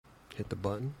Hit the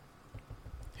button.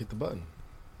 Hit the button.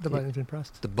 The button's been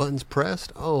pressed. The button's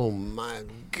pressed. Oh my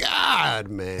God,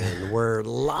 man! We're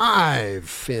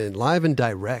live and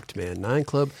direct, man. 9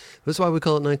 Club. That's why we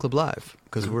call it 9 Club Live,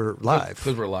 because we're live.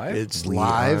 Because we're live. It's We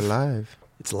live. are live.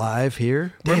 It's live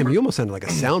here. Damn, you almost sounded like a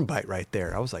soundbite right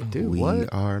there. I was like, dude, We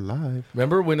what? are live.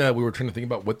 Remember when we were trying to think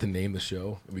about what to name the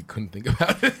show? We couldn't think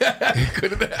about it.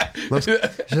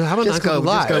 How about 9 Club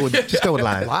Live? Just go with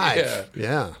live. Live.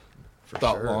 Yeah. For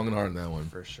Thought sure. long and hard on that one.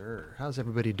 For sure. How's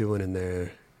everybody doing in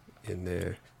there?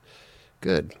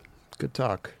 Good. Good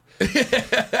talk.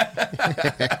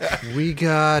 We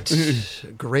got a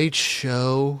great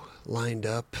show lined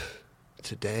up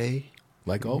today.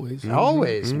 Like always.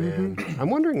 Always, man. I'm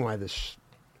wondering why this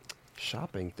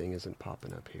shopping thing isn't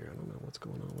popping up here. I don't know what's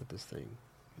going on with this thing.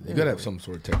 You got to have some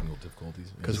sort of technical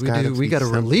difficulties. Because There's gotta we be got a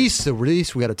something.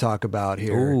 release we got to talk about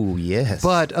here. Oh, yes.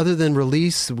 But other than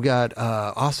release, we got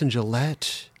Austin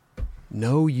Gillette,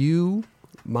 Know You,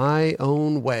 My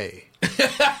Own Way.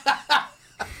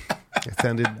 It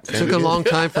sounded Took a long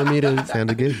time for me to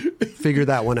Sounded good. figure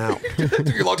that one out. It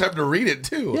took you a long time to read it,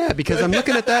 too. Yeah, because I'm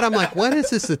looking at that, I'm like, what is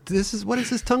this? What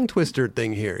is this tongue twister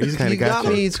thing here? He's Kinda got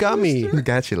you. He's got me.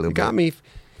 Got you a little He got bit. me.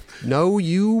 Know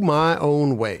You, My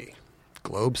Own Way.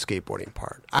 Globe skateboarding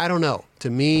part. I don't know. To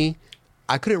me,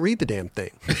 I couldn't read the damn thing.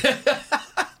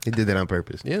 He did that on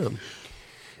purpose. Yeah.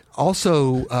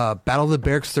 Also, Battle of the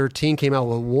Barracks 13 came out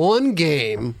with one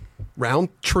game, round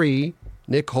 3,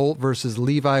 Nick Holt versus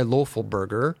Levi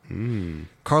Lofelberger.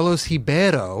 Carlos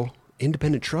Hibero,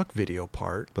 independent truck video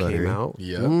part, came Buttery. out.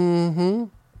 Yeah.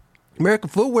 American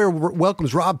Footwear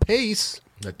welcomes Rob Pace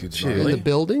That dude's Shit. in gnarly. the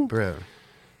building. Bro.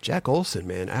 Jack Olson,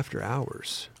 man, After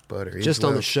Hours. Buttery. Just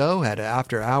on the show, had an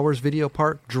After Hours video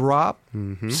part drop.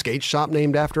 Skate shop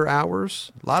named After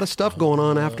Hours. A lot of stuff going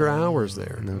on After Hours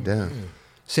there. No doubt.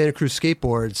 Santa Cruz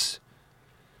Skateboards,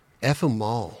 F 'em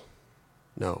all.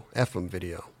 No, F 'em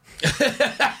video.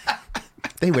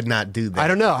 They would not do that. I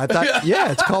don't know. I thought,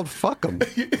 yeah, it's called Fuck 'em.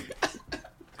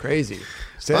 Crazy.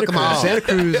 Fuck 'em all. Santa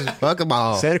Cruz. Fuck them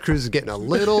all. Santa Cruz is getting a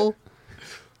little.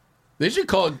 They should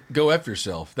call it Go F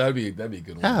Yourself. That'd be a good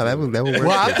one. Yeah, that would work.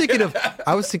 Well,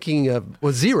 I was thinking of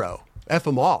Zero. F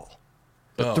 'em all.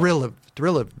 The thrill of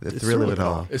The thrill of it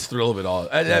all. It's thrill of it all.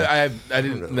 I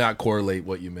did not correlate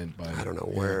what you meant by it. I don't know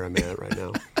where I'm at right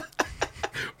now.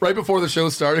 Right before the show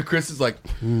started, Chris is like,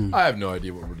 I have no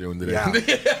idea what we're doing today.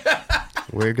 Yeah.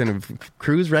 We're going to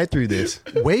cruise right through this.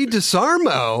 Wade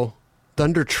DeSarmo,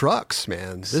 Thunder Trucks,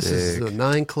 man. This is Sick. the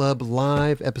 9 Club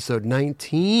Live, episode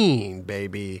 19,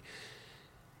 baby.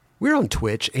 We're on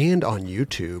Twitch and on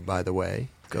YouTube, by the way.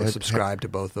 Go subscribe to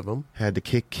both of them. Had to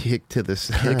kick to the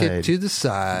side. Kick it to the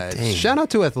side. Dang. Shout out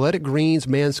to Athletic Greens,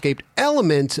 Manscaped,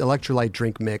 Element, Electrolyte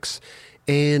Drink Mix,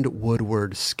 and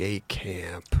Woodward Skate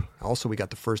Camp. Also, we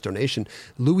got the first donation.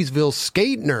 Louisville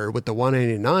Skate Nerd with the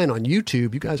 $1.89 on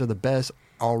YouTube. You guys are the best.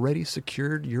 Already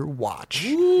secured your watch.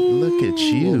 Look at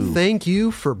you. Thank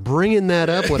you for bringing that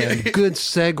up. What a good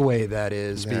segue that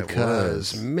is. That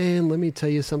Because, was. man, let me tell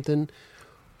you something.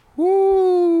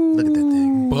 Woo! Look at that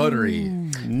thing. Buttery.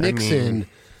 Nixon.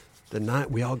 The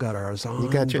night we all got ours on, You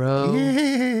got your. bro.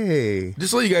 Yay.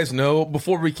 Just to let you guys know,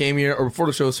 before we came here, or before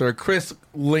the show started, Chris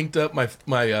linked up my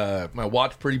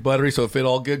watch pretty buttery, so it fit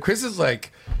all good. Chris is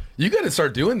like, you got to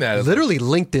start doing that. Literally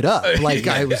linked it up. Like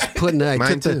I was putting I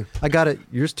Mine took the- too. I got it.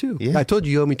 Yours too. Yeah. I told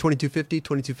you you owe me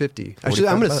 $22.50. Actually,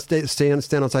 I'm going to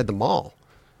stand outside the mall.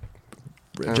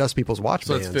 Adjust people's watch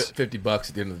So bands. it's $50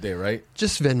 at the end of the day, right?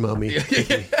 Just Venmo me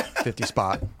 50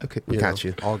 spot. Okay, we You got know,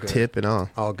 you. all good. Tip and all.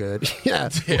 All good. Yeah.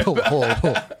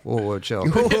 Whoa, chill.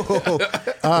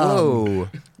 Whoa.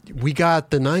 We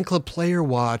got the 9 Club Player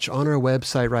Watch on our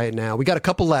website right now. We got a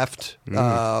couple left.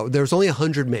 There's only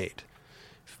 100 made.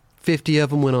 50 of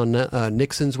them went on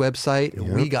Nixon's website,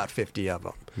 and we got 50 of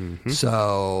them.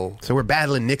 So So we're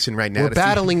battling Nixon right now. we're to see-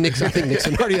 battling Nixon. I think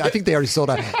Nixon I think they already sold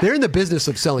out. They're in the business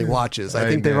of selling watches. I I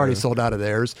think they've already know. sold out of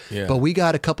theirs. Yeah. But we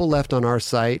got a couple left on our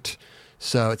site.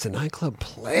 So it's a 9 Club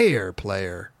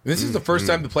player. This is the first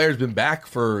time the player's been back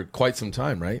for quite some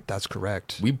time, right? That's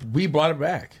correct. We brought it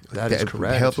back. That is That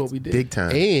correct. helped what we did. big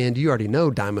time. And you already know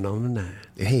Diamond on the 9.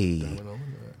 Hey.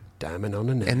 Diamond on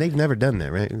the 9. And they've never done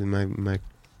that, right? Am I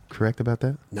correct about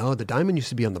that? No, the diamond used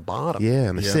to be on the bottom. Yeah,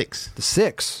 on the Yeah. 6. The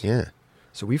 6. Yeah.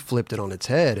 So we flipped it on its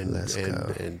head and Let's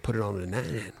go. and put it on the 9.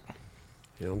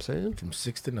 You know what I'm saying? From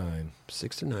 6 to 9.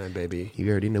 6 to 9, baby. You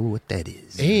already know what that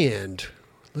is. And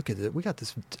look at it. We got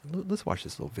this. Let's watch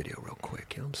this little video real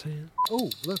quick. You know what I'm saying? Oh,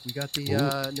 look, we got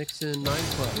the Nixon 9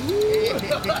 Club.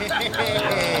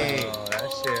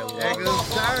 There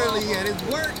goes Charlie at his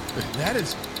work. That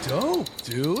is dope,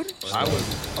 dude. I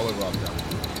would rock that.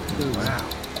 Wow.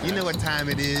 You know what time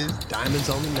it is. Diamonds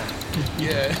on the night.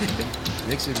 Yeah.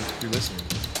 Nixon, if you're listening,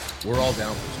 we're all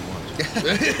down for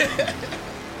some lunch.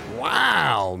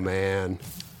 Wow, man.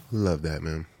 Love that,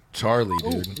 man. Charlie,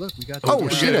 Oh, dude. look, we got. Oh, Oh we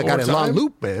shit! get I got more it on time?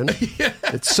 loop, man.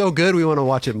 It's so good. We want to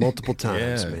watch it multiple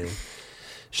times, Yeah. man.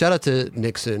 Shout out to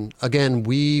Nixon again.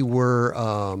 We were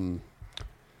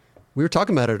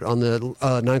talking about it on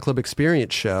the Nine Club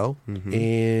Experience show,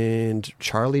 and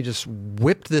Charlie just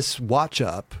whipped this watch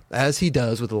up as he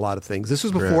does with a lot of things. This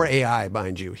was before Right. AI,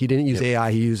 mind you. He didn't use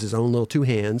AI. He used his own little two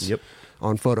hands Yep.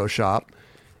 on Photoshop,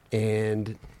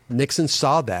 and Nixon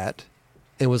saw that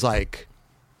and was like,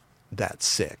 "That's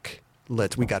sick.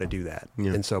 We got to do that."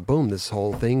 Yeah. And so, boom, this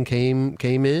whole thing came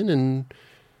in, and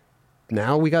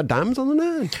now we got diamonds on the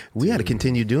nine. We got to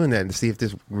continue doing that and see if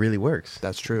this really works.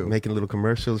 That's true. Making little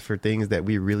commercials for things that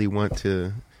we really want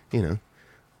to,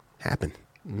 happen.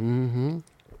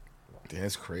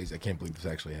 That's crazy. I can't believe this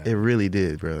actually It happened. really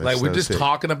did, bro. That's Like, we're so just sick.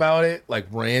 talking about it, like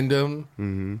random.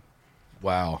 Mm-hmm.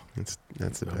 Wow.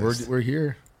 That's the best. We're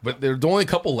here. But there's only a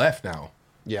couple left now.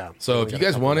 Yeah. So We if you got a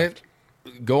guys couple want left.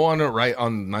 it, go on it right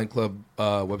on Nine Club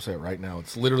website right now.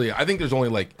 It's literally, I think there's only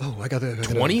like Oh, I got the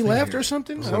 20 left or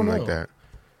something. I don't Something know. like that.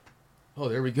 Oh,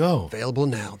 there we go. Available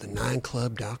now,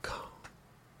 the9club.com.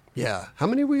 Yeah. How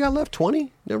many we got left?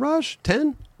 20? Raj?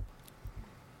 10?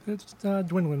 It's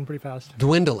dwindling pretty fast.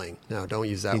 Dwindling. No, don't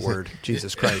use that word.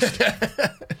 Jesus Christ.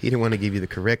 He didn't want to give you the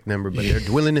correct number, but they're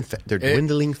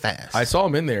dwindling fast. I saw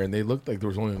them in there and they looked like there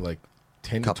was only like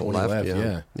 10 to Couple 20 left. left.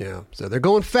 Yeah. Yeah. So they're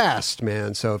going fast,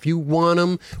 man. So if you want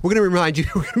them, we're going to remind you.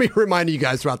 We're going to be reminding you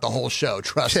guys throughout the whole show.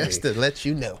 Trust Just me. to let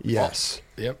you know. Yes.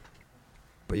 Yep.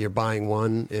 But you're buying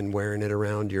one and wearing it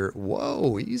around your,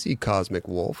 whoa, easy, Cosmic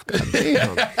Wolf. God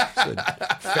damn. It's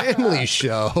a family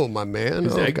show, my man.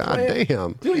 Is Oh, it God eggplant?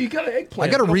 damn. Dude, you got an I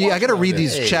eggplant. gotta Go read. watch I gotta it read all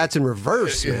these day. chats in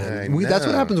reverse, I man. That's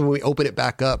what know. happens when we open it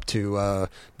back up to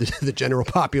the general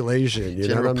population. You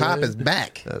General know what I'm Pop saying? is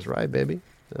back. That's right, baby.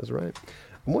 That's right.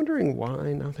 I'm wondering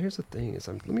why. Now, here's the thing: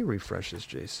 let me refresh this,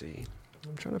 JC.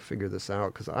 I'm trying to figure this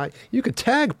out because you could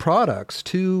tag products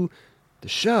to the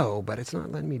show, but it's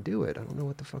not letting me do it. I don't know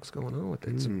what the fuck's going on with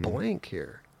it. It's blank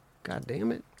here. God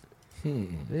damn it.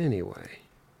 Anyway,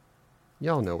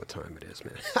 y'all know what time it is,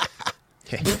 man.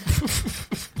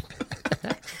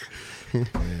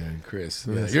 Man, Chris.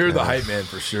 Yeah, you're the hype man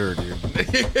for sure, dude.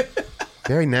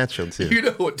 Very natural, too. You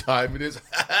know what time it is.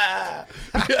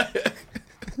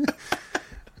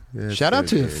 That's Shout out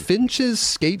so to good. Finch's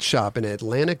Skate Shop in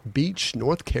Atlantic Beach,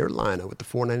 North Carolina, with the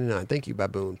 $4.99. Thank you,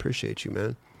 Baboon. Appreciate you,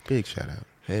 man. Big shout out.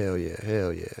 Hell yeah,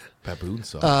 hell yeah. Baboon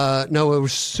sauce. No, it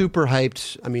was super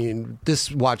hyped. I mean,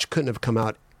 this watch couldn't have come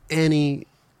out any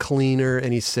cleaner,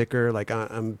 any sicker. Like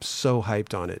I'm so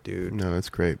hyped on it, dude. No, it's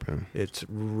great, bro. It's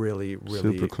really,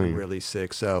 Super clean. really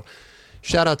sick. So,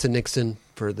 shout out to Nixon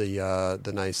for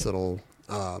the nice little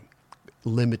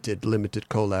limited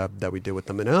collab that we did with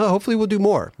them, and hopefully we'll do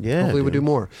more. Yeah, hopefully we'll dude. do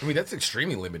more. I mean, that's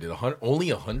extremely limited.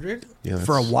 Only 100? Yeah,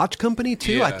 For a that's- watch company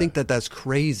too, I Yeah. think that's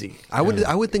crazy. I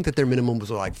would think that their minimum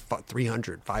was like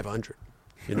 300, 500.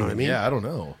 You know what I mean? Yeah, I don't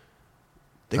know.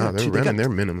 They Oh, they're they running their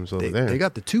minimums over there. They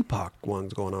got the Tupac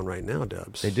ones going on right now,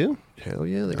 Dubs. They do? Hell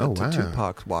yeah, they got Oh, the wow.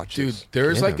 Tupac watches. Dude,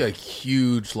 there's Yeah. like a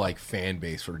huge like fan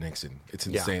base for Nixon. It's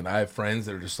Yeah. insane. I have friends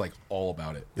that are just like all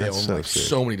about it. They That's own so like sick.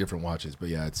 so many different watches. But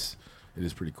yeah, it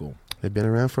is pretty cool. They've been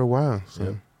around for a while. So Yeah.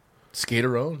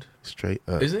 Skater owned. straight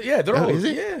up. Is it? Yeah, they're Oh, all. is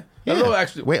it? Yeah. Yeah. I don't know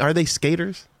actually. Wait, are they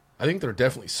skaters? I think they're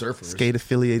definitely surfers. Skate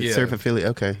affiliated, Yeah. surf affiliate.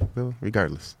 Okay. Well,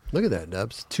 regardless. Look at that,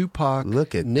 Dubs. Tupac.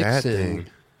 Look at that Nixon. thing.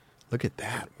 Look at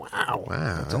that. Wow.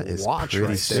 Wow, That's that a is watch pretty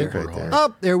right sick there. right there.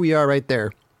 Oh, there we are right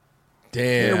there.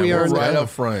 Damn, Here we are we're right now. up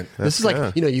front. This is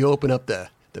like, yeah. you open up the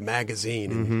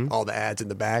magazine and all the ads in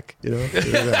the back, we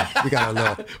got a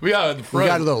little We got it in the we front.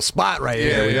 got a little spot right Yeah,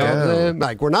 here. You know what I'm yeah. saying?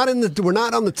 Like we're not on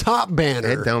the top banner.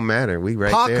 It don't matter. We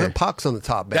right Pac, there. Pac's on the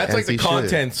top banner. That's like As the he should.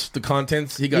 contents. The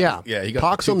contents. He got. yeah, He got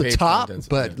Pac's on the 2-page top, contents.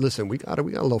 but Yeah. listen, we got a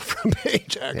little front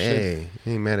page action. Hey,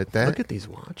 ain't mad at that. Look at these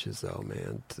watches though,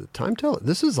 man. The time teller.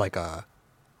 This is like a.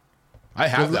 I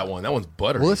have that one. That one's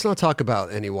buttery. Well, let's not talk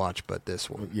about any watch, but this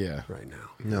one. Yeah. right now.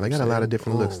 No, they got a lot of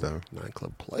different looks, though. Nine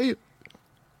Club play it.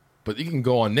 But you can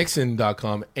go on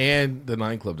Nixon.com and the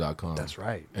 9club.com. That's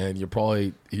right. And you're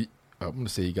probably, I'm going to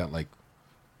say you got like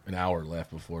an hour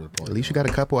left before the party. At least you got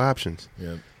a couple options.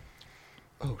 Yeah.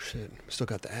 Oh shit! Still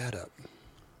got the ad up.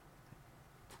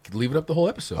 Leave it up the whole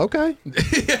episode. Okay.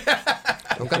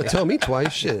 Don't gotta tell me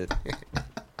twice. Shit.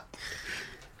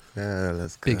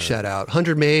 Let's go. Big shout out.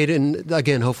 100 made, and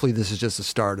again, hopefully this is just the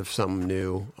start of something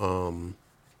new.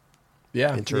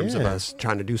 Yeah. In terms of Yeah. us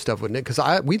trying to do stuff with Nick,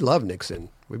 because we love Nixon.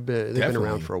 They've been Definitely.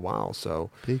 around for a while. So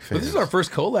Big But fan. this is our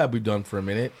first collab we've done for a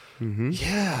minute.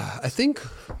 yeah, I think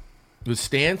With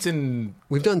Stance and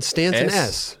we've done Stance and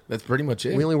S. That's pretty much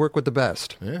it. We only work with the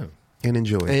best Yeah. And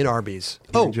enjoy. and Arby's.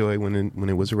 And enjoy when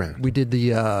it was around. we did the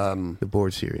The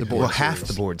board series. The board well, half series.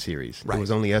 the board series. Right. It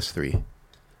was only us three.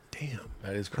 damn.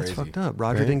 That is That's crazy. fucked up.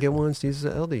 Roger Right? didn't get one. Steve's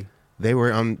an LD. They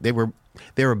were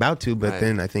about to, but Right.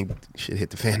 then I think shit hit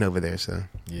the fan over there. So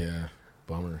Yeah.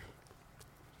 Bummer.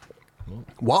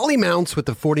 Wally Mounts with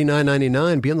the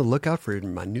 $49.99. Be on the lookout for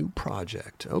my new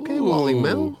project. Okay, Wally Ooh.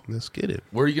 Mount. let's get it.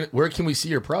 Where can we see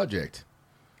your project?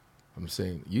 I'm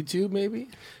saying YouTube maybe?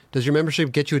 Does your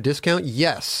membership get you a discount?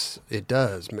 Yes, it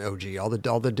does. OG, all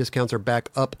the discounts are back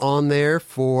up on there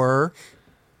for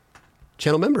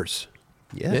channel members.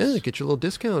 Yes. Yeah, get your little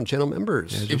discount, channel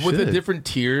members. Yes. If You with the should. different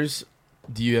tiers,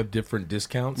 do you have different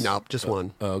discounts? No, just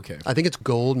one. Oh, okay. I think it's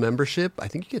gold membership. I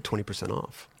think you get 20%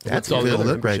 off. That's What's all a the good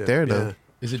other look right there, though. Yeah.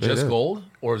 Is it Straight just up. gold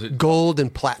or is it? Gold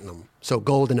and platinum. So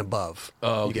gold and above,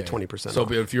 Oh, you get okay. 20% So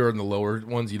off. if you're in the lower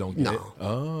ones, you don't get No. it.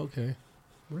 Oh, okay.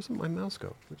 Where's my mouse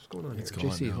go? What's going on It's here?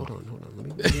 gone JC, now. hold on. Let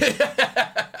me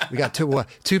we got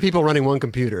two people running one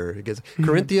computer. It gets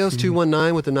Corinthios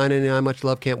 219 with the $9.99. Much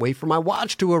love. Can't wait for my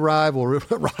watch to arrive. Well,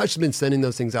 Raj's been sending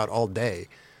those things out all day.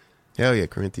 Hell yeah,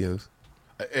 Corinthians.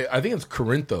 I think it's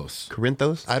Corinthos.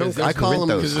 Corinthos? I call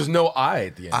them. Because there's no I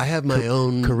at the end. I have my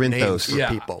own Corinthos. names for yeah,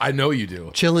 people. I know you do.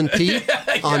 Chillin' Pete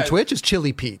on Yeah. Twitch is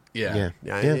Chili Pete. Yeah.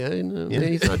 Yeah,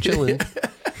 he's not chilling.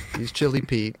 He's Chili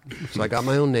Pete. So I got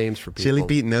my own names for people. Chili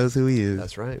Pete knows who he is.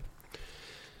 That's right.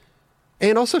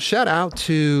 And also shout out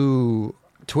to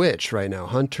Twitch right now.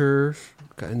 Hunter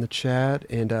got in the chat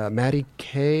and Maddie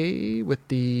K with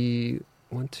the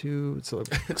 1, 2. It's a,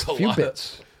 It's a few lot.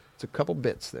 bits. It's a couple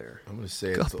bits there. I'm going to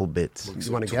say Couple bits. looks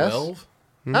You wanna like guess? 12?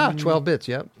 12 bits,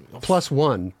 yep. Plus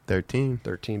 1, 13.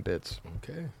 13 bits.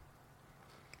 Okay.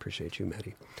 Appreciate you,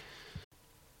 Maddie.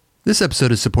 This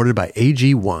episode is supported by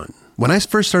AG1. When I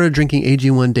first started drinking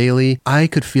AG1 daily, I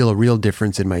could feel a real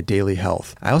difference in my daily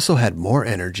health. I also had more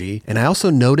energy, and I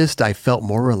also noticed I felt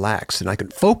more relaxed and I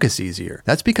could focus easier.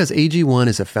 That's because AG1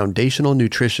 is a foundational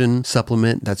nutrition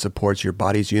supplement that supports your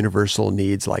body's universal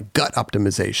needs like gut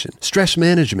optimization, stress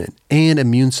management, and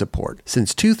immune support.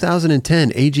 Since 2010,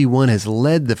 AG1 has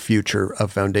led the future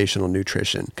of foundational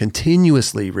nutrition,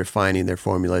 continuously refining their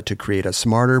formula to create a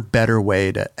smarter, better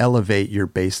way to elevate your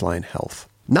baseline health.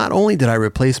 Not only did I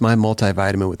replace my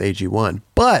multivitamin with AG1,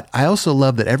 but I also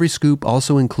love that every scoop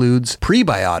also includes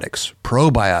prebiotics,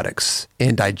 probiotics,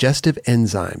 and digestive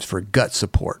enzymes for gut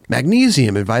support,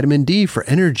 magnesium and vitamin D for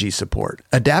energy support,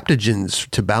 adaptogens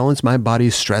to balance my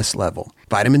body's stress level,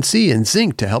 vitamin C and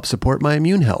zinc to help support my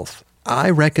immune health. I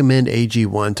recommend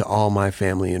AG1 to all my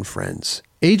family and friends.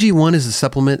 AG1 is a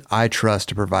supplement I trust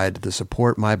to provide the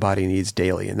support my body needs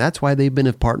daily, and that's why they've been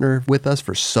a partner with us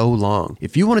for so long.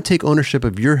 If you want to take ownership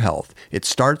of your health, it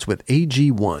starts with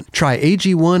AG1. Try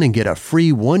AG1 and get a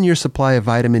free 1-year supply of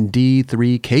vitamin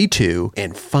D3K2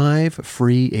 and 5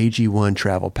 free AG1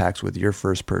 travel packs with your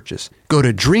first purchase. Go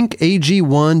to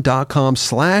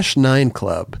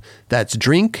drinkag1.com/9club. That's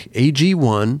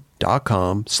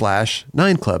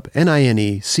drinkag1.com/9club,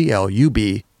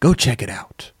 NINECLUB. Go check it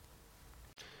out.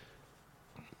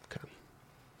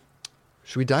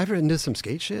 Should we dive into some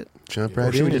skate shit? Jump Or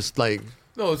right should we in. just like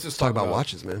No, let's just talk about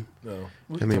watches, man? No.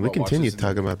 I mean, we continue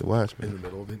talking about the watch, in the man.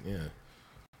 middle of it. Yeah.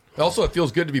 Also, it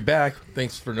feels good to be back.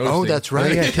 Thanks for noticing. Oh, that's Oh,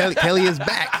 right. yeah, Kelly is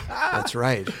back. That's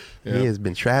right. Yeah. He has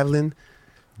been traveling,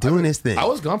 doing his thing. I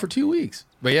was gone for 2 weeks.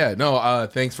 But yeah, no,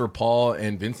 thanks for Paul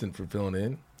and Vincent for filling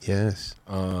in. Yes.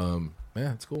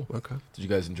 Yeah, it's cool. Okay. Did you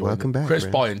guys enjoy Welcome it? back, Chris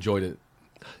man. probably enjoyed it.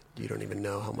 You don't even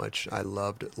know how much I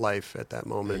loved life at that Yeah,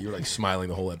 moment. you were like smiling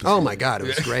the whole episode. Oh my God, it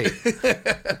was great.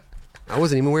 I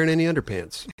wasn't even wearing any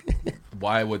underpants.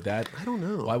 Why would that? I don't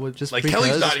know. Why would Just like because,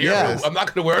 Kelly's not here? yeah. I'm not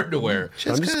going to wear underwear.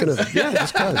 I'm just gonna, yeah,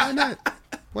 just cause. Why not?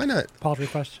 Why not? Paul's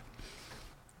request.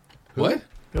 What?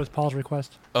 It was Paul's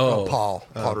request. Oh, Paul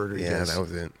Rodriguez. Yeah, that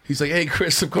was it. he's like, hey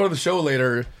Chris, I'm going to the show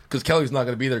later because Kelly's not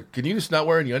going to be there. Can you just not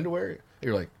wear any underwear?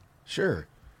 You're like, sure.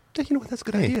 Yeah, you know what? That's a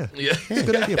good idea. Yeah, It's a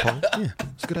good idea, Paul. Yeah,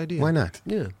 it's a good idea. Why not?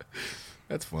 Yeah.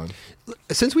 that's fun.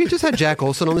 Since we just had Jack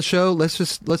Olson on the show, let's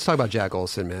talk about Jack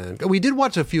Olson, man. We did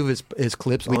watch a few of his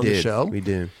clips We on did. the show. We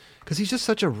did. Because he's just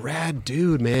such a rad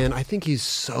dude, man. I think he's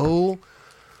so.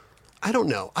 I don't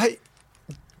know.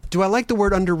 Do I like the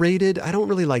word underrated? I don't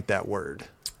really like that word.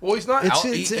 Well, he's not. out,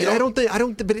 I don't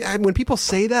think. But when people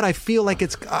say that, I feel like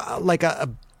it's like a.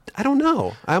 I don't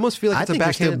know. I almost feel like I it's a think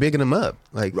you're still backhand. bigging him up.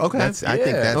 Like, Okay. I think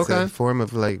Yeah. that's Okay. a form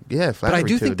of like, But flattery I do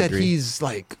to a think that degree. he's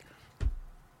like.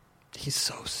 He's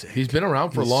so sick. He's been around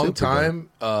for a He's long super time.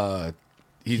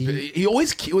 he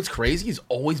always, what's crazy, he's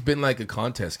always been like a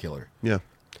contest killer. Yeah.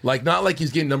 Like, not like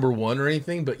he's getting number one or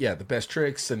anything, but yeah, the best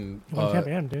tricks and He won Tampa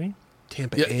Am, didn't he?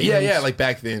 Tampa yeah, Ams. like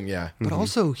back then, yeah. But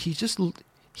also, he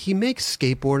makes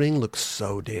skateboarding look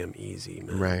so damn easy,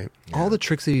 man. Right. All the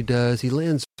tricks that he does, he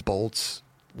lands bolts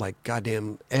like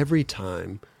goddamn every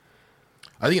time.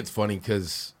 I think it's funny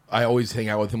because I always hang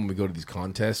out with him when we go to these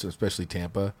contests, especially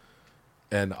Tampa,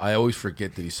 and I always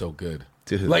forget that he's so good.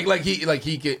 Dude.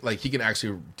 He can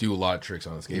actually do a lot of tricks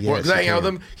on the skateboard. Yes, Because I hang he out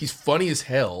with can. him, he's funny as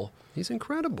hell. He's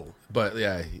incredible. But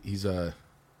yeah, he's got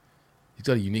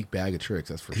a unique bag of tricks.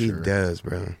 That's for He sure. does,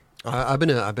 bro. I've been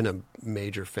a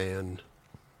major fan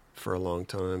for a long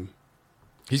time.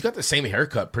 He's got the same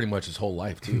haircut pretty much his whole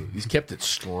life too. He's kept it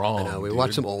strong. I know, we dude.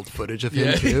 watched some old footage of him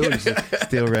Yeah. too. And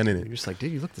Still running you're it. just like,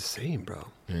 dude, you look the same, bro.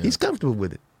 Yeah. He's comfortable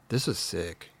with it. This is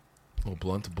sick. Oh,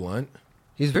 blunt to blunt.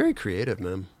 He's very creative,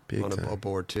 man. Big on time. a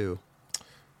board too.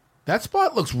 That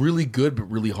spot looks really good, but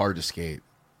really hard to skate.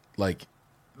 Like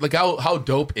how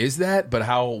dope is that? But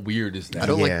how weird is that? I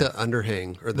don't Yeah. like the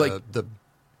underhang or Like- the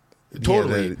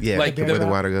Totally. Yeah, like the- where the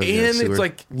water goes. and sewer. it's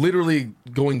like literally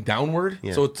going downward,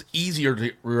 Yeah. so it's easier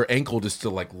to your ankle just to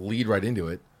like lead right into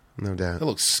it. no doubt. That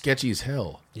looks sketchy as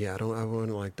hell. yeah. I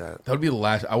wouldn't like that. That would be the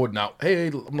last. I would not. Hey,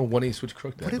 I'm gonna 180 switch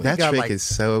crook that. What if That got, trick like- is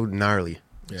so gnarly.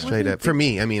 Yeah. Straight up. For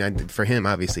me, I mean, for him,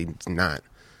 obviously, it's not.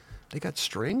 They got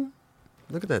string.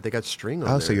 Look at that. They got string on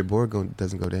Oh, there. so your board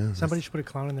doesn't go down. Somebody should put a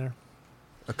clown in there.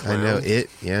 A I clown. know it.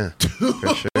 Yeah,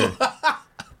 for sure.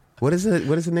 What is it?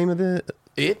 What is the name of the?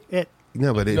 It, It.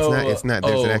 No, but it's No, not. It's not.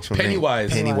 There's an actual name.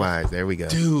 Pennywise. Pennywise. There we go.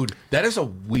 dude, that is a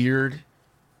weird.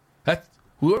 That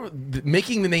whoever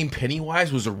making the name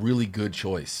Pennywise was a really good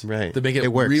choice, Right. To make it,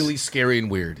 It works. really scary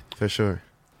and weird. For sure.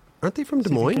 Aren't they from Des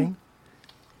Stephen Moines? King.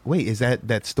 Wait, is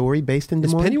that story based in Des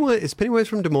Is Moines? Pennywise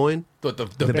from Des Moines? The The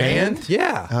band? band?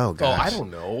 Yeah. Oh Oh, gosh. I don't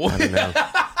know. I don't know.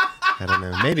 I don't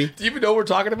know. Maybe. Do you even know what we're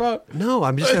talking about? No,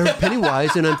 I'm just I heard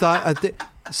Pennywise, and I think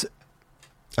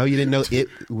Oh, you didn't know it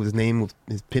was named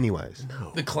is Pennywise.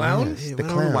 no. The clown? Yes. Hey, The I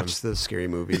don't clown. watch the scary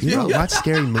movies. You bro. don't watch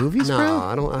scary movies, No, bro?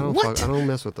 I don't. What? I don't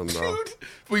mess with them, bro.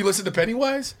 Will you listen to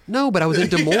Pennywise? No, but I was in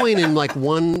Des Moines, and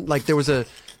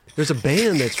there's a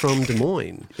band that's from Des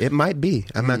Moines. It might be.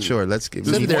 I'm not sure. Let's get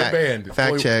There's Isn't one there- band. It's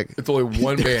Fact only- check. It's only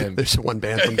one band. There's one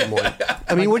band from Des Moines.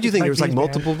 I mean, what do you think? Like There's like these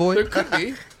multiple there voice. could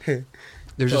be.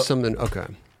 There's just something. Okay.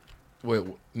 Wait,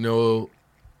 no.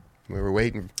 We're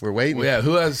waiting. We're waiting. Well, yeah,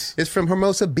 who has? It's from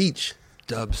Hermosa Beach.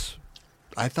 Dubs.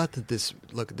 I thought that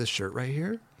look at this shirt right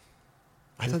here.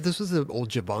 I thought this was the old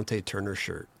Javante Turner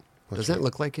shirt. Does that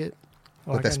look like it?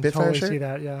 Oh, With I that can Spitfire totally shirt? see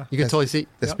that, yeah. You can totally see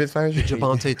The Yep. Spitfire.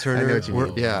 Javante Turner. I know what you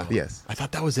mean. Yeah. Yes. I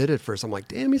thought that was it at first. I'm like,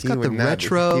 damn, he's He got the would not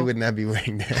retro. He would not be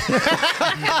wearing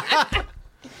that.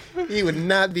 He would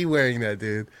not be wearing that,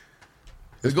 dude.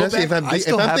 Go Especially back- I if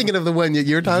still I'm have- thinking of the one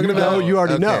you're talking You about. know, you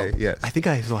already know. Okay, Yes. I think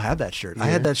I still have that shirt. I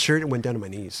Yeah. had that shirt and went down to my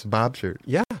knees. Bob shirt.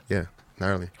 Yeah, Yeah.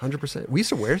 Gnarly. 100%. We used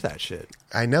to wear that shit.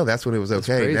 I know that's when it was That's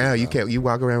okay. crazy, Now you though. can't. You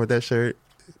walk around with that shirt,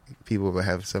 people will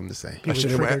have something to say. People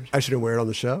triggered. I shouldn't wear it on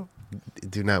the show.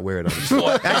 Do not wear it on.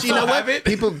 What? Actually, you know Have what? it?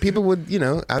 People would,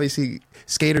 obviously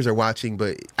skaters are watching,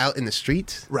 but out in the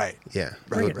streets, Right. yeah,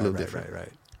 Right, a right, little right, different.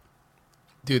 right.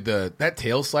 Dude, that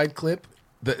tail slide clip.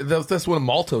 That's when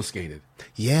Malto skated.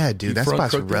 Yeah, dude, that front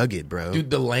spot's crooked. rugged, bro. Dude,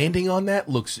 the landing on that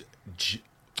looks.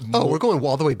 Oh, we're going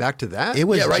all the way back to that? it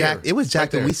was Yeah, right jacked. here. It was Right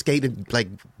jacked when there. we skated like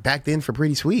back then for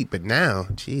pretty sweet, but now,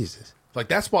 Jesus, Like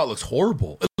that spot looks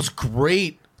horrible. It looks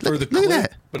great for the Look at clip,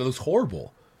 that. but it looks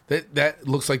horrible. That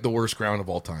looks like the worst ground of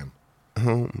all time.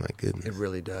 oh my goodness, It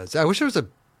really does. I wish there was a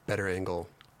better angle.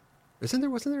 Wasn't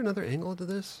there another angle to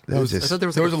this? That was I just thought there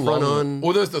was, There like was a a front long on.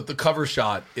 Well, there's the cover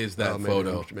shot is that Oh, maybe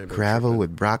photo. I'm gravel tripping.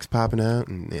 with rocks popping out,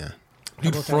 and yeah,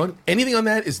 Dude, front anything on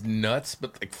that is nuts,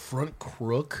 but like front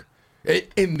crook.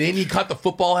 And then he caught the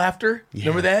football after.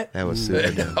 Remember that? that was super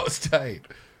that was tight.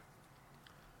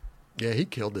 Yeah, he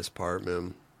killed this part,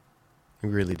 man. it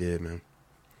really did, man.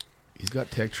 He's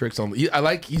got tech tricks on. He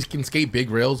can skate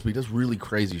big rails, but he does really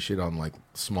crazy shit on like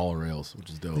smaller rails, which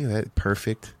is dope. Look at that,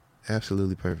 perfect,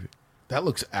 absolutely perfect. That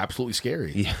looks absolutely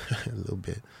scary. Yeah, a little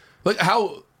bit. Look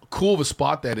how cool of a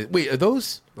spot that is. Wait, are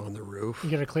those? On the roof.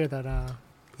 You got to clear that.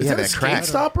 Is Yeah, that a that skate crack.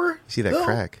 stopper? See that No.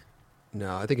 crack?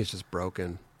 No, I think it's just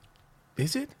broken.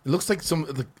 Is it? It looks like some.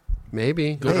 Like,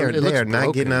 Maybe. They are, It looks not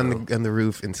broken, getting though. on the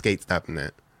roof and skate stopping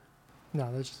that. No,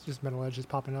 there's just metal edges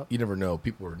popping up. you never know.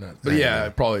 People are nuts. But I yeah,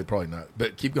 know. probably not.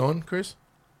 But keep going, Chris.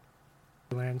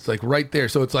 Lands. It's like right there.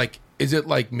 So it's like, is it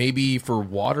like maybe for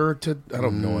water to? I don't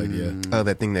have no idea. Oh,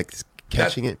 that thing that's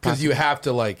catching it because you have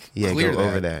to like yeah, clear go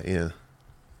over that. Yeah.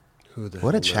 Who the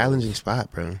What a hell challenging knows?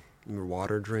 spot, bro.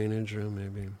 Water drainage,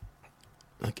 maybe.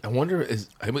 Like, I wonder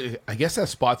I guess that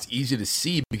spot's easy to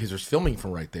see because there's filming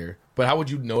from right there. But how would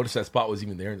you notice that spot was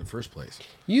even there in the first place?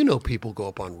 You know, people go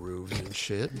up on roofs and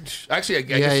shit. Actually, I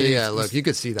Yeah, guess yeah. Look, you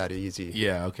could see that easy.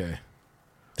 Yeah, okay.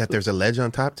 That there's a ledge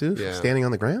on top too, Yeah. standing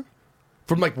on the ground.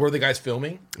 From like where the guy's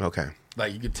filming, Okay.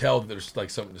 like you could tell that there's like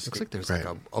something to Looks like there's Right.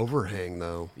 like a overhang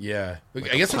though. Yeah,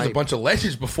 Like I guess a there's a pipe. bunch of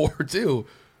ledges before too.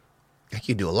 Like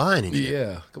you do a line and shit.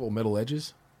 Yeah, a couple of metal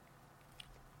edges.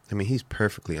 I mean, he's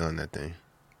perfectly on that thing.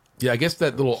 Yeah, I guess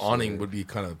that little awning would be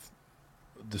kind of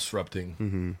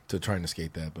disrupting to try and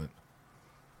skate that, but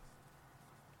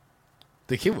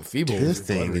the kid with Feeble, This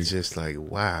thing is just like,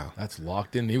 wow. that's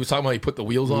locked in. He was talking about he put the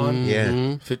wheels on.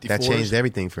 Yeah. 54. That changed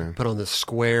everything for him. Put on the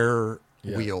square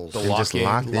Yeah. wheels. The And just lock-in.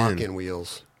 locked in. Lock-in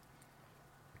wheels.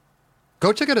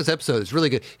 Go check out his episode. It's really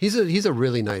good. He's a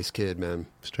really nice kid, man.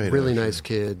 Straight really up. nice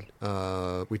kid.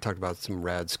 We talked about some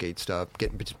rad skate stuff,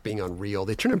 just being on reel.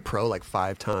 They turned him pro like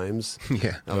 5 times.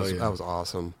 Yeah. yeah. That was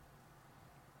awesome.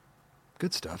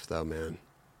 Good stuff though, man.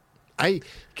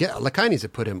 Lakai needs to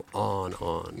put him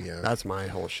on. Yeah. That's my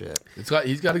whole shit.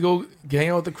 He's got to go hang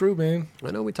out with the crew, man.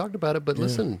 I know we talked about it, but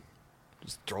listen,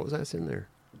 just throw his ass in there.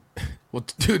 Well,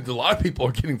 dude, a lot of people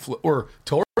are getting or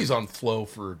Tori's on flow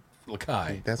for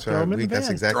Lakai. That's Throw what him in the that's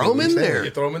van. exactly Throw him what we in said. there.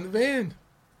 You throw him in the van.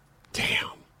 Damn.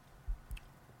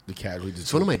 The cat. We just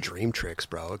It's one of my dream tricks,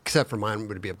 bro. Except for mine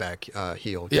would be a back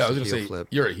heel. Yeah, I just was a gonna heel say flip.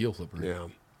 you're a heel flipper. Yeah.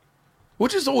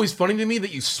 Which is always funny to me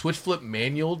that you switch flip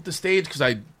manual the stage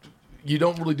because you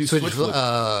don't really do switch flip.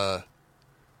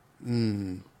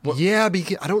 Yeah,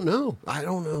 because I don't know. I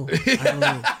don't know.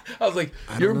 I was like,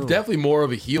 you're know. definitely more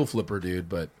of a heel flipper, dude.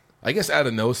 But I guess out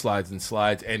of no slides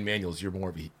and manuals, you're more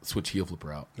of a switch heel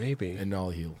flipper out Maybe. and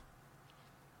nollie heel.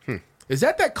 Is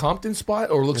that Compton spot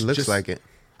or It looks just, like it.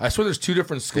 I swear there's two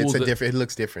different schools. It's a different. It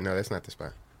looks different. No, that's not the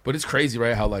spot. But it's crazy,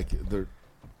 right? How like they're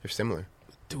They're similar.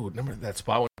 dude. Remember that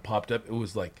spot when it popped up? It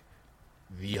was like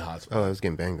the hot spot. Oh, I was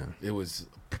getting banged on. It was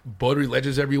buttery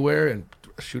ledges everywhere and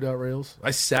shootout rails.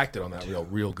 I sacked it on that rail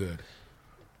real good.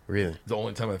 Really? The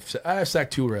only time I've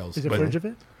sacked 2 rails. Is there but- footage of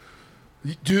it?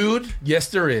 Dude, yes,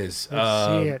 there is.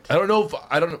 Let's see it. I don't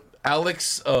know.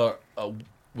 Alex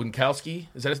Winkowski,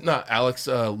 is that his? Not Alex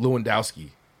Lewandowski. You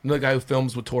know the guy who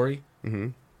films with Tori? Mm-hmm.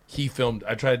 He filmed.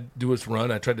 I tried to do his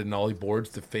run. I tried to nollie boards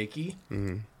to fakie.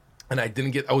 Mm-hmm. And I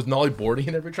didn't get. I was nollie boarding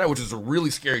in every try, which is a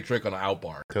really scary trick on an out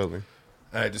bar. Totally.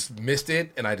 And I just missed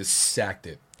it, and I just sacked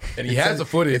it. And he has the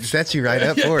footage. It sets you right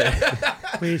up for it.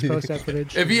 Please post that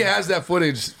footage. If he has that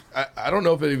footage, I don't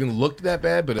know if it even looked that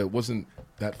bad, but it wasn't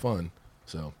that fun.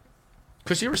 So,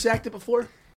 Chris, you ever sacked it before?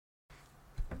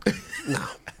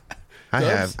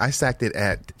 I sacked it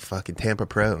at fucking Tampa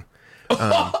Pro.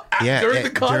 During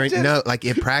the contest? No, like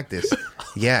in practice.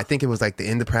 Yeah, I think it was like the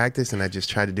end of practice, and I just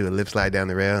tried to do a lip slide down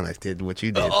the rail, and I did what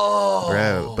you did,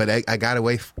 bro. But I got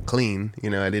away clean. You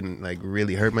know, I didn't like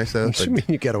really hurt myself. What do you But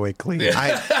mean you get away clean?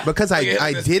 because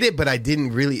I did it, but I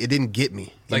didn't really. It didn't get me. You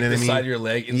Like know the what I mean? side of your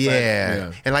leg inside.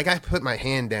 Yeah. And like I put my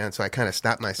hand down, so I kind of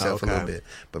stopped myself a Okay. little bit.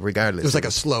 But regardless, It was like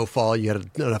a slow fall. You had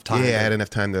enough time. I had enough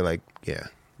time to like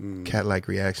cat-like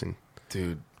reaction.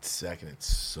 Dude, second, it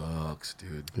sucks,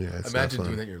 dude. Yeah, it's Imagine not fun.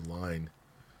 doing that in your line.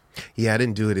 Yeah, I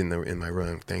didn't do it in my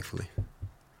run, thankfully.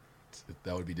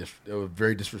 That would be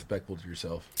very disrespectful to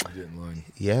yourself if you did it in line.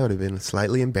 Yeah, I would have been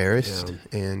slightly embarrassed,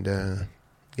 and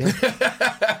yeah,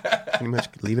 pretty much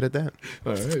leave it at that.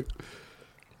 All right.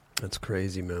 That's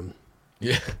crazy, man.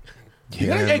 Yeah.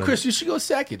 Yeah, Hey, man. Chris, you should go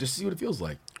sack it just to see what it feels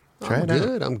like. Try I'm it out.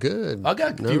 good. I'm good. I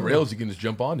got a few rails you can just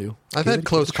jump onto. I've Give had it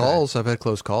close a try. calls. I've had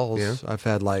close calls. Yeah. I've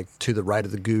had like to the right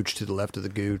of the gooch, to the left of the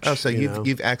gooch. Oh, so you you've know?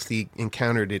 you've actually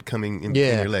encountered it coming in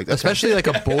yeah, your leg, Okay. especially like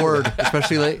a board,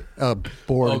 especially like a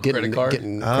board Oh, getting credit card?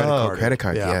 getting credit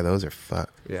cards. Yeah, those are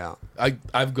fucked. Yeah.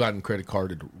 I've gotten credit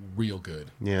carded real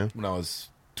good. Yeah. When I was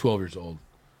 12 years old.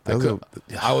 Those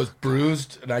I was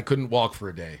bruised and I couldn't walk for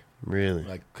a day. Really?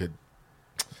 I could.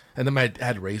 And then I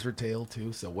had razor tail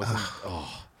too, so it wasn't.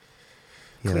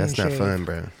 Yeah, that's Clean not shave. fun,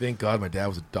 bro. Thank God my dad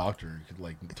was a doctor. He could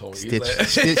like told me. He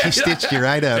stitched you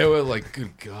right It up. was like,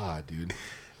 good God, dude.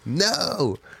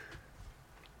 No.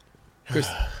 Chris,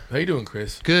 how you doing,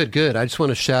 Chris? Good, good. I just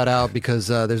want to shout out because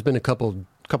there's been a couple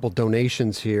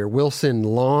donations here. Wilson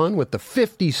Lawn with the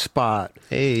 50 spot.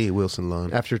 Hey, Wilson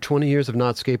Lawn. After 20 years of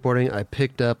not skateboarding, I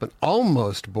picked up an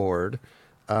almost board.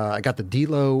 I got the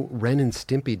D-Lo Ren and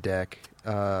Stimpy deck,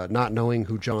 not knowing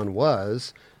who John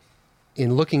was.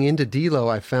 In looking into D-Lo,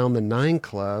 I found the 9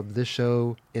 Club. This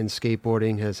show in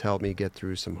skateboarding has helped me get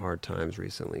through some hard times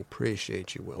recently.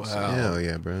 Appreciate you, Wilson. Wow. Hell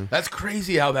yeah, bro. That's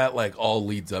crazy how that like all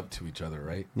leads up to each other,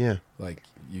 right? Yeah. Like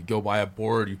you go buy a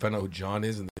board, you find out who John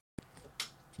is, and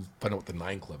Find out what the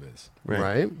 9 Club is.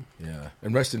 Right? Yeah,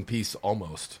 and rest in peace,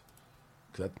 almost.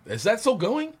 Is that still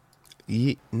going?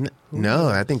 No,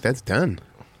 I think that's done.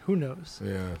 Who knows?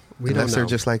 Yeah, We Unless don't they're know.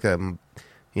 just like a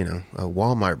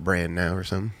Walmart brand now or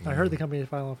something. I heard the company is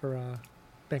filing for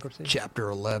bankruptcy. Chapter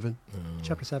 11,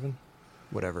 Chapter 7.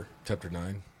 whatever. Chapter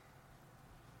 9.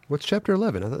 What's Chapter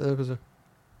 11? I thought that was a...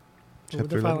 Chapter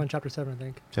They're 11? filing Chapter 7, I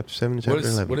think. Chapter 7 and Chapter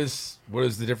 11. What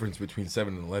is the difference between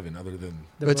 7 and 11 other than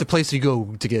It's a place you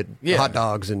go to get Yeah. hot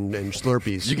dogs and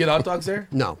Slurpees. you get hot dogs there?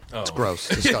 No, it's Oh. gross,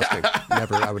 disgusting.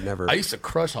 I would never. I used to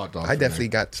crush hot dogs. I from definitely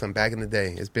there. got some back in the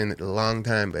day. It's been a long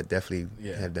time, but definitely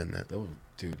have done that. Oh,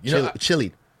 dude, you know,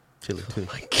 Chili too.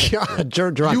 God,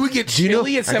 Gerard, you would get do you know-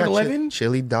 chili at I got 7-Eleven.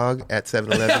 chili dog at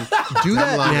 7-Eleven. do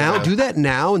that long now. ago. Do that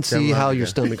now and see Seven how months your ago.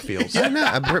 stomach feels. Yeah,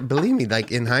 no, believe me.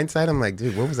 Like in hindsight, I'm like,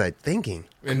 dude, what was I thinking?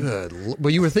 Good. Well,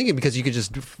 you were thinking because you could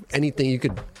just anything. You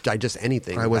could digest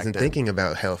anything. I back wasn't then. thinking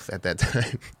about health at that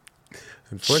time.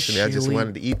 Unfortunately, I just Chili-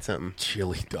 wanted to eat something.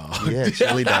 Chili dog. Yeah,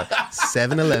 chili dog.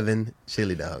 7-Eleven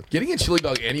chili dog. Getting a chili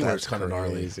dog anywhere That's is kind of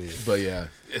gnarly. crazy. But yeah,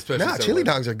 especially No, chili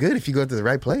dogs are good if you go to the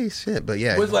right place. Shit, but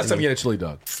yeah. When's the last time you had a chili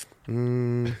dog?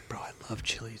 Bro, I love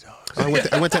chili dogs.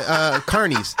 I went to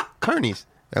Carney's. Carney's.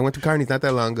 I went to Carney's not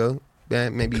that long ago.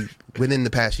 Maybe within the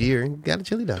past year. Got a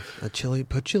chili dog.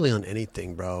 Put chili on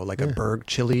anything, bro. Like a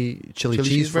chili Chili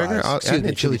cheese cheeseburger? fries. I Excuse me,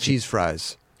 did chili chili cheese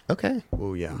fries. Okay.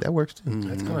 Oh yeah, That works too.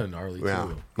 That's kind of gnarly yeah,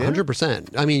 too.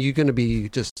 100%. I mean, you're gonna be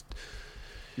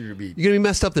You're gonna be you're gonna be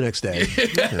messed up the next day.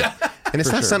 And it's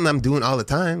For not sure. something I'm doing all the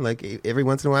time. Like every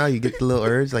once in a while, you get the little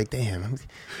urge, like, damn,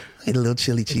 I need a little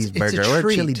chili cheeseburger it's a or a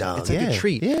treat. chili dog. It's like a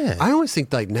treat. Yeah. I always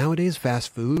think like nowadays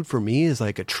fast food for me is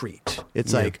like a treat.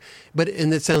 It's like,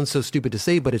 and it sounds so stupid to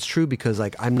say, but it's true because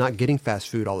like I'm not getting fast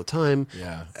food all the time.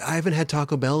 Yeah. I haven't had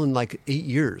Taco Bell in like 8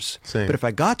 years. Same. But if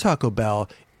I got Taco Bell,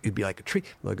 it'd be like a treat,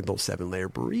 like a little 7-layer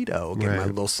burrito. Get my Right.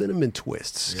 little cinnamon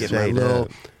twists. Get Straight my little.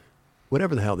 up.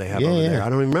 Whatever the hell they have Yeah, over yeah. there, I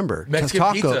don't even remember. Mexican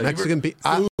Taco, pizza. You Mexican ever-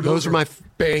 pizza. Those are my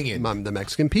banging. the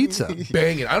Mexican pizza.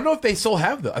 Banging. I don't know if they still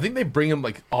have them. I think they bring them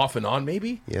like off and on,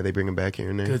 maybe. Yeah, they bring them back here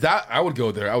and there. Because that I would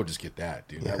go there. I would just get that,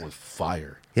 dude. That was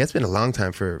fire. Yeah, it's been a long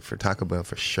time for Taco Bell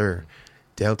for sure.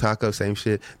 Del Taco, same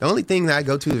shit. The only thing that I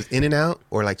go to is In-N-Out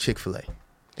or like Chick-fil-A.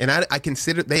 And I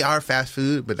consider they are fast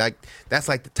food, but that's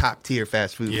like the top tier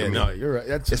fast food Yeah, for me. no, you're right.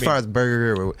 That's As far as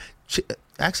burger or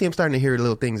actually, I'm starting to hear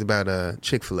little things about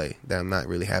Chick-fil-A that I'm not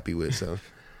really happy with. So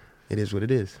it is what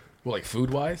it is. well, like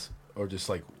food wise, or just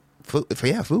like Food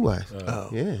wise. Oh.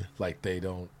 Yeah, like they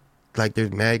don't. like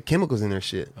there's mad chemicals in their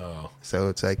shit. Oh, So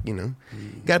it's like,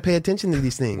 got to pay attention to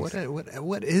these things.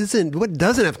 What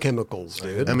doesn't have chemicals,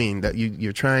 dude? I mean, that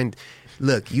you're trying.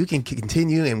 Look, you can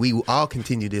continue, and we will all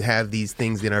continue to have these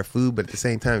things in our food, but at the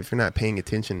same time, if you're not paying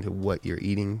attention to what you're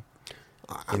eating,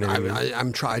 you know what I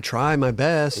mean? I try my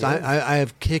best. I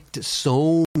have kicked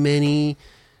so many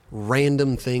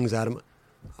random things out of my...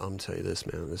 I'm gonna tell you this,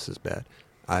 man. This is bad.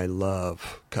 I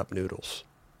love cup noodles.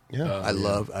 Yeah. I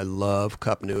love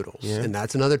cup noodles, Yeah. and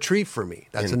that's another treat for me.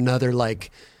 That's And- another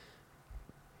like.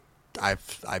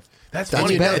 I've. That's That's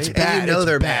funny, bad. though. It's And bad. you know It's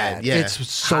they're bad. bad. Yeah. It's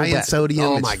so High in bad. sodium,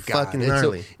 Oh it's my god! fucking It's so-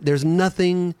 gnarly. there's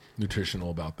nothing. nutritional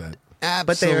about that.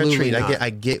 But they are a Absolutely treat. not. I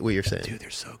get what you're saying. Dude,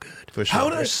 they're so good. For sure.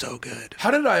 They're so good.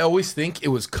 How did I always think it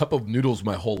was cup of noodles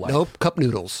my whole life? Nope, cup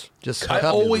noodles. Just I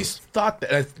cup always noodles. thought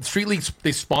that Street League.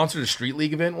 They sponsored a Street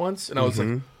League event once, and I was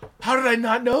Mm-hmm. like, "How did I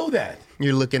not know that?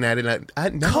 You're looking at it. Now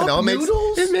Cup it all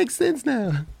noodles? It makes sense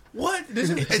now. What? It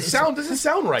doesn't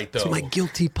sound right though." It's my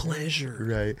guilty pleasure.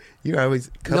 Right. You're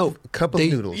always cup of they-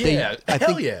 noodles. they- Yeah, I hell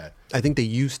think, yeah. I think they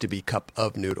used to be cup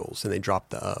of noodles, and they dropped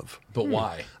the of. But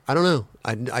why? I don't know.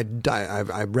 I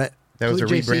read That was a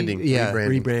JC? rebranding. Yeah,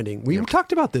 Rebranding. rebranding. We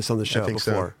talked about this on the show think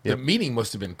so. before. Yep. The meeting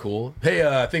must have been cool. Hey,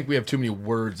 I think we have too many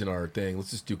words in our thing.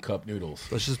 Let's just do cup noodles.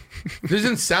 Let's just It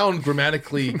doesn't sound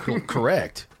grammatically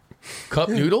correct. Cup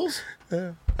noodles,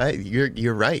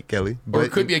 You're right, Kelly. or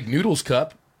it could be a noodles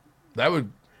cup. That would.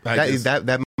 I guess- that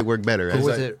might work better. Right?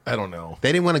 was it? I don't know.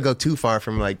 They didn't want to go too far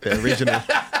from like the original.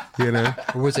 You know.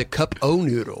 or was it cup o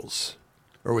noodles,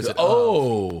 or was it?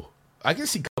 Oh, I can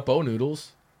see cup o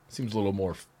noodles. Seems a little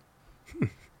more, a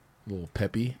little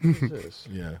peppy.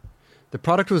 Yeah. The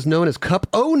product was known as Cup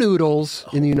O noodles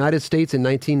in the United States in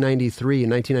 1993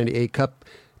 and 1998.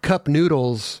 Cup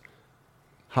noodles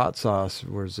hot sauce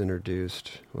was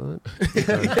introduced. What?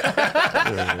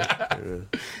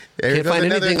 Can't find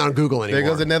anything on Google anymore. There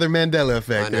goes another Mandela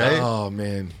effect, I know. right? Oh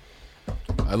man,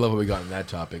 I love how we got on that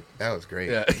topic. That was great.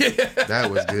 Yeah. That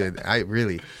was good. I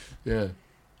really. Yeah.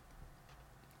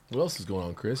 What else is going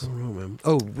on, Chris?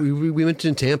 Oh, we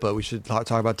mentioned Tampa. We should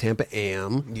talk about Tampa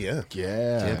Am. Yeah.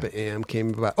 Yeah. Tampa Am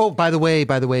came about. Oh, by the way,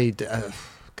 God,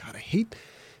 I hate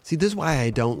See, this is why I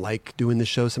don't like doing the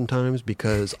show sometimes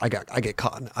because I get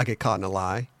caught in a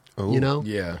lie. Oh. You know?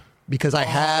 Yeah. Because I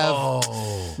have.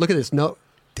 Look at this. No,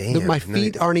 Damn, my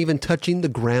feet nice. aren't even touching the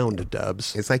ground,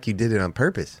 Dubs. It's like you did it on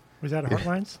purpose. Was that a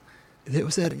Heartlines? It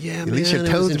was that. Yeah, At man. least your it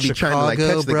was toes in would be trying to, like,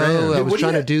 Chicago, touch the bro. ground. I Dude, was what do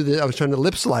trying you- to do the. I was trying to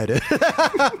lip slide it.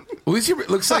 At least it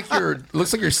looks like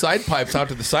your side pipe's out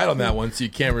to the side on that one, so you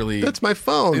can't really. That's my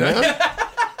phone, man.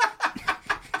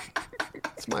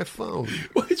 It's my phone.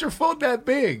 Why is your phone that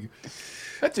big?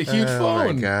 That's a huge Oh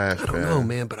phone. my gosh, I don't know,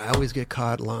 man, but I always get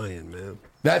caught lying, man.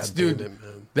 That's God damn dude. it,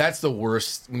 man. That's the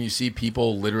worst when you see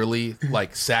people literally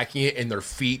like sacking it and their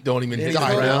feet don't even hit the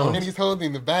I know. ground. And he's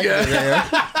holding the back Yeah. of the man.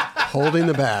 Holding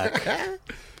the back.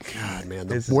 God, man.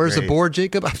 This is Where's the great. board,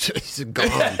 Jacob? He's gone.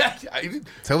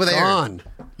 It's over there. Gone.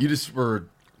 You just were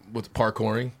with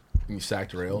parkouring and you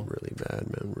sacked a rail. Really bad,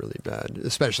 man. Really bad.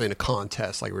 Especially in a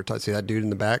contest, like we were talking. See that dude in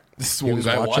the back? This is He one was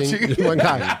guy watching? One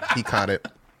guy. He caught it.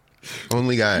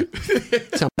 Only guy.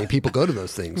 That's how many people go to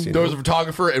those things. You There know? was a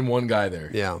photographer and one guy there.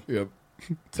 Yeah. Yep.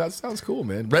 That sounds cool,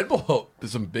 man. Red Bull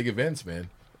does some big events, man.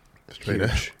 Straight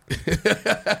up.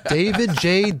 David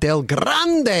J. Del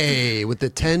Grande with the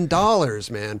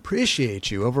 $10, man.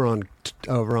 Appreciate you over on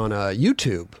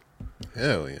YouTube.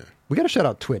 Hell yeah. We got to shout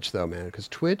out Twitch though, man, because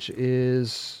Twitch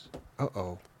is.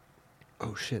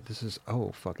 Oh shit! This is.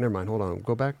 Oh fuck! Never mind. Hold on.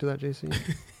 Go back to that, JC.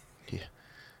 Yeah.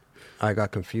 I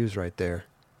got confused right there.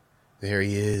 There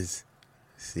he is.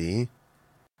 See?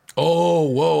 Oh,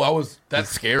 whoa! That's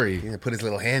scary. He's gonna put his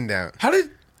little hand out. How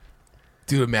did?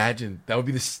 Dude, imagine that would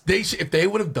be if they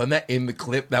would have done that in the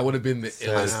clip. That would have been the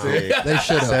illest thing. They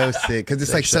should have. So sick. Because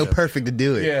it's They like so should've. perfect to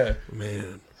do it. Yeah.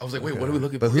 Man. I was like, wait, what are we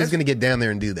looking for? But who's going to get down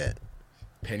there and do that?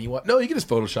 Pennywise? No, you can just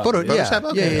Photoshop. Photo. it. Yeah. Photoshop?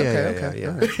 Okay,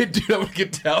 Yeah. Dude, I'm gonna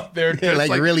get down there. And Yeah, just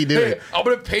like really do it. I'm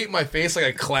gonna paint my face like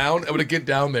a clown. I'm gonna get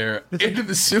down there into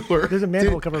the sewer. There's a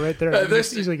manhole cover right there. You there's-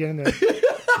 can easily get in there.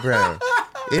 Bro,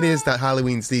 it is the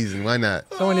Halloween season. Why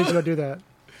not? Someone needs to go do that.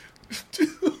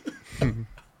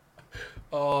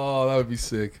 Oh, that would be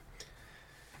sick.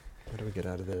 What do we get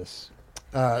out of this?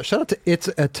 Shout out to It's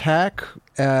Attack.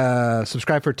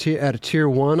 Subscribe for at a tier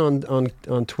 1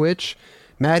 on Twitch.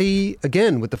 Maddie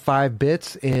again with the 5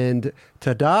 bits, and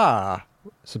Tada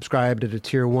subscribed at a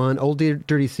tier 1. Old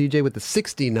Dirty CJ with the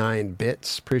 69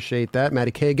 bits. Appreciate that.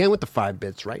 Maddie K again with the 5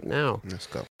 bits right now. Let's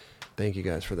go. Thank you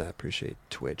guys for that. Appreciate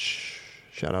Twitch.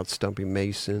 Shout out Stumpy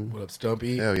Mason, What up,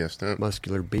 Stumpy? Hell yes, Stump.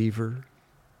 Muscular Beaver.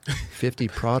 50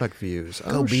 product views.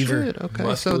 Go, Beaver. Shit. Okay,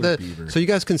 Muscular Beaver. so you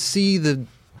guys can see the.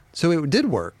 So it did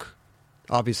work.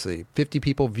 Obviously, 50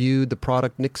 people viewed the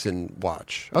product Nixon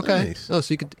watch. Okay. Nice. Oh,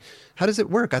 so you could. How does it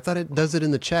work? I thought it does it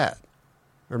in the chat,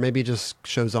 or maybe it just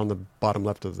shows on the bottom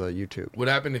left of the YouTube. What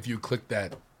happened if you clicked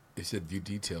that? It said view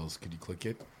details. Could you click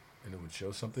it and it would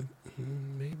show something?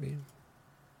 Maybe.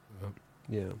 Oh,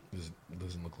 Yeah. it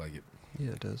doesn't look like it.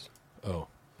 Yeah, it does. Oh.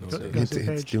 No, Go- it doesn't. go- It's, to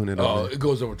the it's page. doing it Oh, all. it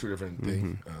goes over to a different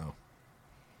thing. Oh.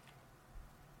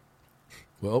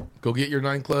 Well, go get your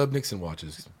 9 Club Nixon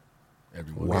watches,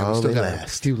 everyone. Wow. We still they got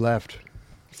last. a few left.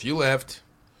 Few left.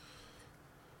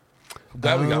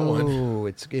 Glad we got one. Oh,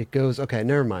 it goes. Okay,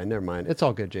 never mind. It's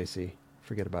all good, JC.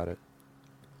 Forget about it.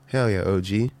 Hell yeah,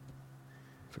 OG.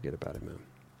 Forget about it, man.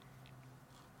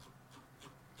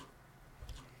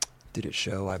 Did it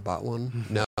show I bought one?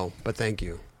 No, but thank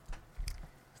you.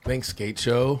 Thanks, Skate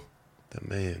Show. The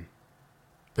man.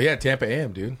 But yeah, Tampa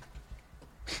Am, dude.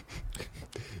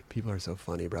 People are so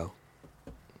funny, bro.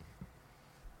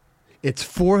 It's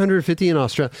 450 in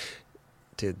Australia.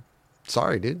 Dude,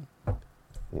 sorry, dude.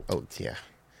 Oh, yeah.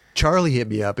 Charlie hit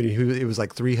me up and it was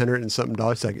like 300 and something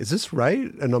dollars. He's like, is this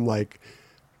right? And I'm like,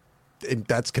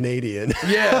 that's Canadian.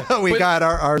 Yeah. we but got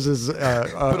ours is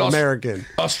Aus- American.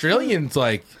 Australians,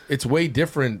 like, it's way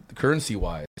different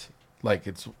currency-wise. Like,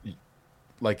 it's...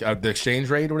 Like the exchange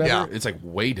rate or whatever, Yeah. it's like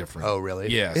way different. Oh, really?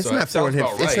 Yeah, It's so not it sounds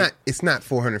about $450. right. It's not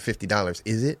 $450,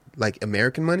 is it? Like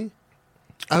American money?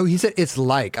 Oh, he said it's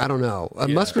like, I don't know.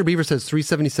 Yeah. Muscular Beaver says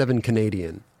 377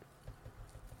 Canadian.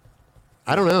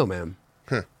 I don't know, man.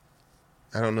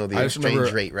 I don't know the I just exchange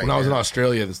remember rate right when I was in now.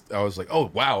 Australia, I was like, "Oh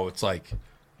wow, it's like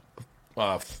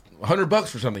 $100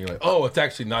 for something." You're like, "Oh, it's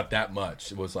actually not that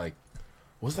much." It was like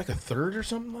a third or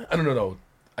something. I don't know.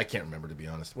 I can't remember, to be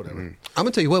honest. Whatever. I'm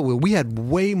gonna tell you what. We had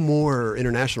way more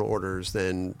international orders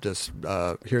than just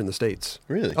here in the States.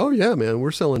 Really? Oh yeah, man.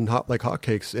 We're selling like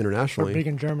hotcakes We're internationally. big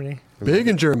in Germany. Big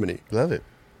in Germany. Love it.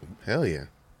 Hell yeah.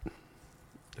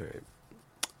 All right.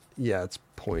 Yeah, it's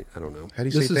point. I don't know. How do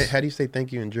you This say is- how do you say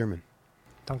thank you in German?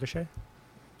 Dankeschön.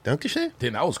 Dankeschön?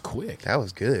 Damn, that was quick. That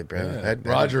was good, bro. Yeah.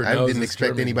 Roger I knows didn't his expect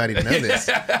German. anybody to know this.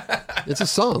 It's a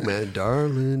song, man.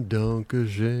 Darling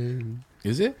Dankeschön.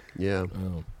 Is it? Yeah.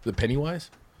 Oh, the Pennywise.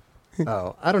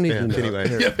 Oh, I don't need to know. Pennywise.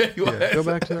 Here, Yeah, Pennywise. go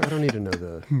back to that. I don't need to know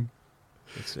the.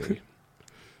 Let's see.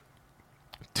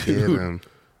 Get Dude. him.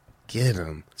 Get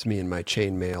him. It's me and my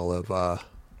chainmail of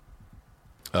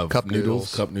Of Cup noodles.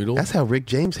 noodles. Cup noodles. That's how Rick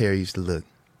James' hair used to look.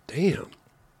 damn,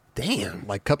 Damn.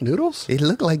 like cup noodles. It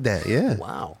looked like that, yeah.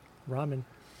 Wow. Ramen.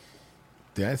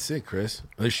 That's it, Chris.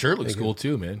 His shirt looks Thank cool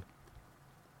too, man.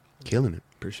 Killing it.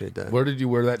 Appreciate that. Where did you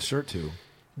wear that shirt to?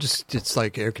 Just it's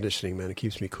like air conditioning, man. It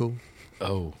keeps me cool.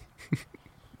 Oh.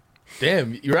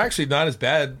 Damn, you're actually not as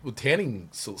bad with tanning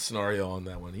scenario on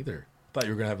that one either. Thought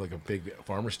you were gonna have like a big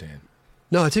farmer stand.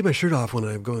 No, I take my shirt off when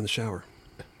I go in the shower.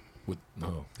 With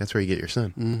no. That's where you get your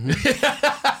son.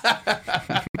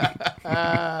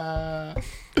 That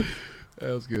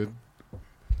was good.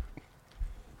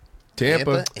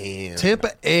 Tampa. and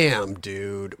Tampa Am,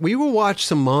 dude. We will watch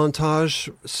some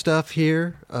montage stuff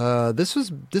here.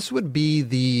 This would be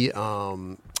the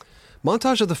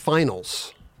montage of the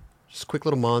finals. Just a quick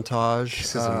little montage.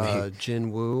 This is amazing.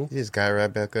 Jin Woo. This guy right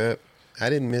back up. I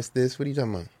didn't miss this. What are you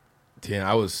talking about? Damn,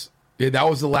 that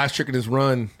was the last trick in his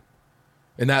run.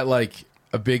 And that like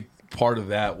a big part of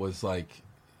that was like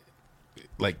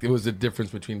there was a difference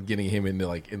between getting him into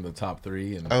like in the top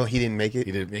 3 and Oh, he didn't make it?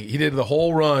 he did the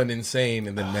whole run insane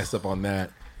and then messed up on that.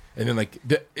 And then like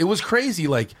it was crazy.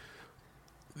 Like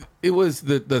it was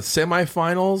the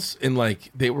semifinals and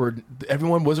like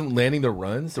everyone wasn't landing their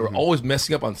runs. They were always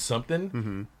messing up on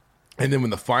something. And then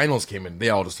when the finals came in, they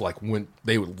all just like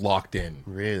they were locked in.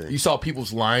 Really? You saw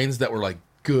people's lines that were like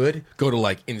good go to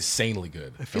like insanely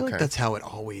good. I feel like Okay. that's how it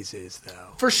always is, though.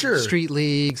 For sure. Street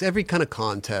leagues, every kind of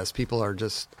contest, people are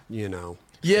just, Yeah,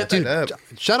 Dude, up.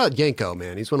 shout out Yanko,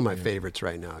 man. He's one of my favorites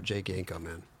right now. Jake Yanko,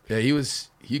 man. Yeah, he was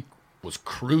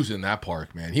cruising that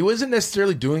park, man. He wasn't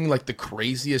necessarily doing like the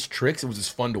craziest tricks. It was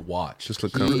just fun to watch. Just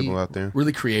look comfortable out there.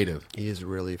 Really creative. He is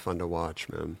really fun to watch,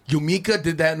 man. Yumika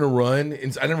did that in a run,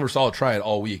 and I never saw her try it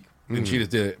all week, and she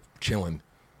just did it chilling.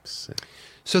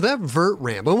 So that vert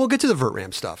ramp, and we'll get to the vert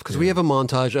ramp stuff because we have a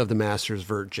montage of the Masters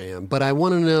vert jam. But I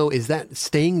want to know, is that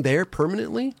staying there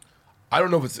permanently? I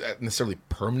don't know if it's necessarily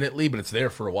permanently, but it's there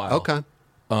for a while. Okay.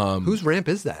 Whose ramp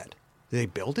is that? Did they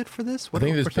build it for this? I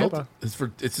think they just built. Tampa.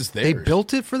 It's just They theirs.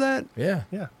 built it for that? Yeah,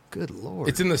 Yeah. Good lord.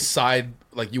 it's in the side.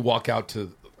 Like you walk out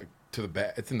to the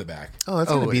back. It's in the back. Oh, it's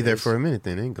Oh, going to be it there is. for a minute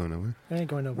then. It ain't going nowhere. It ain't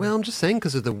going nowhere. Well, I'm just saying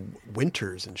because of the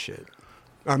winters and shit.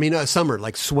 I mean, summer,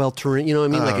 like sweltering, you know what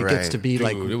I mean? Like Oh, it gets right. to be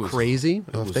like Dude, it was- crazy.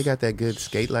 Well, if they got that good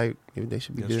skate light, they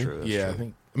should be That's good. true. That's Yeah, true. I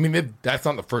think. I mean, that's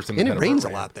not the first time. And they it had rains vert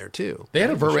a ramp. lot there too. They had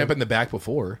a vert ramp in the back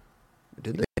before.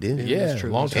 Did they? They did. Yeah, that's true.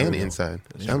 long That's time And ago. inside.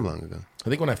 Some long ago. I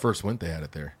think when I first went, they had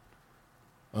it there.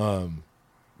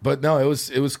 But no, it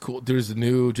was cool. There's a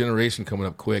new generation coming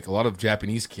up quick. A lot of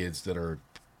Japanese kids that are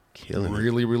Killing it.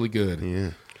 really, really good.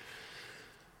 Yeah.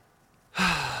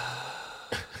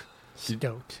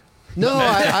 Stoked. No,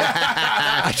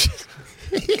 I just,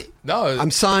 No,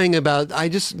 I'm sighing about. I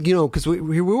just because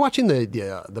we were watching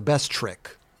the best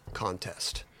trick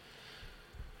contest.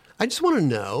 I just want to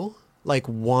know like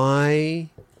why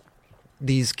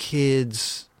these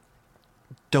kids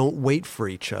don't wait for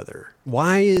each other.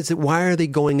 Why are they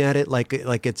going at it like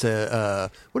it's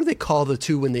a what do they call the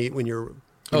two when you're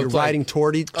it's riding like-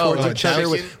 towards each other?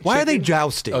 jousting? Why are they Chicken?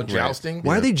 jousting? Oh, jousting?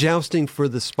 Why are they jousting for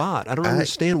the spot? I don't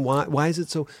understand why. Why is it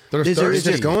so? They're Is there, is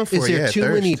thirsty. there, Going for is it, there yeah, too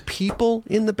thirst. many people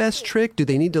in the best trick? Do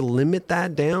they need to limit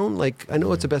that down? Like I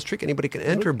know it's a best trick, anybody can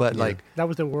enter, but That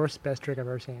was the worst best trick I've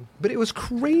ever seen. but it was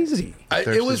crazy. It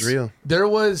Thirst was is real. There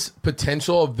was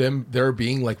potential of there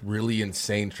being like really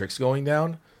insane tricks going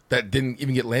down that didn't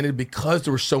even get landed because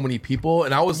there were so many people.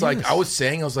 And I was like, I was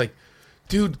like,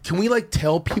 dude, can we like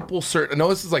tell people certain? I know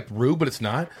this is like rude, but it's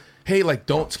not. Hey, like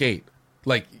don't skate.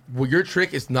 Like your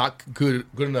trick is not good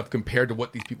enough compared to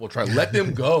what these people try. Let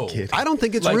them go. I don't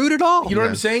think it's Like, rude at all. You know what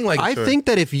I'm saying? Like I think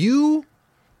that if you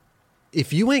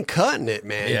ain't cutting it,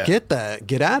 man, Yeah.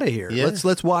 get out of here. Yeah.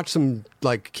 Let's watch some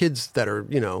like kids that are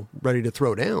ready to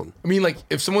throw down. I mean, like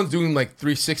if someone's doing like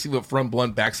 360 with front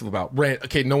blunt backslip out, right?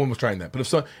 Okay, no one was trying that. But if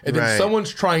then Right.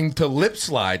 someone's trying to lip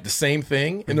slide the same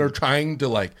thing, and they're trying to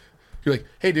like, you're like,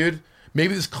 hey, dude,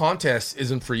 maybe this contest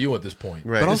isn't for you at this point.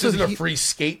 Right. But But this also isn't he- a free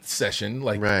skate session.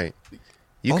 Like, Right.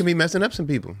 You can be messing up some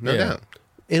people, no Yeah. doubt.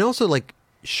 And also like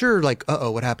sure, like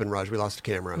what happened, Raj? We lost the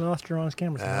camera. We lost your on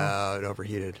camera. somehow. It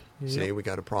overheated. Yep. See, we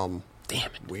got a problem.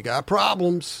 Damn it. We got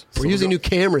problems. We're using new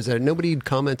cameras that nobody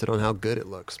commented on how good it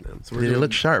looks, man. so Did it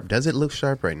look sharp? Does it look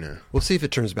sharp right now? We'll see if it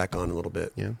turns back on a little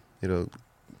bit. Yeah. It'll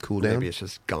cool down. Maybe it's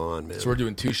just gone, man. So we're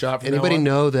doing 2 shot. From Anybody now on?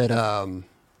 know that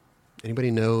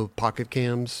anybody know Pocket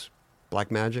Cams,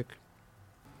 Black Magic?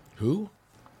 Who?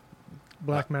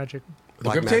 Black Magic. The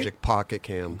Black grip Magic tape? Pocket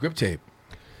Cam. Grip tape.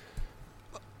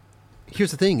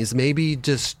 here's the thing: is maybe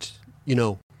just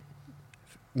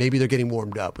maybe they're getting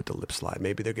warmed up with the lip slide.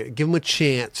 Maybe they're give them a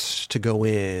chance to go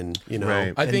in,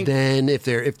 Right. I think- then if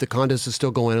the contest is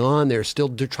still going on, they're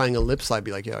trying a lip slide.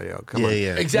 Be like, yo, come on,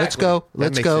 Yeah. Exactly. let's go, That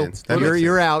let's makes go. sense. That makes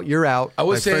You're out. You're out. I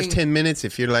was Like saying first 10 minutes,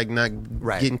 if you're like not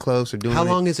Right. getting close or doing How it.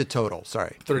 long is it total?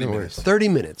 Sorry, 30 No minutes. worries. 30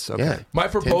 minutes. Okay. Yeah. My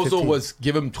 10, proposal 15. was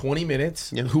give them 20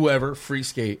 minutes, Yeah. whoever, free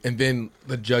skate, and then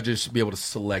the judges should be able to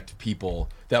select people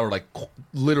that were like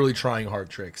literally trying hard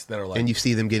tricks that are like. And you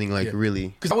see them getting like really.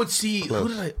 Because I would see Close. who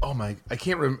did I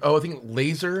can't remember. Oh, I think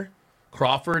Laser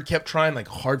Crawford kept trying like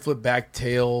hard flip back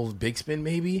tail big spin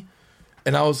maybe,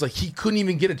 and I was like he couldn't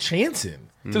even get a chance in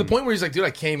to the point where he's like, dude,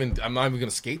 I came and I'm not even gonna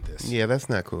skate this. Yeah, that's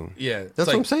not cool. Yeah, it's That's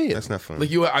like, what I'm saying. That's not fun.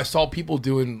 Like I saw people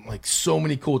doing like so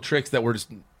many cool tricks that were just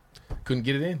couldn't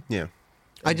get it in. Yeah.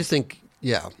 I just think,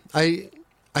 I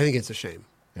think it's a shame.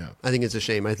 Yeah. I think it's a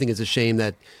shame. I think it's a shame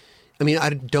that, I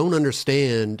don't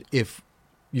understand if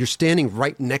you're standing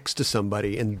right next to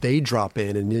somebody and they drop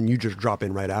in and then you just drop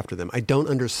in right after them. I don't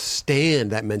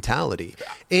understand that mentality.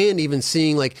 And even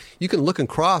seeing like, you can look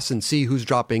across and see who's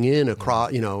dropping in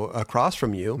across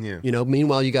from you. Yeah.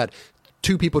 Meanwhile, you got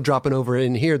 2 people dropping over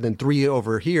in here, then 3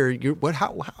 over here.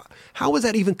 How is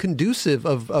that even conducive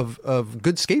of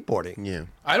good skateboarding? Yeah.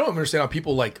 I don't understand how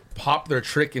people like pop their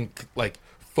trick and like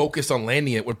focus on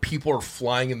landing it when people are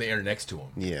flying in the air next to them.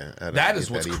 Yeah. I don't That get is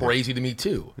what's either. crazy to me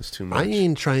too. It's too much.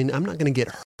 I'm not going to get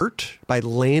hurt by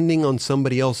landing on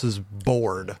somebody else's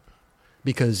board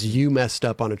because you messed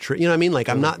up on a trick. You know what I mean? Like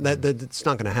I'm not that it's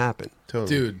not going to happen. Totally.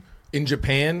 Dude, in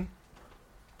Japan,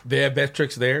 they have best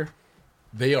tricks there.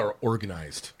 They are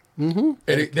organized. Mm-hmm.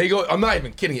 And they go, I'm not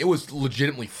even kidding. It was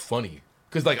legitimately funny.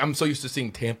 Because like I'm so used to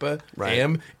seeing Tampa Right.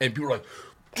 Am, and people are like,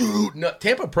 dude, no,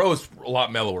 Tampa Pro is a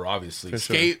lot mellower, obviously. For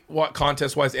sure. Skate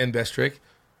contest wise and best trick.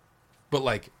 But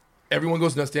like everyone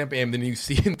goes nuts Tampa Am, then you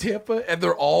see in Tampa, and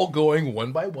they're all going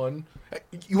one by one.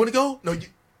 You want to go? No,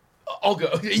 I'll go.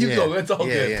 You Yeah. go. That's all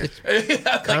Yeah, good.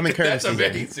 Like, Common that's courtesy, yeah.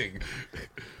 amazing.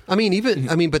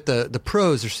 But the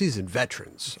pros are seasoned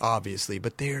veterans, obviously,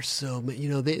 but they're so,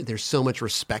 there's so much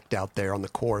respect out there on the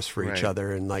course for each Right.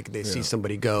 other. And like they see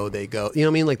somebody go, they go, you know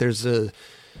what I mean? Like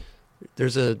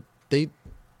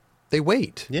they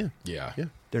wait. Yeah. Yeah. Yeah.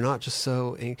 They're not just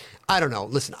so, I don't know.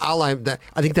 Listen, I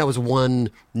think that was one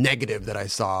negative that I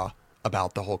saw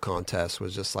about the whole contest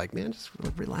was just like, man, just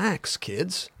relax,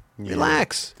 kids.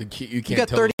 Relax. You You can't got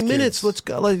tell 30 those minutes. kids. Let's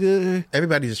go. Like,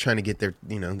 Everybody's just trying to get their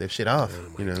shit off.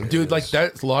 Dude, like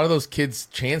that's a lot of those kids'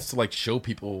 chance to like show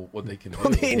people what they can do.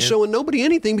 they ain't showing nobody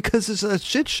anything because it's a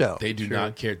shit show. They do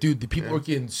not care, dude. The people are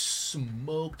getting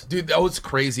smoked, dude. That was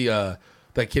crazy.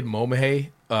 That kid Momahay,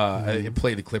 I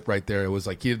played the clip right there. It was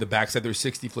like he did the backside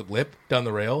 360 flip lip down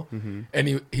the rail, and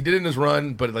he did it in his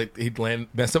run, but like he'd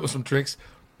messed up with some tricks.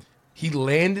 He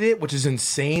landed it, which is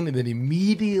insane, and then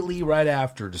immediately right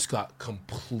after, just got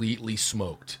completely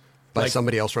smoked By Like,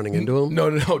 somebody else running into him? No,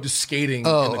 just skating in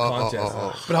the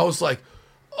contest. But I was like,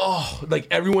 oh, like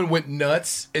everyone went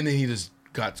nuts, and then he just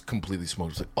got completely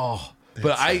smoked. It's like, oh,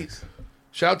 but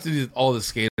shout out to all the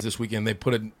skaters this weekend. They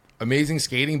put an amazing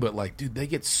skating, but like, dude,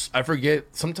 I forget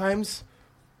sometimes.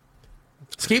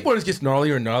 Skateboarders gets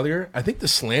gnarlier and gnarlier. I think the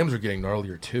slams are getting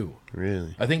gnarlier too.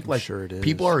 Really? I think like sure it is.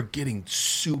 people are getting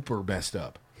super messed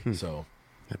up. So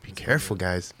Be careful,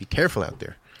 guys. Be careful out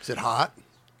there. Is it hot?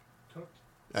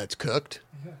 It's cooked.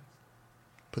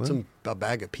 Put a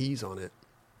bag of peas on it.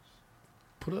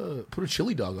 put a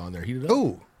chili dog on there. Heat it up.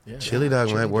 Oh, yeah, Chili dog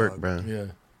chili might work, dog. bro.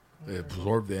 yeah.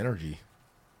 Absorb the energy.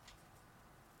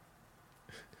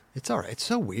 it's all right. It's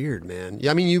so weird, man.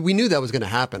 Yeah, I mean, we knew that was going to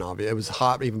happen. Obviously, it was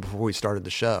hot even before we started the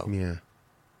show. Yeah.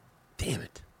 Damn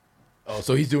it. Oh,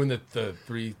 so he's doing the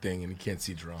 3 thing and he can't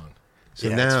see Jerron. So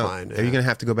Yeah, now, it's fine, are yeah. you gonna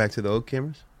have to go back to the old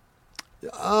cameras?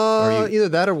 Are you- Either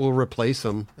that or we'll replace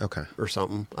them. Okay. Or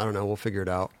something. I don't know. We'll figure it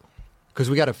out. Because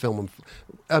we got to film them.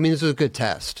 I mean, this is a good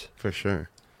test. For sure.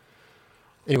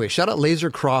 Anyway, shout out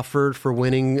Laser Crawford for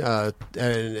winning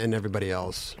and everybody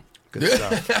else. Good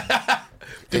stuff.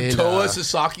 Dude, And, Toa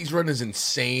Sasaki's run is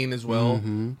insane as well.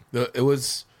 Mm-hmm. It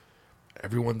was.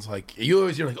 Everyone's like,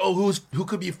 you're like, oh, who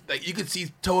could be? Like, you could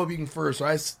see Toa being first. So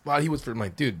I thought he was first. I'm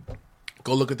like, dude,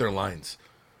 go look at their lines.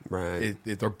 Right.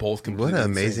 They're both completely What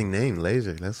an insane. amazing name,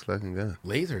 Laser. Let's fucking go.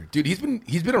 Laser, dude. He's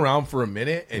been around for a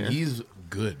minute and he's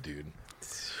good, dude.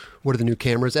 What are the new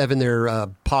cameras? Evan, they're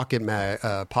Pocket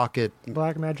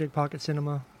Black Magic Pocket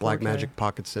Cinema. Black 4K. Magic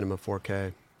Pocket Cinema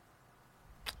 4K.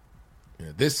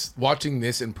 Yeah, watching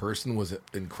this in person was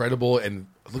incredible, and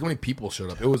look how many people showed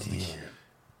up. It was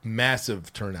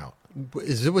massive turnout.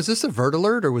 Was this a Vert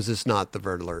Alert or was this not the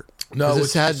Vert Alert? No, 'Cause it this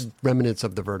was had just- remnants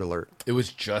of the Vert Alert. It was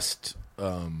just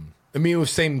I mean, it was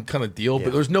same kind of deal, Yeah.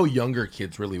 but there was no younger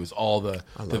kids really. It was all the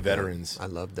love veterans. I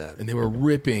love that. And they were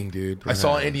ripping, dude. I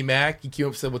saw Andy Mack. He came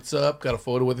up, said, "What's up?" Got a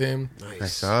photo with him. I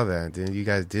Nice. saw that, dude. You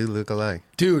guys do look alike.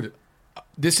 Dude,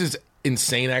 this is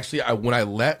insane. Actually, when I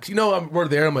left, we're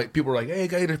there. I'm like, people are like, "Hey,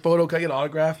 can I get a photo? Can I get an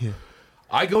autograph?" Yeah.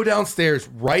 I go downstairs,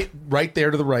 right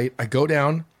there to the right. I go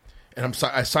down, and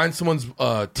I signed someone's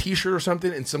T-shirt or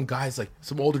something, and some guy's like,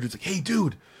 some older dude's like, "Hey,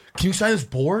 dude, can you sign this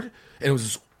board?" And it was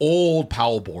this old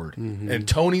Powell board, and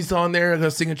Tony's on there, the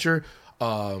signature.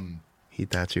 He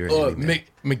thought you were Andy Mack.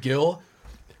 McGill,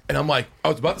 and I'm like, I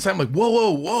was about to sign. I'm like,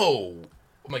 whoa.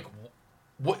 I'm like,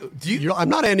 what? Do you? I'm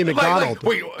not Andy McDonald.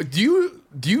 Wait, do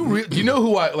you know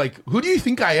who I like? Who do you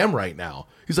think I am right now?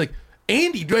 He's like,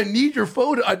 Andy, do I need your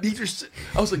photo? I need your.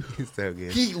 I was like, He's so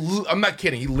good. I'm not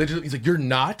kidding. He's like, you're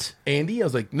not Andy. I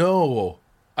was like, no,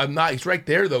 I'm not. He's right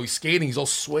there though. He's skating. He's all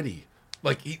sweaty.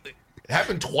 Like it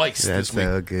happened twice That's this week.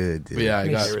 so good, dude. But yeah, I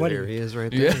got He's it. sweaty. There he is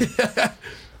right there. Yeah.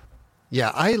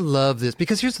 Yeah, I love this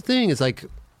because here's the thing: is like,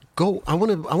 I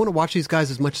want to watch these guys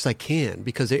as much as I can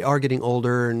because they are getting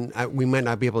older, and we might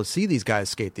not be able to see these guys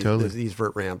skate these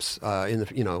vert ramps in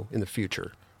the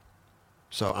future.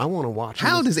 So I want to watch.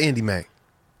 How old is Andy Mack?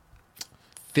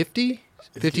 50,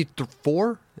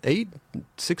 54, 8,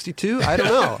 62? I don't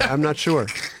know. I'm not sure.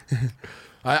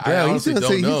 I honestly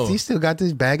don't know. He still got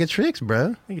this bag of tricks,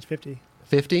 bro. I think it's 50.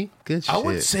 50? Good shit. I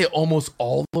would say almost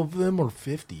all of them are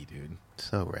 50, dude.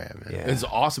 So rad, man. Yeah. It's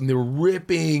awesome. They were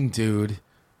ripping, dude.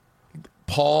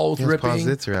 Paul was Yes, ripping. Paul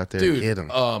Zitzer out there. Dude, Get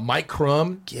him. Mike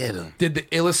Crum Get him. did the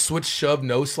illest switch shove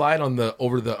no slide on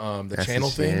over the That's channel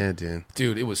the thing. shit, dude.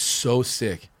 Dude, it was so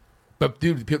sick. But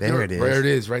dude, There it is. There it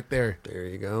is, right there. There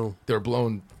you go. They're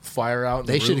blowing fire out.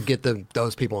 They should get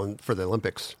those people in for the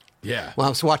Olympics. Yeah. When I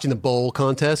was watching the bowl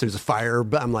contest, there's a fire,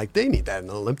 but I'm like, they need that in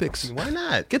the Olympics. Why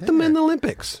not? Get them in the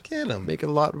Olympics. Get them. Make it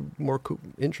a lot more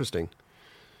interesting.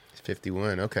 It's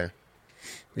 51. Okay.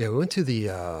 Yeah, we went to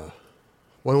the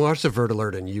when we watched the Vert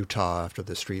Alert in Utah after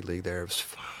the street league there. It was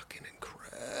fucking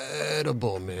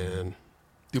incredible, man.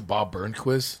 Dude, Bob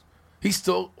Burnquist. He's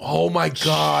still. Oh my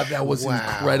God, that was Wow.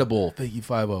 incredible. Thank you,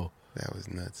 5-0. That was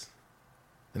nuts.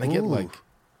 And I get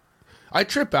I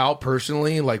trip out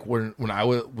personally, like when I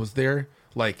was there,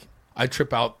 like I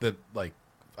trip out that like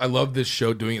I love this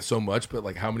show doing it so much, but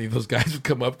like how many of those guys would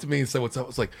come up to me and say what's up?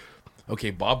 It's like, okay,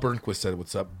 Bob Burnquist said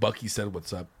what's up, Bucky said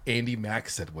what's up, Andy Mack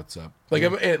said what's up, like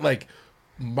like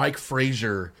Mike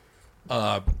Frazier,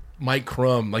 Mike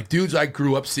Crum, like dudes I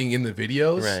grew up seeing in the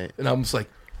videos, Right. And I'm just like,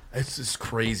 it's just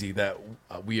crazy that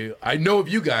I know of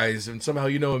you guys and somehow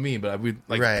you know of me, but I would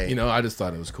like Right. I just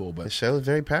thought it was cool, The but show is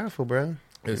very powerful, bro.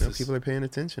 It's just- People are paying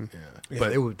attention. Yeah,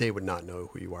 but they would not know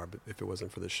who you are if it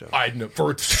wasn't for this show. I know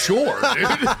for sure, dude.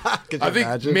 Could you I think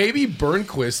imagine? maybe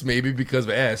Burnquist, maybe because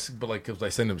of S, but like because I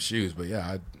send him shoes. But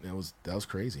yeah, that was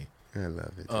crazy. I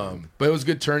love it. But it was a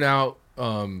good turnout.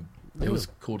 It was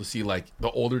cool to see like the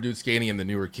older dudes skating and the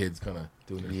newer kids kind of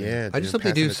doing their thing. yeah. I dude, just hope they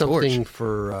passing do the torch. something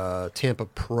for Tampa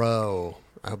Pro.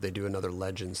 I hope they do another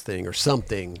Legends thing or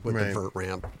something with the Right. vert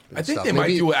ramp. and I think stuff. they might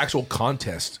Maybe- do an actual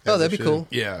contest. Oh, that'd be should. cool.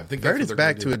 Yeah, I think Vert that's is what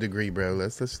back they're to a gonna degree, bro.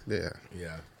 Let's yeah. do.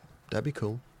 Yeah. That'd be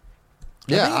cool.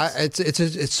 Yeah,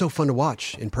 it's so fun to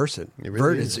watch in person. It really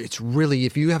Vert is. it's really,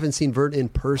 if you haven't seen Vert in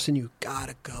person, you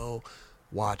gotta go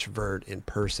watch Vert in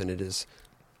person. It is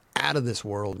out of this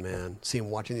world, man.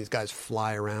 Watching these guys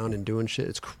fly around and doing shit,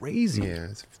 it's crazy. Yeah,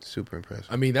 it's super impressive.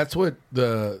 I mean, that's what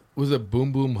was a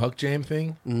Boom Boom Huck Jam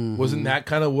thing. Wasn't that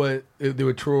kind of what they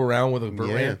would twirl around with a vert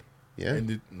Yeah. ramp? Yeah.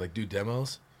 And do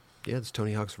demos. Yeah, it's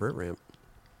Tony Hawk's Vert ramp.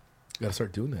 Got to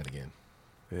start doing that again.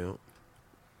 Yeah.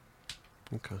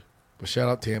 Okay. But shout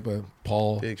out Tampa,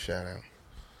 Paul, Big shout out.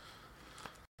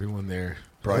 everyone there.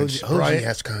 Brian,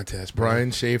 OGS contest, bro.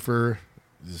 Brian Schaefer,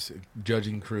 this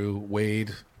judging crew,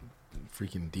 Wade,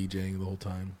 freaking DJing the whole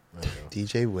time. I don't know.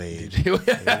 DJ Wade. There you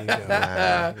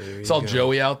go. There you Saw go.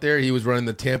 Joey out there. He was running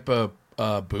the Tampa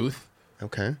booth,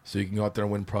 Okay. so you can go out there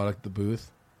and win product at the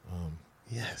booth.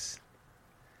 Yes.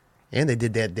 And they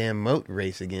did that damn moat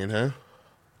race again, huh?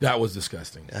 That was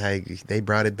disgusting. They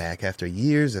brought it back after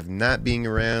years of not being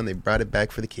around. They brought it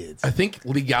back for the kids. I think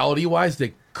legality-wise,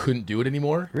 they couldn't do it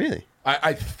anymore. Really?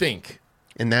 I think.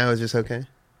 And now it's just okay.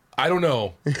 I don't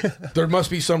know. There must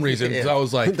be some reason. 'Cause I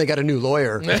was like, They got a new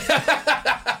lawyer.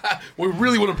 we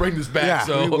really want to bring this back. Yeah,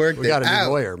 so we worked We got a it new out.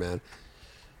 lawyer, man.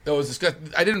 That was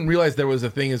disgusting. I didn't realize there was a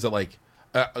thing. Is that like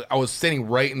I was standing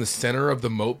right in the center of the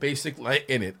moat, basically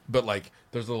in it, but like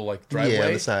there's a little like driveway, Yeah,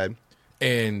 on the side.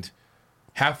 and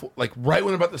like right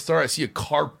when I'm about to start, I see a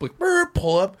car like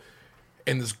pull up,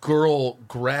 and this girl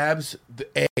grabs the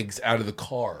eggs out of the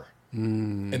car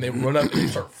and they run up and they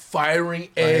start firing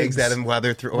eggs Eggs at him while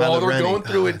they're while they're running. going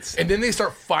through Oh, it, and then they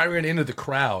start firing it into the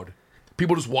crowd.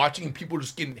 People just watching, and people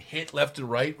just getting hit left and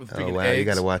right with Oh freaking wow, eggs. you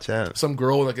got to watch out. Some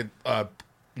girl with like a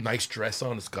nice dress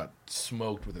on just got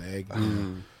smoked with an egg.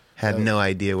 Had no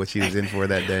idea what she was in for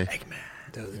that day.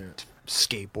 Those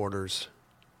skateboarders.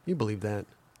 You believe that?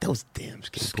 Those damn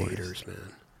skateboarders Skaters,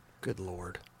 man. Good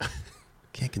Lord.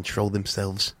 can't control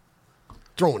themselves.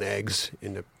 Throwing eggs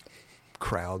into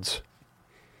crowds.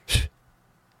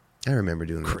 I remember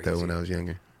doing that though Crazy. when I was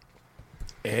younger.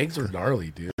 Eggs are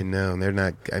gnarly, dude. No, they're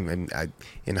not.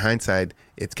 In hindsight,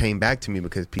 it came back to me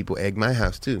because people egg my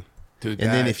house too. Dude,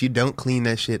 And then if you don't clean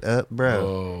that shit up, bro,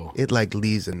 Oh. it like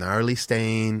leaves a gnarly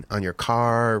stain on your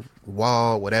car,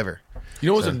 wall, whatever. you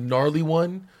know, what's a gnarly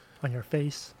one? On your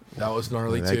face. That was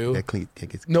gnarly That- too. that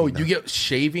gets No, cleaned you up. get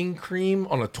shaving cream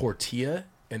on a tortilla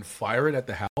and fire it at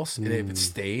the house, and if it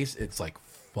stays, it's like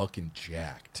fucking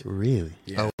jacked. Really.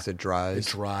 Yeah. Oh, it dries.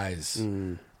 It dries,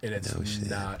 and it's No shit.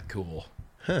 not cool.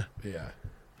 Yeah,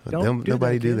 Don't do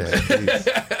Nobody that, do kid.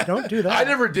 that. please. Don't do that. I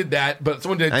never did that, but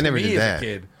someone did it I to never me did as that. a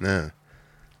kid. No.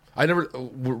 I never.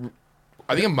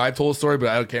 I think I might have told a story, but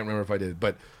I can't remember if I did.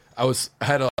 But I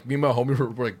had me and my homie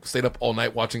were like stayed up all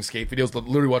night watching skate videos,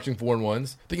 literally watching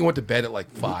 4-in-1s. I think he went to bed at like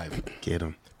 5. Get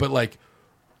them. But like,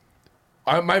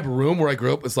 my room where I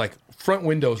grew up was like front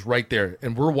windows right there,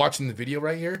 and we're watching the video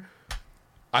right here.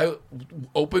 I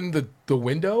opened the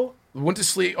window, went to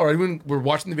sleep, or when we're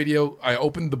watching the video, I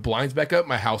opened the blinds back up.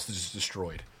 My house is just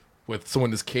destroyed with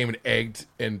someone just came and egged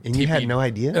and you had TP'd. no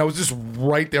idea? And I was just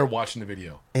right there watching the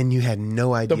video. And you had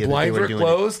no idea. The that they blinds were were doing it.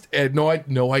 closed, and no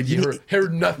idea, You didn't-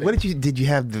 heard nothing. What did you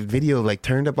have the video like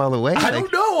turned up all the way? I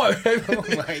Like, don't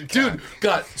know. Dude,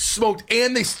 got smoked,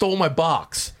 and they stole my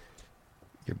box.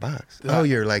 Your box. Oh,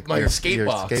 you're like my your skate your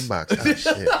box. Skate box. Oh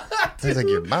shit. Sounds like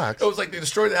your box. It was like they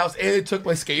destroyed the house, and they took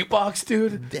my skate box,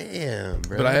 dude. Damn,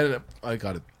 bro. But I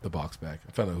got the box back.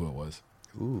 I found out who it was.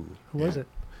 Ooh. Who was it?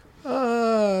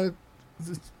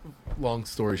 Long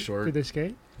story short. Did they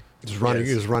skate? It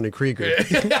was Ronnie Krieger.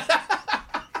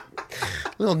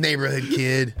 Little neighborhood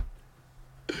kid.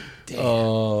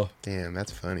 Uh, Damn,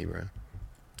 that's funny, bro.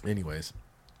 anyways.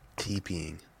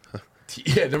 TPing.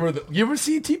 Yeah, you ever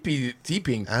see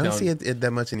TPing? I don't see it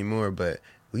that much anymore, but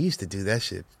we used to do that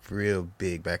shit real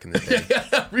big back in the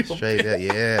day. Real Straight up,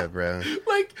 yeah, bro.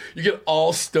 Like, you get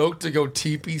all stoked to go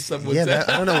TP someone's Yeah,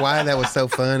 I don't know why that was so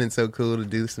fun and so cool to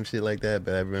do some shit like that,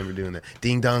 but I remember doing that.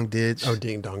 Ding Dong Ditch. Oh,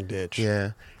 Ding Dong Ditch.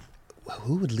 Yeah.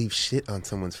 Who would leave shit on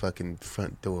someone's fucking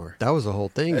front door? That was the whole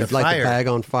thing. The You'd light the bag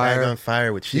on fire. Bag on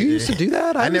fire with shit. You used to do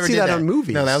that? I didn't see did that on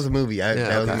movies. No, that was a movie. Yeah,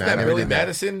 that was, okay. I that never Billy did that.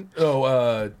 Madison?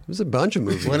 Oh, It was a bunch of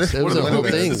movies. One of- It was one a of the whole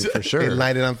movies. thing for They sure.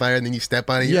 light it on fire and then you step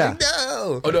on it. And Yeah. You're like,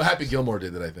 no. oh no, Happy Gilmore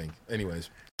did that, I think. Anyways,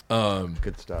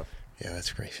 Good stuff. Yeah,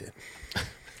 that's great shit.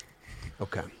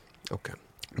 Okay.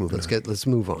 Moving on. Let's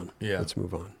move on. Yeah. Let's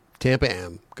move on. Tampa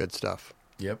Am, good stuff.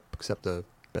 yep. Except the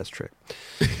best trick.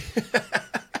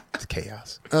 It's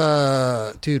chaos.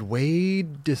 Dude,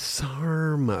 Wade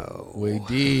DeSarmo. Wade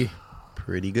D.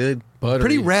 Pretty good. Buttery.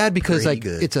 Pretty rad because Pretty like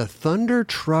good. it's a Thunder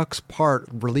Trucks part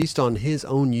released on his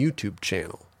own YouTube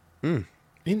channel.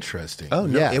 Interesting. Oh,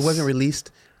 no. Yes. It wasn't released.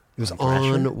 It was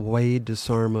Thrasher? on Wade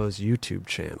DeSarmo's YouTube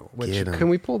channel. Which, Get 'em. can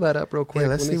we pull that up real quick? Yeah,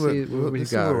 let's Let me see what we let's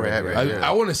see got where we're right at here. right I, now.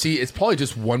 I want to see. It's probably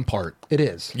just one part. It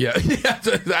is. Yeah,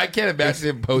 I can't imagine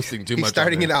him posting too He's much.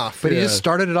 starting on it there. off. But he Yeah. just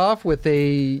started it off with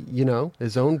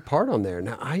his own part on there.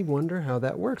 Now I wonder how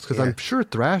that works because Yeah. I'm sure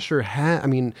Thunder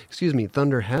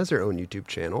has their own YouTube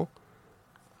channel.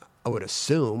 I would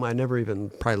assume. I never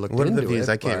even probably looked What are into the views?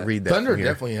 it. I can't but, read that. Thunder from here.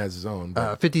 definitely has his own.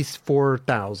 But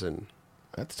 54,000.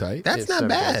 that's tight. That's not 7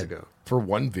 days bad. ago. for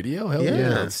one video. Hell yeah, Yeah.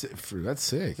 that's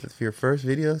sick. If your first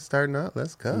video starting out,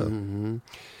 let's go. Mm-hmm.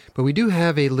 But we do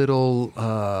have a little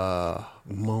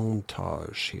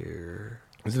montage here.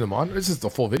 Is it a monitor? This is the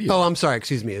full video. Oh, I'm sorry.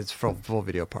 Excuse me. It's full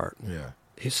video part. yeah.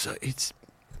 It's So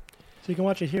you can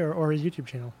watch it here or his YouTube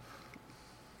channel.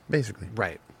 Basically.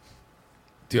 right.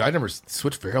 Dude, I never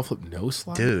switched barrel flip no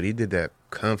slide. Dude, he did that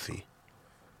comfy.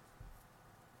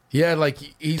 Yeah, like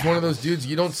he's one of those dudes.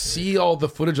 You don't see all the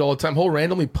footage all the time. He'll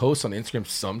randomly post on Instagram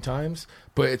sometimes,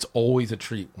 but it's always a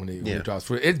treat when he drops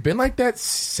footage. It's been like that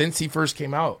since he first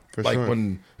came out. For like sure.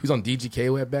 when he was on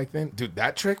DGK web back then. Dude,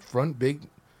 that trick, front big,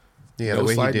 Yeah, No the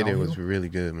way he slide did it downhill. was really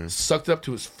good, man. sucked it up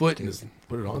to his foot and just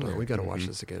put it on Hold there. on, we got to watch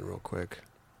this again real quick.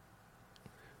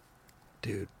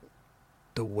 Dude,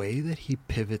 the way that he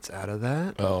pivots out of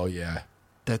that, Oh yeah.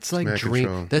 that's like Smack dream.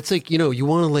 control. That's like, you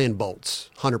want to land bolts,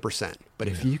 100%. But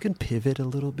if you can pivot a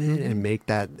little bit and make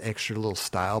that extra little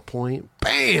style point,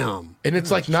 bam! And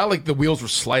it's like not like the wheels were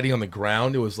sliding on the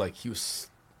ground. It was like he was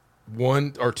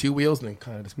one or two wheels and then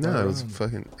kind of just No, it was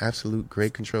fucking absolute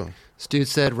great control. This dude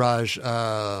said, Raj,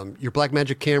 your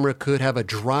Blackmagic camera could have a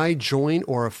dry joint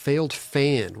or a failed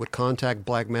fan. Would contact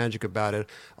Blackmagic about it.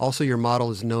 Also, your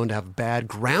model is known to have bad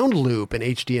ground loop, and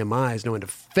HDMI is known to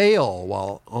fail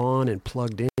while on and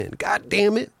plugged in. God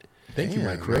damn it. Thank you,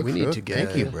 Yeah, Mike. We need to get.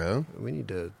 Thank you, bro. We need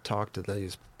to talk to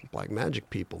these Blackmagic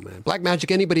people, man.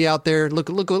 Blackmagic, anybody out there? Look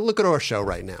at our show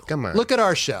right now. Come on. Look at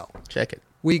our show. Check it.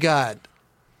 We got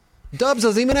Dubs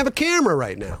doesn't even have a camera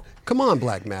right now. Come on,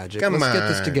 Blackmagic. Come Let's get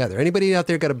this on. together. Anybody out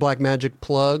there got a Blackmagic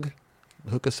plug?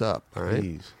 Hook us up, all right?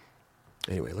 Please.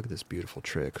 Anyway, look at this beautiful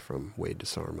trick from Wade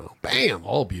DeSarmo. Bam!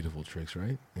 All beautiful tricks,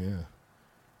 right? Yeah.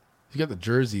 You got the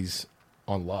jerseys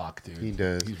on lock, dude. He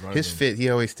does. He's running His in. fit, he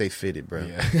always stay fitted, bro.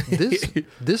 Yeah.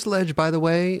 This ledge, by the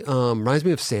way, reminds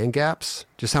me of sand gaps,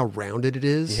 just how rounded it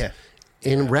is. Yeah.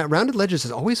 And rounded ledges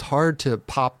is always hard to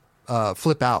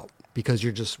flip out because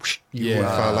you're just Yeah. You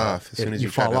fall off as soon as you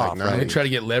try fall to, like, off, knock I right? try to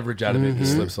get leverage out of it. It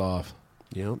just slips off.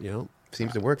 Yep.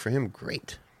 Seems to work for him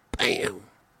great. Bam.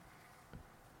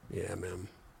 Yeah, man.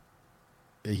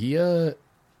 He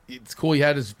it's cool. He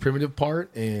had his primitive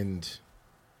part, and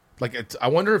like I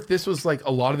wonder if this was like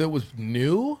a lot of it was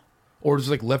new, or just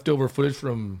like leftover footage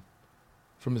from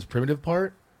his primitive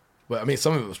part. But I mean,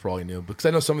 some of it was probably new because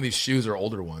I know some of these shoes are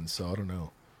older ones, so I don't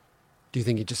know. Do you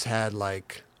think he just had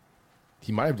like?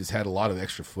 He might have just had a lot of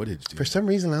extra footage, dude. For some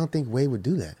reason, I don't think Wade would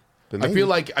do that. But I maybe.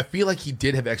 feel like he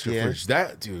did have extra Yeah. footage.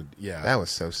 That dude, yeah. That was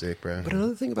so sick, bro. But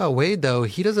another thing about Wade, though,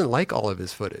 he doesn't like all of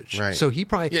his footage. Right. So he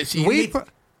probably Yeah, see, Wade.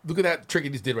 look at that trick he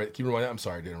just did. Right, keep reminding. I'm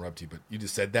sorry to interrupt you, but you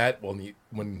just said that when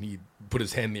he put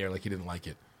his hand in the air like he didn't like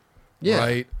it. Yeah.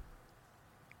 Right.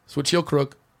 Switch heel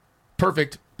crook.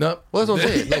 Perfect. No. Well, that's what I'm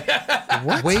saying.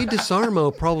 Like, Wade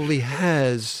DeSarmo probably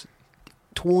has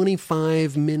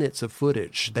 25 minutes of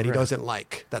footage that he doesn't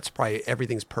like. That's probably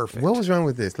everything's perfect. What was wrong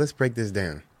with this? Let's break this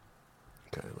down.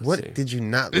 Okay, let's What see. did you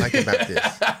not like about this?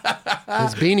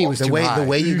 His beanie was the too high.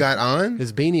 way you got on?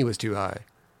 His beanie was too high.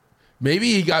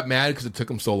 Maybe he got mad because it took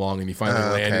him so long and he finally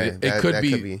landed. It could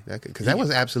be. Because that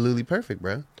was absolutely perfect,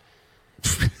 bro.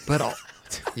 But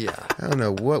yeah, I don't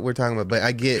know what we're talking about, but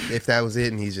I get if that was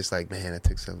it, and he's just like, man, it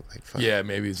took so like fuck. Yeah,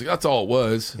 maybe it's like, that's all it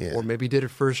was. Yeah. or maybe he did it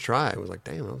first try. It was like,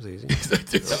 damn, that was easy. He's like,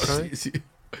 dude, that was Okay. easy.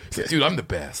 He's like, dude, I'm the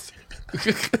best.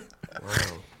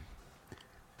 Wow,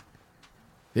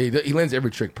 He lands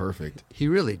every trick perfect, he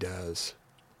really does.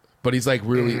 but he's like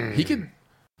really he can.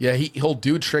 Yeah, he'll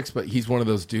do tricks, but he's one of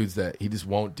those dudes that he just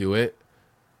won't do it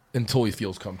until he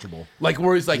feels comfortable. Like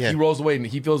where he's like Yeah. he rolls away and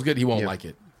he feels good, he won't Yeah. like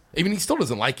it. Even he still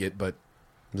doesn't like it, but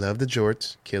Love the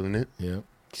jorts, killing it. yeah.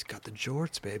 He's got the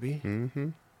jorts, baby.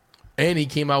 And he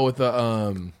came out with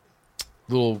a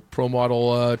little pro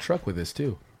model truck with this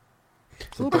too.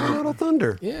 A little bit of Model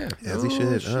Thunder. Yeah, As he Oh,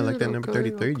 should. I like shit, that number okay,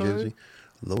 33 okay. jersey.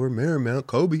 Lower Marymount,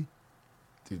 Kobe.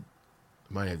 dude,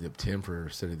 I might have to up Tim for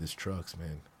setting this trucks,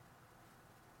 man.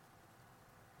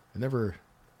 Do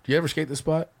you ever skate this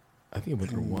spot? I think I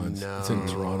went there once. It's in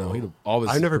No. Toronto. He always.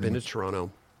 I've never been to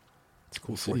Toronto. It's a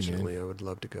cool city, man. Fortunately, I would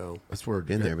love to go. That's where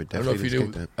Been there, but I don't know if you definitely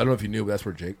knew. didn't skate I don't know if you knew, but that's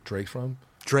where Drake's from.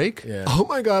 Drake? Yeah. Oh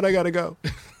my God, I gotta go.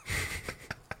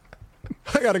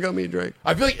 I gotta go meet Drake.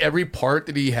 I feel like every part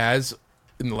that he has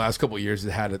in the last couple of years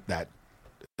has had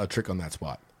a trick on that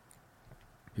spot.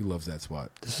 He loves that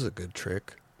spot. This is a good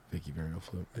trick. Thank you, Varial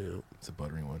Flip. Yeah. It's a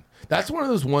buttering one. That's one of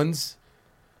those ones.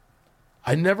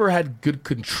 I never had good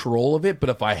control of it, but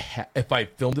if I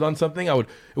filmed it on something, it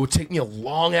would take me a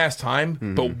long ass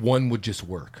time, but one would just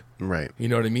work. Right. You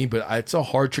know what I mean? But it's a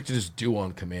hard trick to just do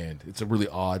on command. It's a really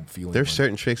odd feeling. There's one.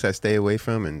 certain tricks I stay away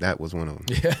from, and that was one of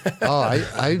them. Oh,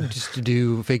 I used to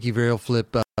do fakie varial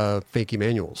flip, fakie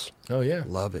manuals. Oh yeah.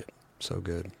 Love it. So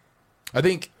good. I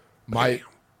think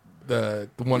the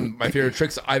one my favorite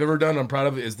tricks I've ever done, I'm proud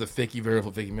of it, is the fakie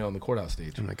variable fakie mail on the courthouse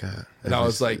stage. Oh my God. And I That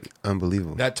was like,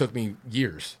 unbelievable. that took me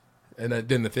years, and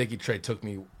then the fakie trade took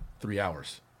me 3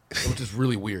 hours, which is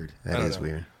really weird. That I don't is know.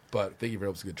 weird. But fakie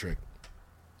variable is a good trick.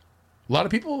 A lot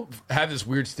of people have this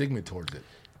weird stigma towards it.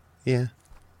 Yeah.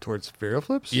 Towards varial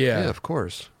flips? Yeah. Yeah, of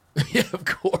course. Yeah, of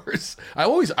course. I've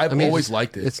always it's-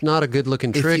 liked it. It's not a good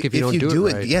looking trick if you don't do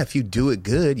it right. Yeah, if you do it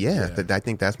good, yeah. Yeah. But I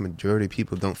think that's majority of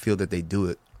people don't feel that they do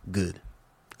it good,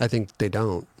 I think they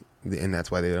don't. and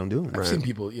that's why they don't do it. I've seen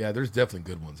people. Yeah, there's definitely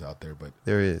good ones out there, but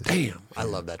There is Damn, I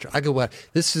love that trick. I go,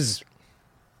 this is,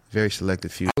 very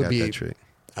selective few would got be- that trick.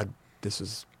 this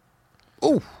is,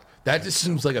 oh, that just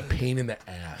seems like a pain in the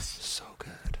ass. so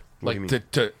good. What do Like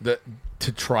you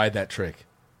to try that trick.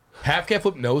 Half cat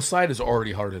flip nose slide is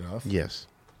already hard enough. Yes,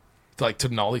 To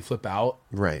nollie flip out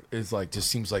right. is like just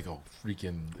seems like a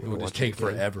freaking it would Watch just take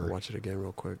again. forever. Watch it again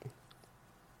real quick.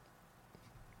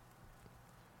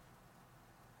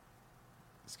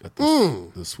 He's got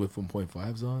the Swift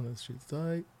 1.5s on. That shit's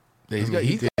tight. Yeah,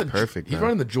 He did perfect, He's bro.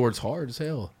 running the Jords hard as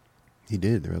hell. He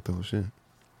did throughout the whole shit.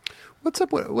 What's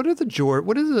up? What are the Jord?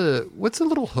 What's the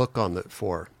little hook on it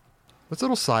for? What's the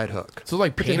little side hook? So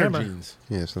like It's a painter hammer. jeans.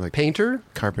 Yeah, so like Painter?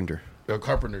 carpenter.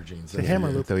 Carpenter jeans. The hammer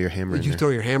loop. Throw your hammer in You there. throw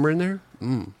your hammer in there?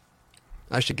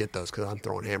 I should get those because I'm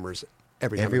throwing hammers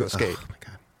every time I go skate. Oh my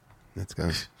god. Let's go.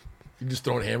 You just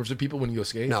throwing hammers at people when you go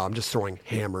skate? No, I'm just throwing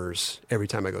hammers every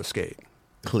time I go skate.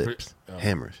 Clips. Oh.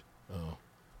 Hammers.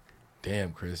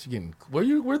 Damn, Chris, you getting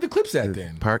where are the clips at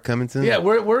then? Park Cummington? Yeah,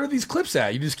 where are these clips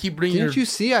at? You just keep bringing Didn't you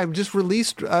see? I just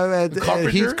released Carpenter?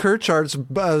 Heath Kirchard's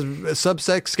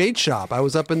Subsec skate shop. I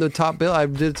was up in the top bill. I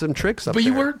did some tricks up But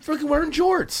there. you weren't fucking wearing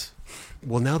jorts.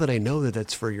 Well, now that I know that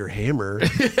that's for your hammer,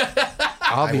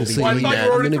 obviously Why I'm thought you were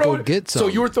going already to go throwing- get some. So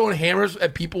you were throwing hammers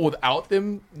at people without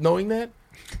them knowing that?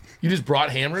 You just brought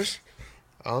hammers?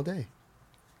 All day.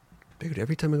 Dude,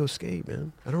 every time I go skate,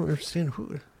 man, I don't understand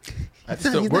who. I just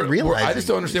not- don't, he's not realizing. I just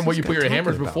don't understand where you put your talking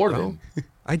hammers about, before bro? then.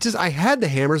 I had the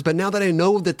hammers, but now that I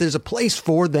know that there's a place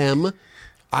for them,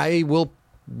 I will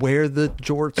wear the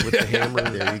jorts with the hammer.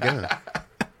 There you go.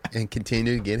 And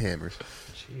continue to get hammers.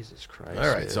 Jesus Christ. All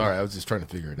right, man. sorry, I was just trying to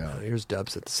figure it out. Here's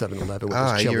Dubs at the 7-Eleven with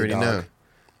Ah, his you chili already dog. know.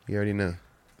 You already know.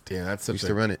 Damn, that's such Used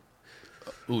to a... run it.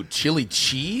 Ooh, chili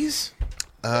cheese?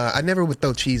 I never would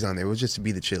throw cheese on there. It was just to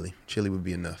be the chili. Chili would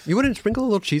be enough. You wouldn't sprinkle a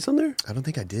little cheese on there? I don't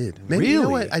think I did. Maybe, You know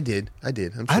Really? what? I did. I'm I don't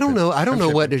tripping. know. I don't I'm know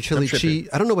what tripping. a chili I'm tripping. cheese.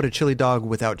 I don't know what a chili dog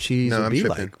without cheese No, would I'm be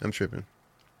tripping. like. I'm tripping.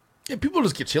 Yeah, people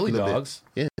just get chili A little bit. dogs.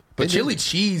 Yeah. But They do. chili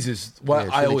cheese is what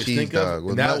Yeah, I chili always cheese think dog of.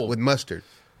 with, And that will, with mustard.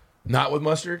 not with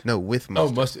mustard? No, with Oh,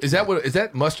 mustard. mustard. Is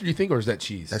that mustard you think, or is that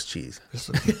cheese? That's cheese.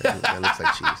 that looks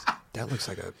like cheese. That looks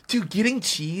like a. Dude, getting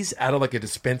cheese out of like a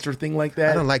dispenser thing like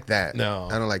that. I don't like that. No.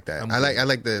 I don't like that. I'm I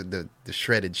like the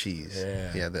shredded cheese.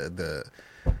 Yeah. The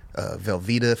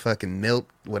Velveeta fucking milk,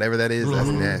 whatever that is. That's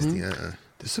nasty.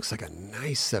 This looks like a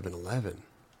nice 7-Eleven.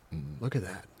 Look at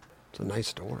that. It's a nice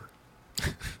store.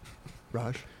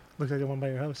 Raj? Looks like the one by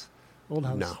your house. Old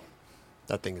house. No,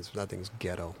 that thing is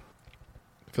ghetto.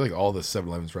 I feel like all the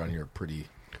 7-Elevens around here are pretty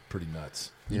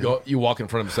nuts. You walk in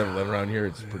front of a 7-Eleven around here,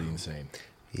 it's pretty insane.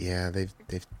 Yeah, they've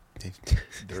There's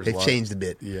they've a lot- changed a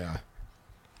bit. Yeah.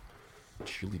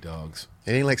 Chili dogs.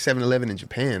 It ain't like 7-Eleven in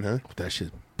Japan, huh? That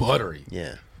shit's buttery.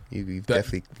 Yeah. You've That-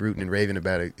 definitely rooting and raving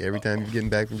about it every time you're getting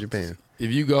back from Japan.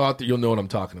 If you go out there, you'll know what I'm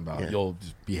talking about. Yeah. You'll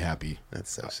just be happy. That's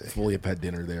so sick. Fully have had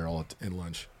dinner there all in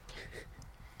lunch.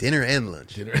 Dinner and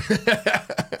lunch. Dinner.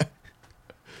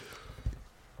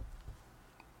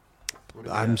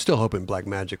 I'm still hoping Black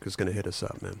Magic is going to hit us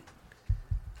up, man.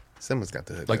 Someone's got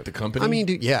the hook. Like up. the company? I mean,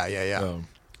 dude, yeah. Oh.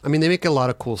 I mean, they make a lot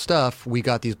of cool stuff. We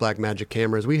got these Black Magic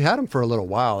cameras. We had them for a little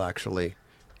while, actually.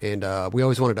 And we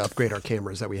always wanted to upgrade our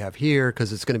cameras that we have here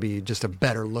because it's going to be just a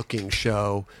better looking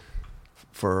show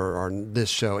for this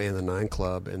show and the 9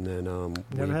 Club. And then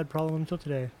Never we had problem until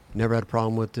today. never had a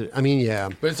problem with it. I mean, yeah.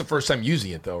 But it's the first time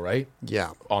using it, though, right?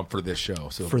 Yeah. For this show.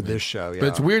 So For this show, yeah. But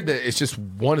it's weird that it's just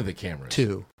one of the cameras.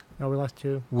 2. No, we lost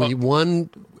 2.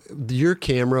 Your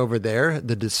camera over there,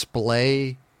 the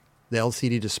display, the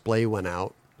LCD display went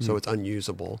out, so it's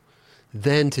unusable.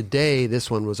 Then today,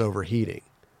 this one was overheating.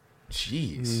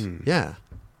 Jeez. Yeah,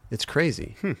 it's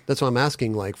crazy. That's why I'm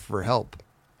asking like for help.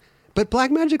 But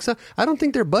Blackmagic's, I don't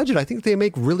think they're budget. I think they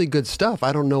make really good stuff.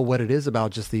 I don't know what it is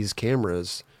about just these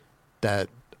cameras that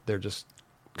they're just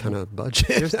kind of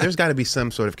budget. There's got to be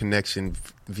some sort of connection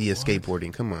via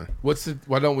skateboarding. Come on.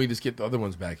 Why don't we just get the other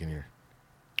ones back in here?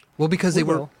 Well, because We they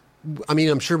were. will. I mean,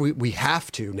 I'm sure we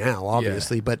have to now,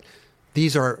 obviously, but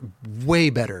these are way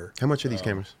better. How much are these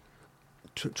cameras?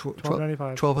 $1,295.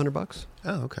 $1,200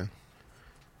 Oh, okay.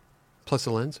 plus the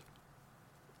lens.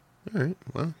 All right.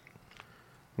 Well,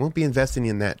 won't be investing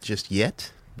in that just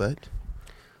yet, but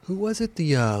Who was it?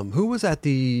 Who was at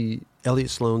the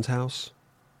Elliot Sloan's house?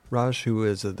 Raj, who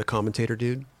is the commentator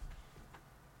dude?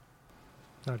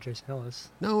 Not Jason Ellis.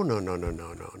 No.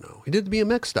 He did the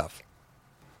BMX stuff.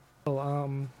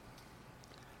 Oh,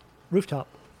 Rooftop.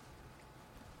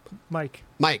 Mike.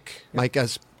 Mike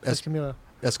Escamilla.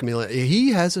 Escamilla.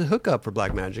 He has a hookup for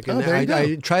Blackmagic, and Oh, there you go.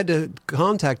 I tried to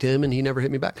contact him, and he never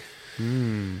hit me back.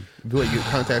 what, you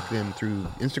contacted him through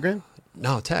Instagram?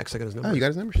 No, text. I got his number. Oh, you got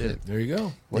his number? Shit. There you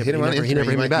go. Well, Yeah, hit him he on never- Instagram. he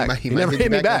never hit me back. He never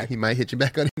hit me back. He might hit you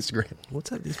back on Instagram.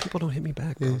 What's up? These people don't hit me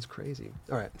back, bro. It's crazy.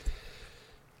 All right.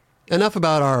 Enough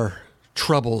about our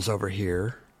troubles over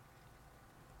here.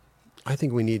 I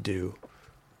think we need to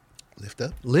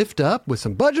Lift up. with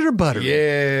some budget or butter.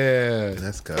 Yeah.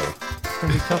 Let's go. It's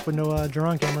going to be tough with no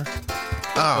Duran camera.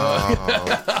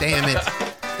 Oh, damn it.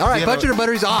 All right, Yeah, budget or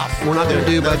butter's off. We're not going to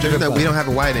do budget or butter. We don't have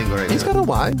a wide angle right He's now. got a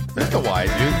wide. That's a wide,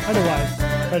 dude.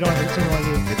 Otherwise, I don't have something like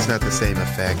you. It's not the same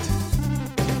effect.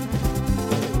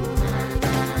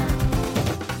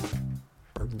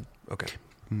 Okay.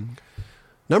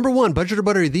 Number one, budget or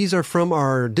buttery. These are from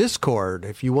our Discord.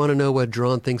 If you want to know what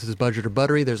Drawn thinks is budget or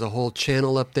buttery, there's a whole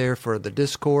channel up there for the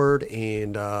Discord,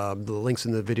 and the link's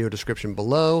in the video description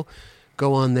below.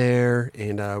 Go on there,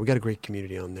 and we got a great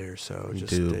community on there. So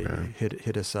just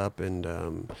hit us up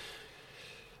and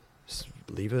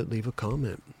leave a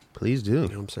comment. Please do. You know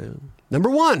what I'm saying? Number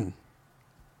one,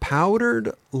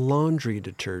 powdered laundry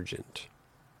detergent.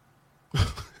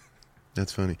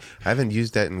 That's funny. I haven't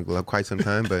used that in quite some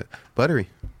time, but buttery.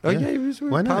 Oh yeah,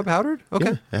 Why not? Powdered?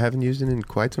 Okay. Yeah, I haven't used it in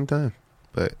quite some time,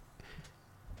 but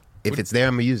if it's there,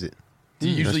 I'm gonna use it. Do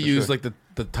you usually for use sure. like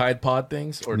the Tide Pod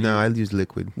things, or do No, I use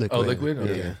liquid. Oh, liquid.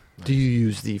 Okay. Yeah. Do you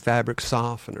use the fabric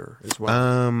softener as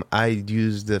well? I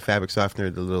use the fabric softener,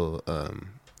 the little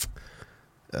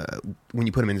when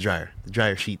you put them in the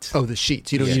dryer sheets. Oh, the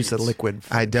sheets. You don't Yeah. use the liquid.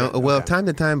 I don't. Well, Okay. time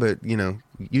to time, but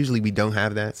usually we don't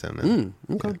have that. So no.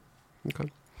 Okay.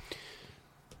 Okay.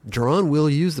 Drawn will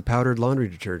use the powdered laundry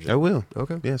detergent. I will.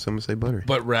 Okay. Yeah, so I'm gonna say buttery.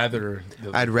 But rather,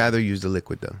 I'd rather use the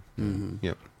liquid though. Mm-hmm.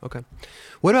 Yep. Okay.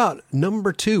 What about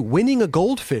number two? Winning a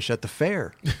goldfish at the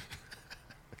fair.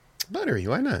 Buttery.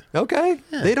 Why not? Okay.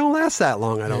 They don't last that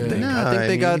long, I don't think. No, I think I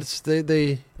they mean- got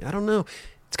they I don't know.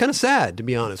 It's kind of sad, to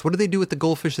be honest. What do they do with the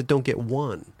goldfish that don't get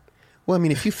one? Well, I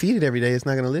mean, if you feed it every day, it's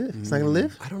not gonna live. It's not gonna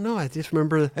live. I don't know. I just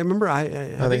remember. I Oh, I they think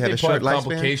have they a probably short have lifespan?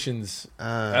 complications.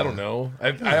 I don't know.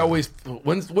 I always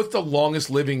what's the longest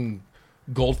living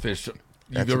goldfish you've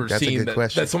That's a ever good seen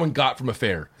question. that someone got from a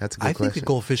fair? That's a good I think question. the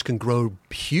goldfish can grow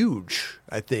huge.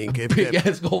 I think Big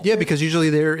ass goldfish. Yeah, because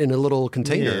usually they're in a little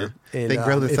container. Yeah. And, They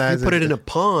grow the if size you put of it in the- a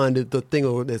pond, the thing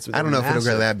will. It's I don't know if it'll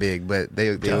grow massive. that big, but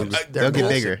they'll they're get massive,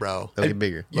 bigger, bro. They'll get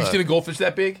bigger. You seen a goldfish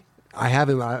that big? I have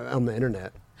him on the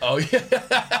internet. Oh yeah.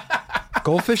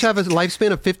 Goldfish have a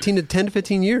lifespan of 10 to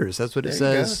 15 years. That's what it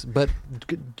There you says. But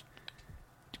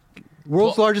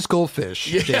world's largest goldfish,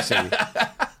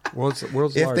 JC. World's If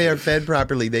largest. they are fed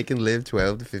properly, they can live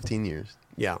 12 to 15 years.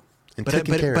 Yeah. And But,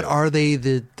 taken care but of. are they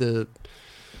the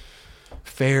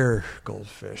fair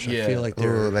goldfish? I Yeah. feel like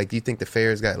they're. Oh, like, do you think the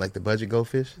fair's got like the budget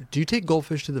goldfish? Do you take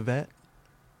goldfish to the vet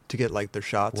to get like their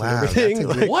shots and Wow, everything? that's a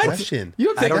Like, good What? question. You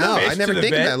don't I take don't a know. fish I never to the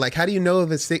think vet? about it. Like, how do you know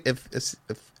if it's sick? If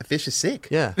a fish is sick?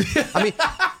 Yeah. I mean,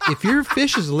 if your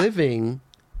fish is living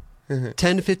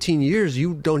 10 to 15 years,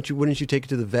 wouldn't you take it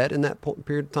to the vet in that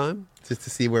period of time? Just to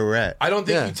see where we're at. I don't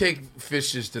think Yeah. you take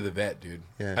fishes to the vet, dude.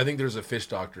 Yeah. I think there's a fish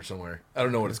doctor somewhere. I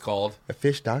don't know what it's called. A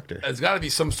fish doctor. It's got to be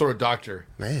some sort of doctor.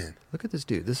 Man, Look at this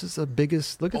dude. This is the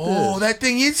biggest. Look at Oh, this. that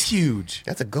thing is huge.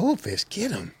 that's a goldfish.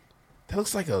 Get him. That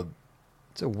looks like a.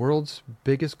 It's a world's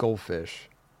biggest goldfish.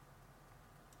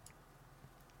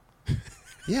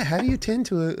 Yeah, how do you tend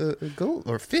to a gold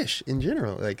or fish in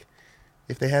general? Like,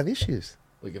 if they have issues,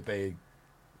 Like if they.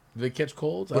 Do they catch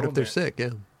colds? I What don't if they're know. sick? Yeah.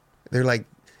 they're like,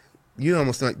 you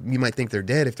might think they're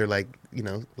dead if they're like,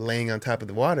 laying on top of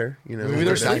the water. Maybe or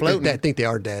they're I sleeping. think, I think they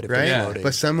are dead if right? they're Yeah. floating.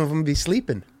 But some of them be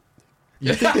sleeping.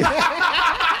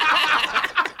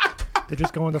 They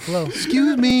just go on the flow.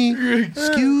 Excuse me.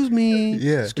 Excuse me.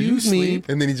 Yeah. Excuse You me. sleep?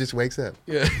 And then he just wakes up.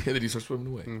 Yeah, and then he starts swimming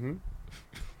away.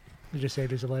 You just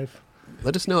saved his life.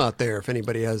 Let us know out there if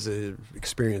anybody has a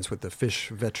experience with the fish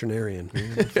veterinarian.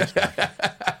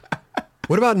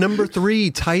 What about number 3,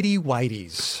 tidy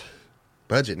whities?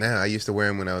 Budget now. I used to wear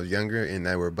them when I was younger, and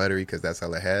they were buttery because that's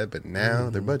all I had. But now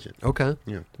they're budget. Okay.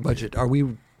 Yeah. Budget. Are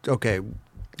we okay?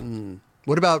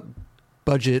 What about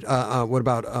budget? What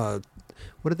about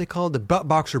what are they called? The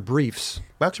boxer briefs.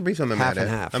 Boxer briefs, I'm not Half mad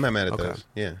and at. half. I'm not mad at Okay. those.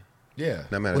 Yeah, Yeah.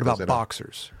 not mad What at about those at all.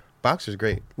 boxers? Boxer's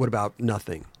great. What about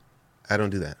nothing? I don't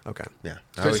do that. Okay. Yeah,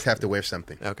 I always have to wear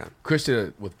something. Okay. Chris did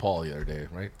it with Paul the other day,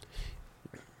 right?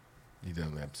 You did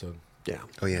on the episode. Yeah.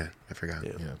 Oh yeah, I forgot.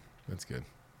 Yeah. Yeah, that's good.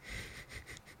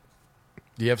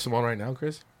 Do you have some on right now,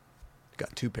 Chris?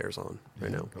 Got 2 pairs on right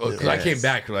now. Oh, 'cause I Yes. came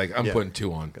back like I'm Yeah. putting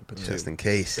 2 on. Put Just 2. in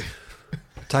case.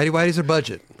 Tidy whities are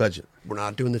budget. Budget. We're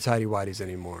not doing the tidy whities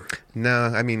anymore. No,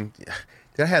 I mean,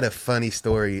 I had a funny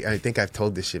story. I think I've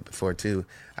told this shit before too.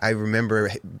 I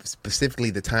remember specifically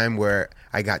the time where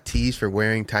I got teased for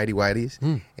wearing tidy whities,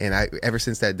 and ever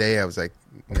since that day I was like,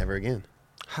 never again.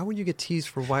 How would you get teased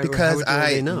for why? Because how would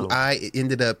they know? I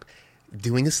ended up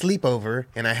doing a sleepover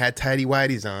and I had tidy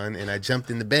whities on and I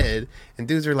jumped in the bed and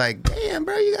dudes were like, "Damn,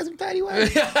 bro, you got some tidy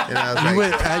whities." And I was You like,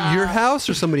 went at your house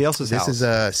or somebody else's "This house?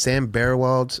 is Sam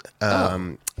Barrowald's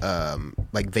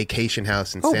like vacation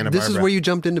house in Oh, Santa this Barbara." is where you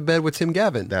jumped into bed with Tim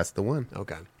Gavin. That's the one.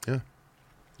 Okay. Yeah.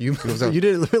 You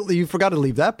you forgot to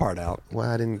leave that part out. Well,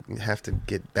 I didn't have to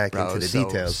get back Bro, into the so-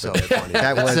 details. so but funny.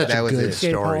 that was Such a that was good it.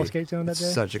 Skate story. Hall, Skate Zone that day?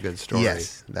 Such a good story.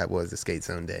 Yes, that was the skate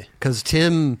zone day. Because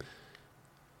Tim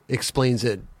explains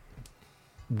it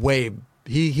way.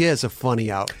 He has a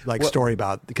funny story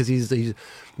about because he's.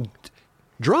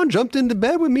 Dron jumped into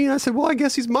bed with me, and I said, "Well, I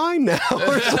guess he's mine now."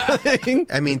 Or something.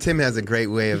 I mean, Tim has a great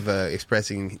way of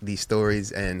expressing these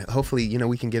stories, and hopefully,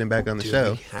 we can get him back on the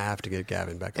show, We have to get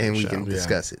Gavin back on and the we show. can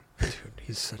discuss it. Dude,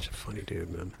 he's such a funny dude,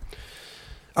 man.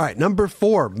 All right, number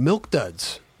 4, Milk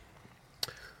Duds.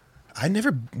 I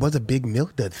never was a big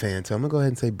Milk Dud fan, so I'm gonna go ahead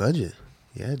and say budget.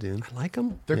 Yeah, dude. I like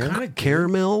them. They're Yeah. kind of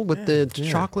Caramel with the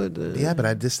chocolate. Yeah,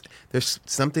 but there's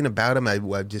something about them I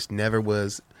just never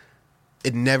was.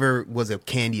 It never was a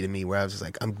candy to me where I was just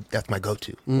like, that's my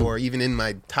go-to, or even in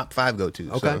my top 5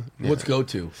 go-tos. Okay. So, yeah. What's go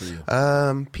to for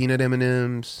you? Peanut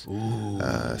M&Ms,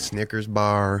 Snickers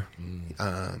bar.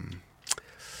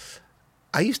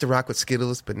 I used to rock with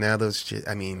Skittles, but now those shit.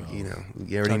 I mean,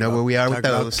 you already Talk know about- where we are talk with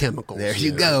about those chemicals. There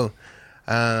you go.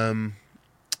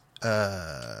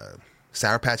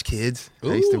 Sour Patch Kids. I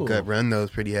used to Ooh. run those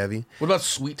pretty heavy. What about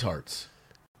Sweet Tarts?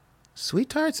 Sweet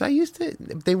Tarts, I used to.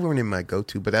 They weren't in my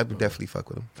go-to, but I would definitely fuck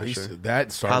with them I for used sure. to, that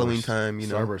Starburst, Halloween time,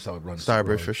 Starburst, I would run.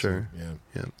 Starburst for sure. Yeah.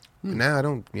 Yeah. Now I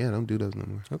don't. Yeah, I don't do those no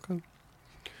more. Okay.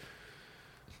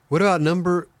 What about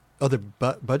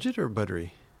budget or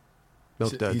buttery?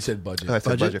 Milk Duds. He said budget. Oh, I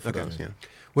said Budget? budget for Okay. those. Yeah,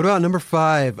 What about number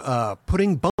 5?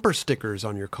 Putting bumper stickers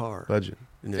on your car. budget.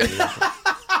 And then,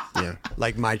 Yeah.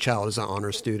 like my child is an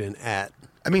honor student at.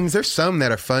 I mean, there's some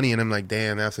that are funny, and I'm like,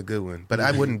 damn, that's a good one. But I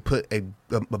wouldn't put a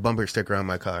bumper sticker on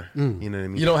my car. You know what I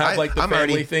mean? You don't have like the I'm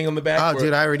family already- thing on the back? Oh, where-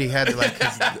 dude, I already had it. Like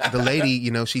 'cause the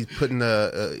lady, she's putting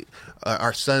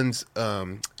our son's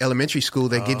elementary school.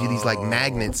 They give you these like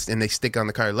magnets, and they stick on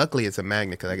the car. Luckily, it's a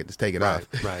magnet because I get to take it off.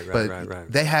 Right.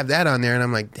 But they have that on there, and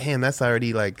I'm like, damn, that's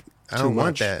already like I Too don't want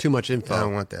much- that. too much info. I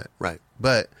don't want that. Right.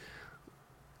 But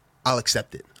I'll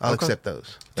accept it. I'll Okay. accept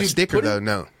those. A Dude, sticker putting- though,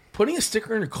 no. Putting a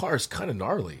sticker in your car is kind of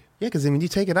gnarly. Yeah, because when you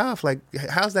take it off, like,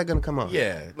 how's that going to come off?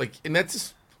 Yeah, like, and that's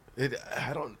just,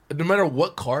 I don't, no matter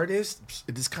what car it is,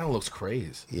 it just kind of looks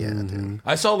crazy. Yeah, dude.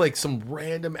 I saw like some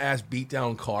random ass beat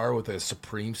down car with a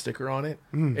Supreme sticker on it.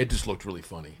 It just looked really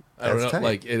funny. I don't know, That's tight.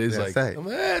 like it is That's like, tight.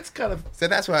 it's kind of. So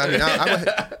that's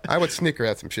why I would snicker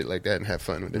at some shit like that and have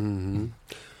fun with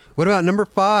it. What about number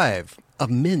 5? A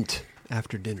mint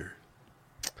after dinner.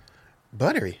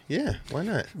 Buttery, yeah, why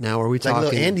not? Now, are we Like talking?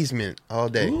 little Andes mint all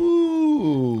day.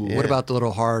 Ooh. Yeah. What about the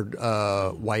little hard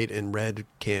white and red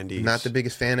candies? Not the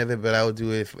biggest fan of it, but I would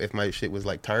do it if my shit was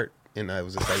like tart and I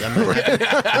was just like, I'm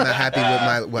not happy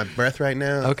with my breath right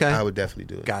now. Okay. I would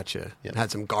definitely do it. Gotcha. Yeah. Had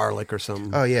some garlic or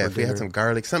something. Oh yeah, for if we had dinner. some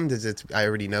garlic, something that's I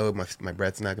already know my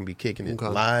breath's not gonna be kicking it Okay.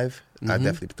 live. I'd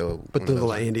definitely throw. But one the of those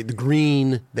little in. Andy, the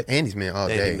green. The Andes mint all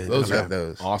Andes day. mint, Those I are love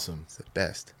those. awesome. It's the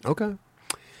best. Okay.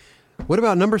 What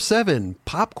about number 7?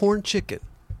 Popcorn chicken.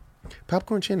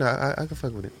 Popcorn chin, I can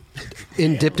fuck with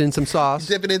it. Dipped in some sauce.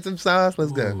 Dip it in some sauce.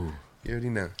 Let's go. Ooh. You already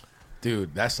know.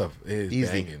 Dude, that stuff is Easy.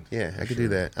 banging. Yeah, I could do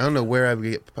that. I don't know where I would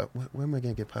get. Where am I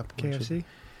gonna get popcorn? KFC.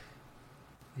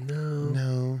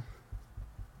 No.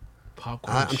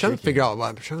 Popcorn. I'm trying to chicken. figure out.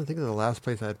 I'm trying to think of the last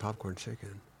place I had popcorn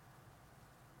chicken.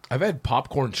 I've had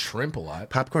popcorn shrimp a lot.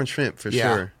 Popcorn shrimp for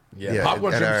Yeah. sure. Yeah,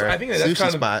 popcorn at shrimp. our I think that's sushi kind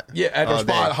of spot. Yeah, at our all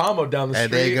day. spot, Hamo down the And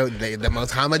street. there you go. The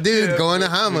most Hama dudes going to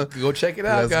Hama. Go check it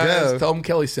out, Let's guys. go. Tell them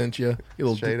Kelly sent you. You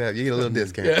little Straight up, you get a little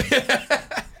discount.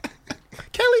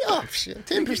 Kelly off, shit,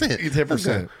 10%.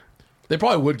 10%. They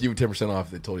probably would give you 10% off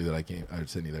if they told you that I would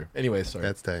send you there. Anyway, sorry.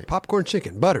 That's tight. Popcorn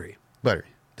chicken, buttery. Buttery,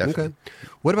 definitely. Okay.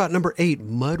 What about number 8?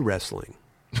 Mud wrestling.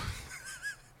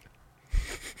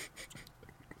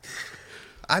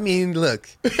 I mean, look,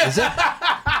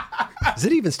 Is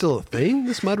it even still a thing?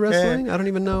 This mud wrestling? I don't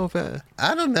even know if.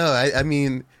 I don't know. I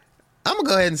mean, I'm gonna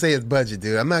go ahead and say it's budget,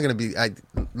 dude. I'm not gonna be.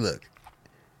 Look,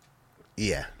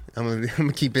 yeah, I'm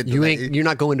gonna keep it. You're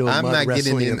not going to a I'm mud not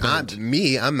getting wrestling in.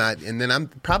 event. I'm not, and then I'm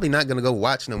probably not gonna go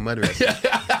watch no mud wrestling.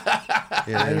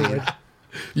 You know what I mean?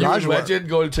 You Raj, what- imagine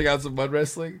going to check out some mud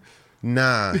wrestling?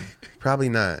 Nah, probably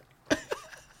not.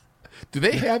 Do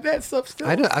they have that stuff still?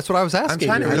 I don't, that's what I was asking.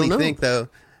 I'm trying to I don't really know. think though.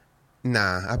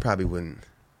 Nah, I probably wouldn't.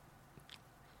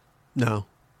 No.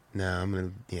 Nah, I'm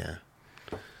gonna. Yeah.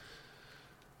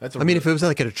 That's I mean, if it was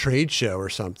like at a trade show or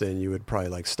something, you would probably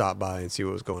like stop by and see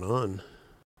what was going on.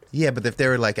 Yeah, but if they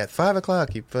were like at 5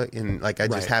 o'clock, you fucking like I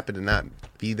just Right. happened to not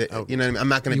be there. Oh. You know what I mean? I'm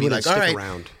not gonna You be wouldn't like, all stick right,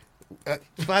 around. at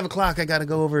 5 o'clock, I gotta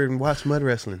go over and watch mud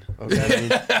wrestling. Okay.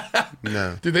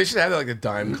 No. Dude, they should have like a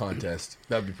dime contest.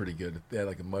 That would be pretty good. If they had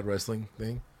like a mud wrestling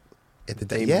thing. At the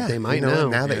They- yeah, they might you know. know.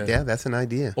 Now Yeah. that that's an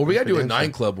idea. Or we got to do a For damn 9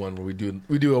 sure. Club one where we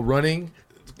do a running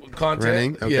content.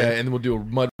 Running, okay. Yeah, and then we'll do a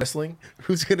mud wrestling.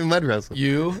 Who's good at mud wrestle?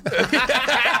 You.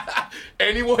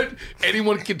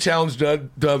 anyone can challenge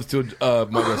Dubs to a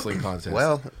mud wrestling contest.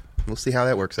 Well, we'll see how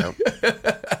that works out.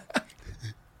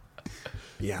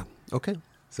 Yeah. Okay.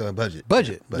 So a budget.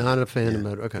 Budget. Budget. Not a fan of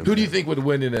motor. Okay. who do you think would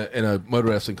win in a mud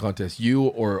wrestling contest? You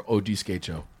or OG Skate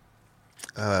Show?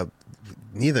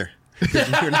 Neither.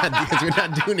 Because we're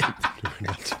not doing it.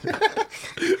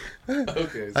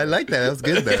 Okay. I like that. That was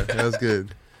good, though. That was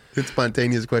good. Good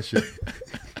spontaneous question.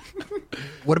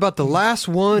 What about the last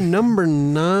one, number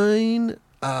 9?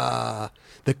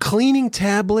 The cleaning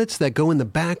tablets that go in the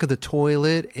back of the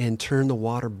toilet and turn the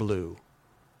water blue.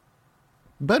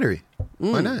 Buttery.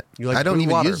 Why not? You like I don't blue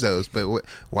even water. use those, but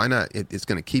why not? It's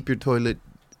going to keep your toilet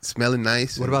smelling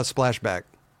nice. What about splashback?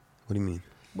 What do you mean?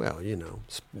 Well,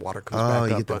 water comes Oh, back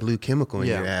you up. get the but- blue chemical in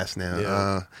Yeah. your ass now.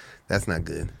 Yeah. That's not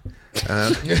good.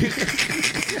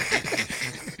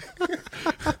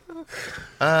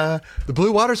 The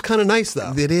blue water's kind of nice,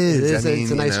 though. It is. I mean,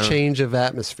 it's a you nice know. change of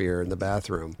atmosphere in the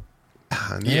bathroom.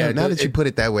 Yeah, now it- that you put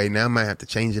it that way, now I might have to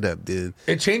change it up, dude.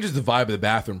 It changes the vibe of the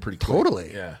bathroom pretty quick.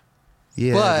 Totally. Yeah.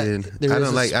 Yeah, But dude. there I is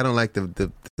don't a like. I don't like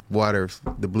the water,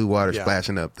 the blue water Yeah.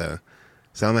 splashing up though.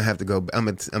 So I'm gonna have to go. I'm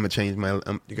gonna change my. You're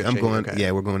I'm gonna change it, going. okay.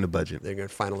 Yeah, we're going to budget. They're going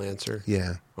to final answer.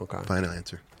 Yeah. Okay. Final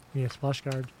answer. Yeah, splash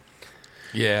guard.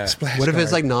 Yeah. Splash What if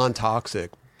it's guard. like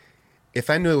non-toxic? If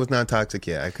I knew it was non-toxic,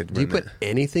 yeah, I could. Do you run put that.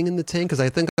 anything in the tank? Because I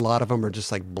think a lot of them are just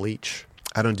like bleach.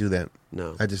 I don't do that.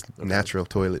 No. I just natural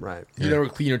toilet. Right. You never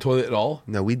clean your toilet at all?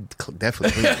 No, we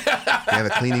definitely clean. We have a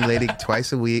cleaning lady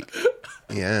twice a week.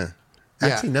 Yeah.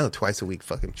 Actually, no, twice a week.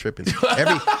 Fucking tripping.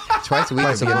 Twice a week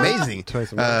would be amazing.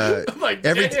 Twice a week. Like,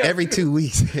 damn. Every 2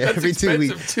 weeks. Every 2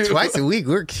 weeks. expensive, too. Twice a week.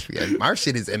 Our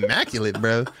shit is immaculate,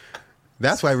 bro.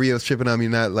 That's why Rio's tripping on me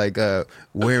not like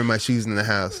wearing my shoes in the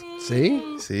house.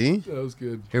 See? See? That was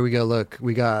good. Here we go. Look,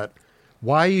 we got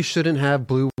why you shouldn't have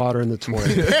blue water in the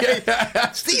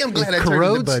toilet. See, I'm glad I It turned in the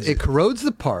corrodes, budget. it corrodes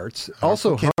the parts.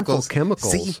 Also, harmful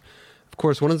chemicals. See? Of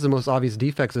course, one of the most obvious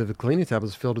defects of a cleaning tablet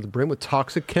is filled to the brim with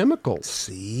toxic chemicals.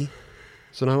 See?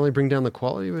 So not only bring down the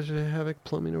quality, but havoc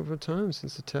plumbing over time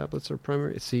since the tablets are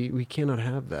primary. See, we cannot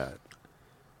have that.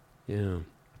 Yeah.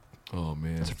 Oh,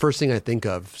 man. It's the first thing I think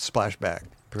of, splashback.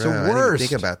 It's Bro, the I didn't worst.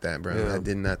 think about that, bro. Yeah. I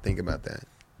did not think about that.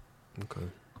 Okay.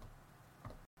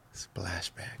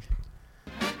 Splashback.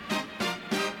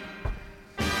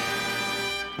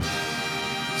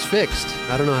 It's fixed.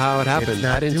 I don't know how it happened. It's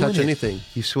not I didn't doing touch it. anything.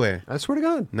 You swear? I swear to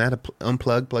God. Not a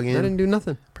unplug, plug in? I didn't do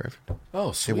nothing. Perfect.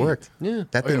 Oh, sweet. It worked. Yeah.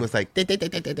 That Oh, thing yeah. was like,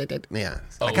 yeah.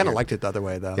 Oh, I kind of weird. liked it the other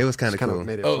way, though. It was kinda Just cool.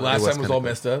 made it Oh, fun. last was time was kinda all cool.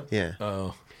 messed up? Yeah.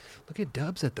 Oh. Look at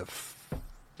Dubs at the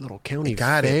little county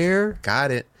Got fair. it.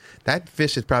 Got it. That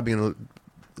fish is probably going to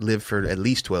live for at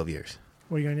least 12 years.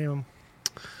 What are you gonna name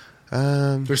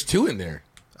him? There's two in there.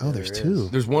 Oh, there's There two. is.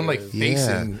 There's one like Yeah.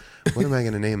 facing. What am I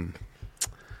going to name him?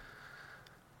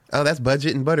 Oh, that's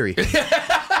Budget and Buttery.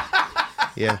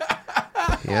 Yeah.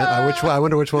 Yeah. I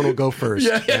wonder which one will go first.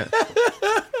 Yeah.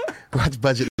 Watch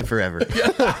Budget Live Forever.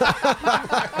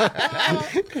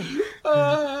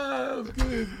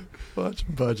 Watch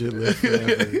Budget live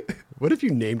forever. What if you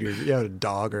named you had a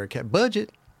dog or a cat?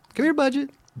 Budget. Come here, Budget.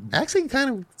 Actually, kind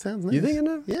of sounds nice. You thinking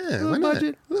of? Yeah. Little Why not?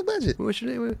 Budget? Little Budget. What's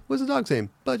your name? What's the dog's name?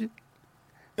 Budget.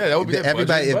 Yeah, that would be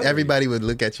Everybody, if Budget. everybody would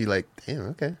look at you like, damn,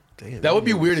 okay. Damn. That would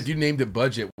be weird if you named it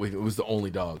Budget if it was the only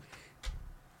dog.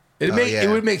 Oh, yeah. It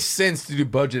would make sense to do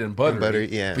Budget and Buttery. Buttery,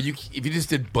 yeah. But if you just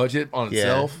did Budget on Yeah.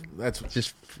 itself, that's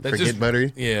Just that's forget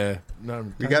Buttery. Yeah, no,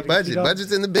 We got Budget. go.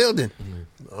 Budget's in the building.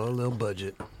 Oh, little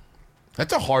Budget.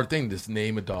 that's a hard thing to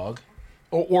name a dog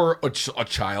or a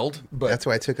child. But That's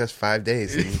why it took us 5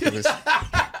 days. And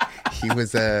he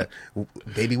was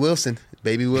Baby Wilson.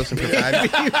 Baby Wilson for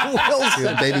 5 days.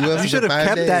 Wilson. Baby Wilson You should for have 5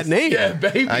 kept days. that name. yeah,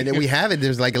 baby. I know we have it.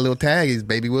 There's like a little tag. He's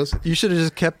Baby Wilson. You should have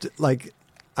just kept like.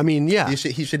 I mean, yeah. His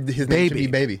name should be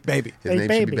Baby. Baby. His Hey, name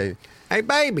should be baby. Baby. Hey,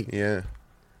 baby. Yeah.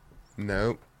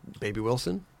 No. Baby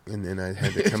Wilson. And then I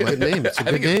had to come Good up. name. It's a I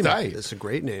good think it's name. tight. It's a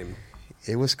great name.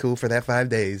 It was cool for that 5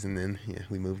 days, and then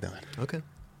we moved on. Okay.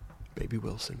 Baby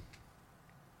Wilson.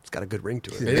 It's got a good ring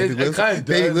to it. It Baby is- it Wilson, kinda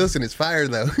Baby does. Wilson is fire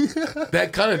though.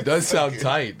 that kind of does sound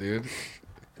tight, dude.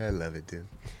 I love it, dude.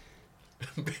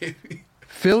 Baby.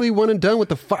 Philly one and done with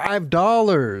the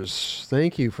 $5.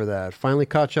 Thank you for that. Finally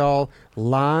caught y'all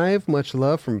live. Much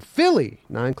love from Philly.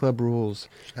 9 Club Rules.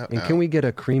 Shout And out. can we get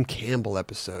a Cream Campbell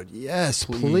episode? Yes,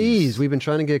 please. We've been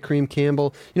trying to get Cream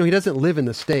Campbell. You know, he doesn't live in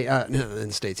the state. No, in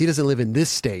the States. He doesn't live in this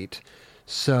state.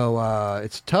 So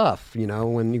it's tough, you know,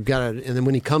 when you've got to, and then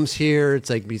when he comes here, it's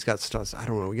like he's got stuff. I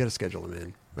don't know. We got to schedule him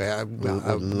in. Yeah, I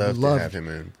Would love to have him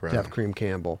in, bro. to have Kareem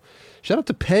Campbell. Shout out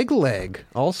to Peg Leg,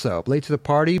 also. Late to the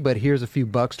party, but here's a few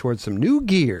bucks towards some new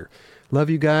gear. Love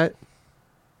you guys.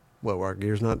 What, our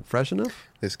gear's not fresh enough?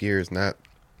 This gear is not.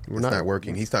 It's not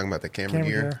working. He's talking about the camera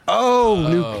gear. Oh,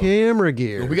 new camera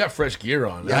gear. Well, we got fresh gear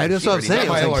on. Yeah, that's what I'm saying.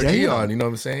 Got my I was like, LRT damn. on. You know what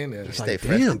I'm saying? Yeah. It's Stay like,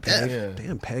 fresh damn, to death.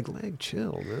 Damn, Peg Leg,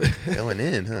 chill, man. Going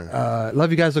in, huh? Love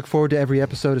you guys. Look forward to every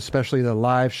episode, especially the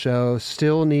live show.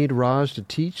 Still need Raj to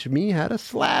teach me how to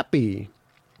slappy.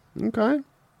 Okay.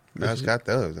 Nas got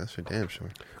those. That's for damn sure.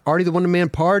 Artie the One-Man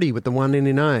Party with the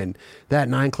 199. That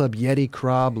 9 Club Yeti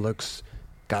Krob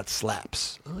got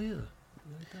slaps. Oh, yeah.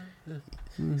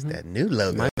 It's that new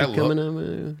logo. Might be That coming up.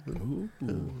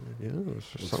 Yeah,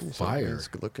 something fire. It's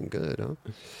looking good, huh?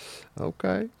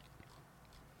 Okay.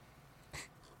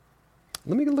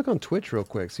 Let me look on Twitch real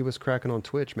quick. See what's cracking on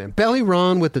Twitch, man. Belly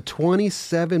Ron with the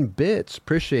 27 bits.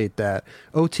 Appreciate that.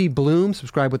 OT Bloom,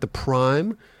 subscribe with the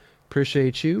Prime.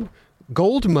 Appreciate you.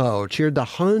 Goldmo cheered the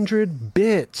 100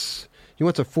 bits. He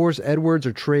wants a Forrest Edwards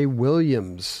or Trey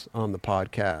Williams on the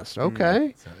podcast.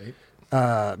 Okay.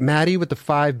 Maddie with the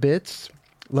 5 bits.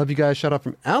 Love you guys. Shout out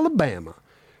from Alabama.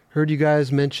 Heard you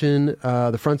guys mention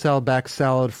the front salad, back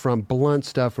salad from Blunt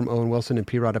Stuff from Owen Wilson and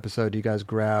P-Rod episode. Do you guys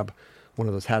grab one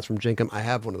of those hats from Jenkem? I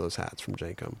have one of those hats from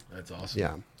Jenkem. That's awesome.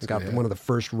 Yeah. That's Got good one of the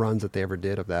first runs that they ever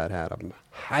did of that hat. I'm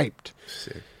hyped.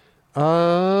 Sick.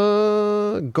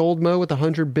 Goldmo with the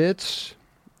 100 bits.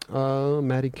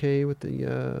 Matty K with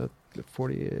the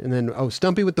 40. And then,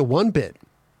 Stumpy with the 1 bit.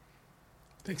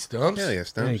 Thanks, Stumps. Hell yeah,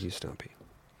 Stumps. Thank you, Stumpy.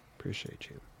 Appreciate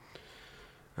you.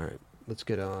 All right, let's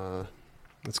get on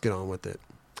with it.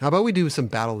 How about we do some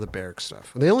Battle of the Barracks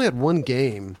stuff? They only had one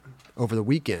game over the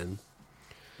weekend.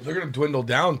 They're going to dwindle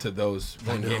down to those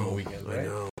one game a weekend, right? I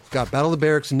know. Got Battle of the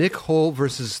Barracks, Nick Holt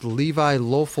versus Levi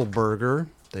Lofelberger.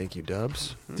 Thank you,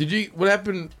 Dubs. What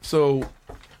happened? So,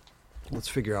 Let's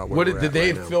figure out where what we're did at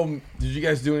they right now. film? Did you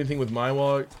guys do anything with my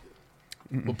wallet?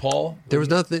 With Paul? There was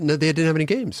nothing. No, they didn't have any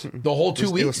games. The whole 2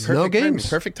 It weeks? was perfect No timing, games.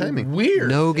 Perfect timing. Weird.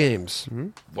 No games.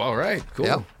 Well, all right, cool.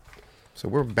 Yeah. So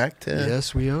we're back to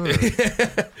Yes, we are.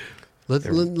 Let's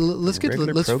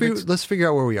regular pro bits? let's figure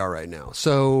out where we are right now.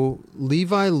 So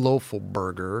Levi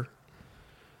Lofelberger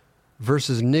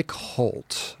versus Nick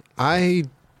Holt. I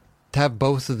have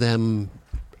both of them.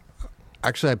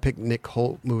 Actually, I picked Nick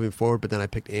Holt moving forward, but then I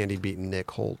picked Andy beating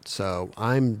Nick Holt. So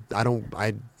I'm done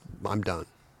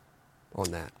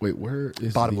on that. Wait, where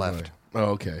is Bottom Levi? left. Oh,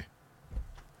 okay.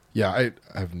 Yeah, I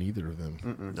have neither of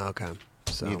them. Okay.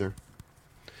 So either.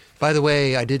 By the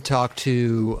way, I did talk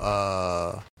to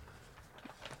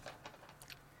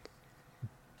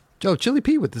Joe Chili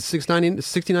P with the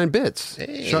 69 bits.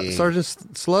 Hey. Sergeant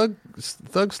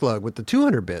Thug Slug with the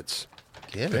 200 bits.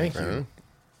 Yeah, Thank bro. you.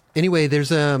 Anyway, there's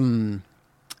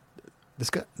this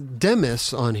guy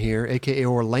Demis on here, aka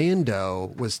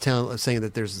Orlando, was saying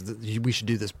that we should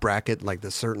do this bracket like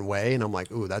this certain way, and I'm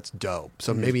like, ooh, that's dope.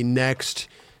 So maybe next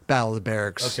Battle of the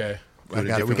Barracks, Okay. we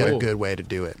got a Cool. good way to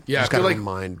do it. Yeah, Just I feel gotta like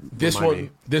remind this me.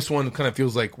 This one kind of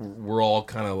feels like we're all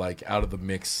kind of like out of the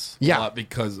mix. Yeah. a lot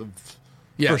because of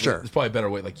yeah, For sure. It's probably a better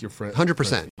way. Like your friend,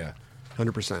 100%. Yeah,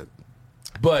 100%.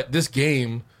 but this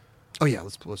game, Oh yeah,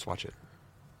 let's watch it.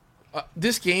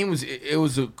 this game was it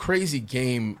was a crazy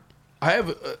game. I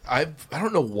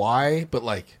don't know why, but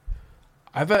like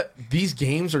I've had these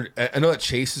games are. I know that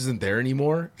Chase isn't there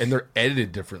anymore, and they're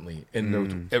edited differently,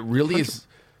 and it really is.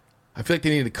 I feel like they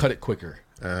need to cut it quicker.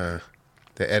 The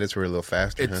edits were a little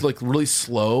faster. It's huh? like really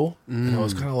slow, and I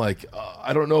was kind of like,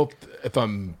 I don't know if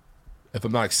I'm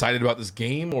not excited about this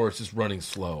game or it's just running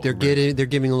slow. They're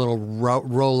giving a little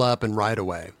roll up and right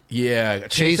away. Yeah,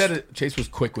 Chase was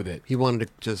quick with it. He wanted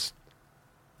to just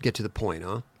get to the point,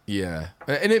 huh? Yeah,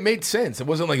 and it made sense. It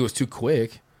wasn't like it was too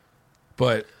quick,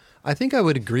 but I think I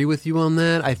would agree with you on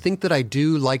that. I think that I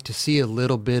do like to see a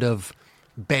little bit of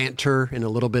banter and a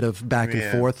little bit of back and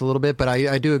Yeah. forth a little bit, but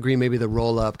I do agree maybe the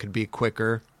roll up could be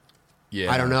quicker.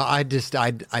 yeah, I don't know. I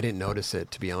didn't notice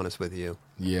it, to be honest with you.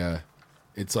 Yeah,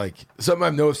 it's like something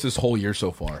I've noticed this whole year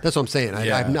so far. That's what I'm saying.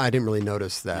 Yeah. I didn't really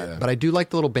notice that, Yeah. but I do like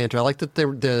the little banter. I like that they're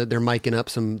miking up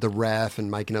the ref and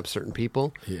miking up certain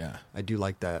people. Yeah, I do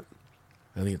like that.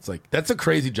 I think it's like that's a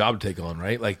crazy job to take on,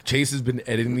 right? Like Chase has been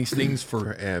editing these things for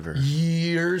Forever.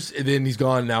 years, and then he's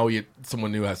gone. Now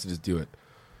someone new has to just do it.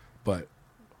 But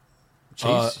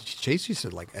Chase used to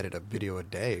like edit a video a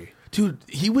day. dude,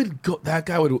 he would go. That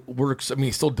guy would work. I mean,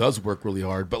 he still does work really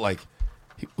hard, but like,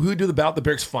 he would do the Battle of the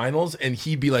Barracks finals, and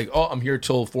he'd be like, "Oh, I'm here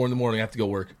till 4 a.m. I have to go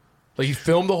work." Like he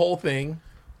filmed the whole thing,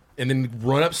 and then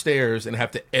run upstairs and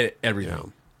have to edit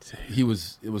everything. It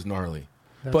was gnarly.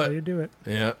 That's But- how you do it.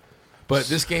 Yeah, but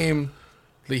this game,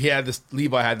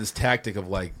 Levi had this tactic of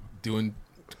like doing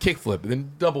kick flip and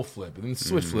then double flip and then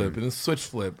switch flip and then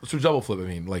switch double flip. I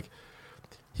mean, like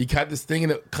he got this thing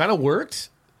and it kind of worked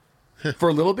for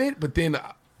a little bit, but then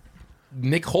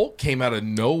Nick Holt came out of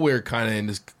nowhere kind of and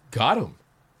just got him.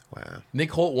 Wow.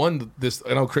 Nick Holt won this.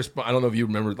 I know Chris. I don't know if you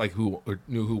remember like who or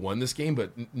knew who won this game,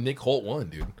 but Nick Holt won,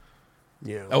 dude.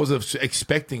 Yeah. I was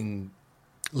expecting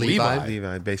Levi.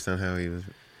 Levi, based on how he was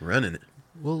running it.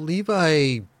 Well,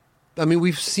 Levi, I mean,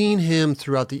 we've seen him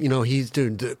throughout the, he's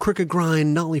doing the crooked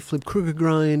grind, nollie flip, crooked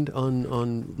grind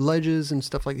on ledges and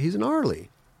stuff like that. He's an Arlie.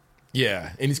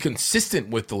 Yeah, and he's consistent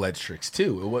with the ledge tricks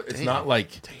too. It's not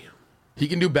like he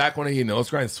can do back 180 nose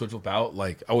grind, switch flip out.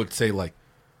 Like I would say, like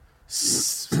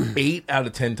 8 out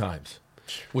of 10 times,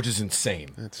 which is insane.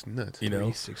 That's nuts.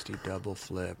 360 double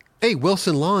flip. Hey,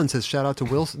 Wilson Lawn says shout out to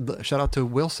Wilson. Shout out to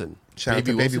Wilson. Shout out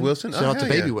to Baby Wilson. Shout out to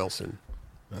Baby Wilson.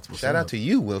 That's what's Shout up. out to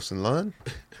you, Wilson Lund.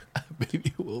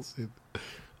 Baby Wilson.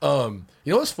 You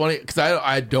know what's funny? Because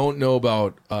I don't know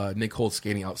about Nick Holt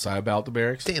skating outside about the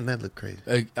barracks. Damn, that looked crazy.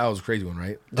 That was a crazy one,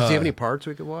 right? Does he have any parts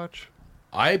we could watch?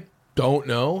 I don't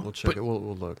know. We'll check it. We'll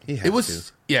look. He has It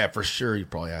was for sure. He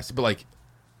probably has to, but like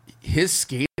his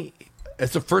skating,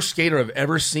 it's the first skater I've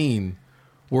ever seen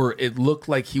where it looked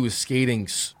like he was skating.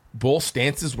 Both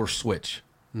stances were switch.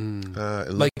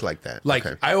 It looked like that. Like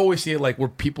Okay. I always see it like where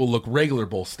people look regular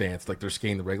both stance, like they're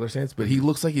skating the regular stance, but he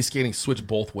looks like he's skating switch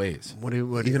both ways.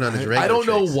 Even on his regular I don't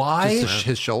know tricks. why. Just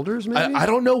his shoulders, maybe? I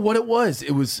don't know what it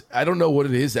was. I don't know what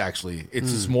it is actually.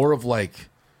 It's just more of like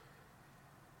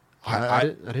I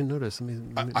didn't notice. Let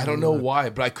me I don't know why,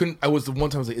 but I couldn't. I was the one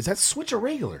time I was like, is that switch or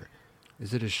regular?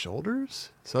 Is it his shoulders?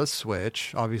 So that's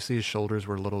switch. Obviously, his shoulders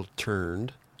were a little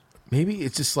turned. Maybe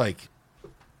it's just like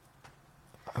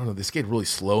I don't know. They skate really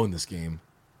slow in this game,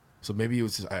 so maybe it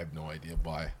was. Just, I have no idea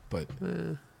why, but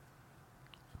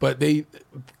they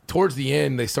towards the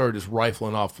end they started just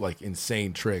rifling off like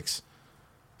insane tricks,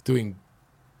 doing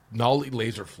nollie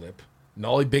laser flip,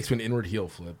 nollie big spin inward heel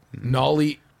flip,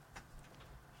 nollie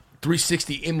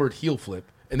 360 inward heel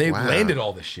flip, and they Wow. landed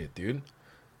all this shit, dude.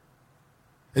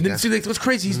 And then see, like, what's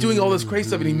crazy? He's doing all this crazy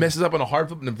stuff, and he messes up on a hard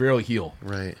flip and a varial heel.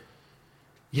 Right.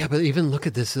 Yeah, but even look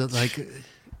at this. Like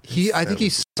I think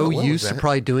he's so what was used to that?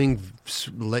 probably doing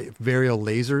varial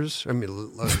lasers. I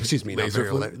mean, excuse me, Laser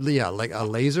not varial, flip? yeah, like a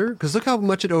laser. Because look how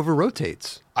much it over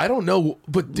rotates. I don't know,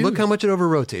 but dude, Look how much it over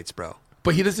rotates, bro.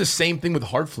 but he does the same thing with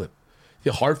hard flip. He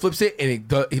hard flips it, and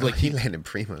He landed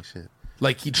primo shit.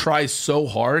 like he tries so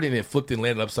hard, and it flipped and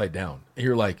landed upside down. And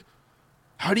you're like,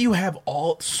 how do you have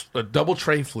a double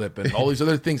tray flip and all these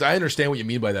other things? I understand what you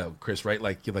mean by that, Chris. Right?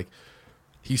 Like you're like.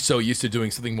 He's so used to doing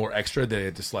something more extra that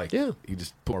it just like you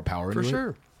just put more power For into it.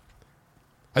 sure.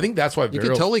 I think that's why You could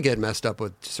totally get messed up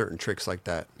with certain tricks like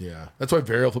that. yeah. That's why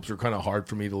varial flips were kind of hard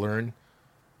for me to learn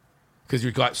because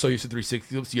you got so used to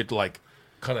 360 flips, you have to like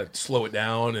kind of slow it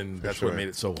down, and that's sure. what made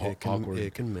it so awkward.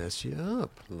 It can mess you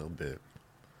up. A little bit.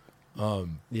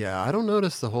 Yeah, I don't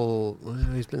notice the whole. Well,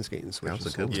 he's been skating switches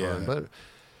was a the whole good one. time, but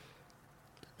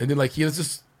And then like he has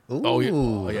this. Oh yeah,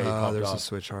 he popped there's off. a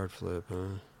switch hard flip.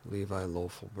 Levi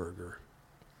Lofelberger.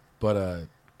 But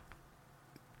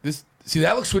this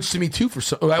that looks switch to me too. For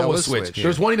that, That was was switch. switch, yeah.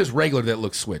 There's one he does regular that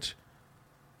looks switch.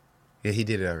 Yeah, he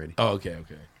did it already. Oh, okay.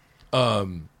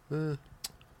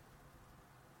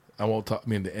 I won't talk. I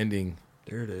mean, the ending.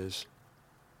 There it is.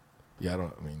 Yeah, I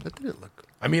don't. I mean, That didn't look.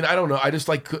 I mean, I don't know. I just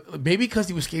like maybe because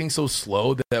he was skating so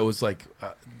slow that was like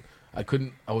I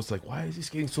couldn't. I was like, why is he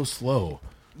skating so slow?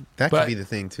 That But- could be the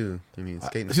thing too. I mean,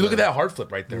 skating. See, look at slow. that hard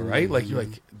flip right there, right? Like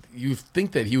you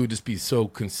think that he would just be so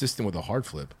consistent with a hard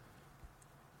flip.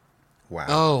 Wow.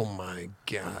 Oh my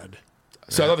god!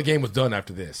 So I thought the game was done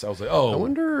after this. I was like, oh, I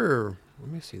wonder. Let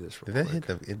me see this. Did Real that quick.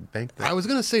 hit the? It banked. I was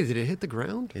gonna say, did it hit the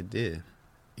ground? It did.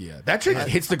 yeah, that trick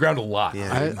hits the ground a lot.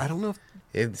 Yeah. I don't know. If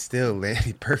It still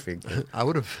landed perfect. But I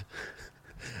would have.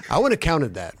 I would have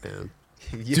counted that, man.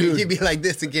 Dude. You'd be like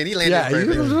this again. He landed Yeah,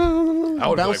 perfect. you I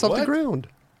would be bounce like, off the what? ground.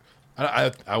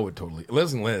 I would totally. It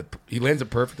doesn't land. He lands it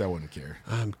perfect. I wouldn't care.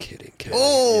 I'm kidding. Kevin.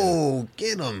 Oh,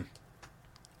 get him.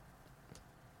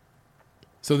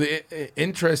 So the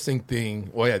interesting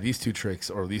thing, well, yeah, these three tricks,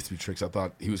 I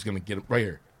thought he was going to get it right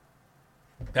here.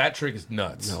 That trick is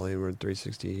nuts. Nollie inward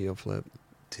 360 heel flip.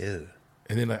 Dude.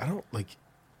 And then like, I don't like.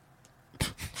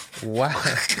 Wow.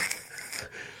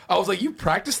 I was like, you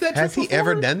practiced that? Has trick he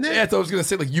ever before? done that? Yeah, so I was going to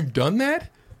say like, you've done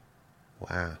that.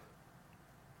 Wow.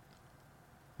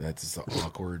 That's just an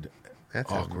awkward.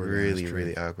 That's awkward a really, ass trick.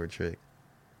 really awkward trick.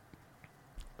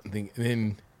 I think. And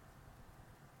then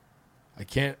I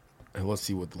can't. And let's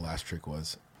see what the last trick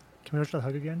was. Can we watch the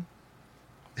hug again?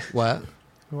 What? Can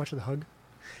we watch the hug?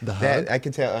 The hug? That I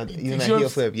can tell. Even see that what heel I'm-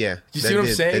 flip, yeah. You That see what I'm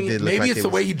did- that saying? did look Maybe like it's it the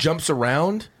way was- he jumps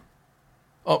around.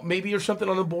 Oh, maybe or something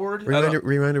on the board. I don't-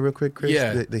 Rewind it real quick, Chris.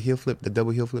 Yeah. The heel flip, the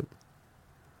double heel flip.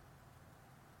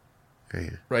 Right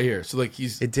here. right here. So like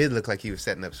he's It did look like he was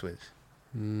setting up switch.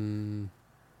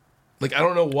 like I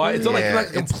don't know why. It's not like Yeah, not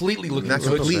it's completely looking not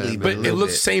switch, completely, but but a it little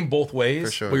looks bit. same both ways.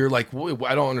 For sure. Where you're like,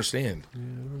 I don't understand. I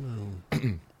don't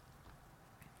know.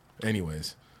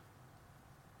 Anyways,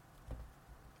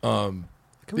 Look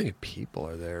how many people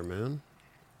are there, man.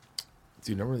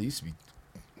 dude, remember they used to be.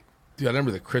 Dude, I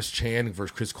remember the Chris Chan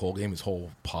versus Chris Cole game. His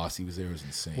whole posse was there. It was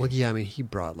insane. Well, yeah, I mean, he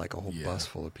brought like a whole Yeah. bus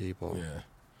full of people. Yeah,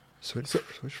 Switch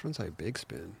frontside big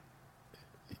spin.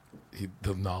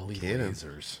 the Nolly Get him.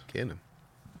 lasers. Get him.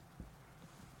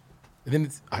 And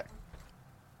then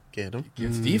Get him.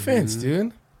 it's defense, Mm-hmm.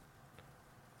 dude.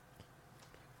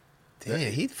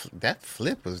 Damn, that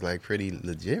flip was like pretty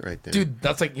legit right there. Dude,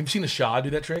 that's like you've seen a Shaw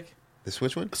do that trick. The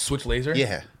switch one? Switch laser.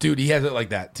 Yeah. dude, he has it like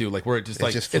that too, like where it just It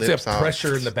like just it's flips a off.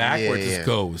 pressure in the back where it Yeah, just yeah.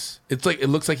 goes. It's like it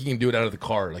looks like he can do it out of the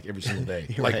car like every single day,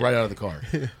 like Right. right out of the car.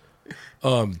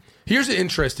 Here's an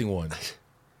interesting one.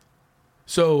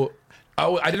 So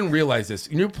I didn't realize this.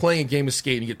 When you're playing a game of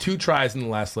skate and you get 2 tries in the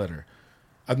last letter.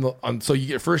 So you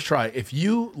get first try. If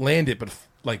you land it, but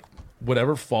like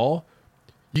whatever fall,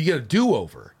 you get a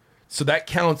do-over. So that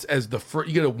counts as the first.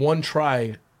 You get a 1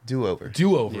 try Do-over.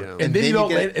 do-over, Yeah. and then you don't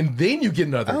get- land, and then you get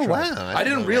another Oh, try. wow. I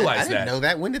didn't know realize that. I didn't know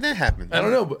that. When did that happen? I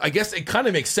don't know, but I guess it kind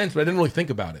of makes sense, but I didn't really think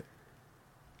about it.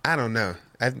 I don't know.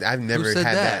 I've never said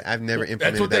had that? that. I've never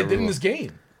implemented That's what they that did in rule. this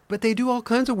game. But they do all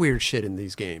kinds of weird shit in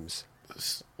these games.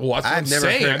 Well, that's what I'm I've never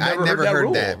saying. heard, I've never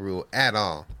heard that rule. at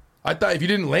all. I thought if you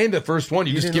didn't land the first one,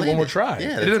 you just didn't get one land more it. try. Yeah, it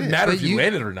that's didn't it. matter But if you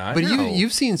landed or not. But No.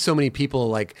 you've seen so many people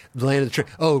like land the trick.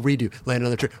 Oh, redo, land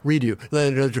another trick, redo,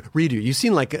 land another trick, redo. You've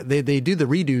seen like they do the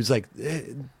redos like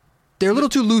they're a little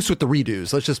too loose with the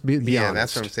redos. Let's just be Yeah, honest.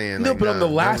 that's what I'm saying. no, Like, but on the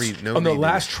no last redo.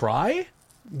 last try,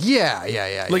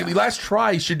 Yeah. like the last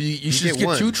try should be you should get just get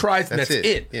one. 2 tries and That's that's it.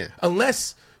 it. Yeah.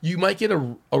 Unless you might get a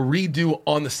redo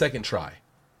on the second try.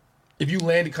 If you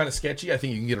landed kind of sketchy, I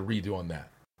think you can get a redo on that.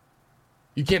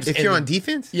 You can't. Just If you're end on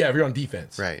defense? yeah, if you're on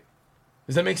defense, Right.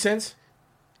 Does that make sense?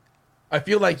 I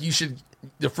feel like you should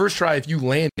the first try if you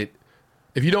land it.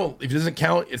 If it doesn't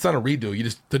count, it's not a redo. You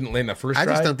just didn't land that first I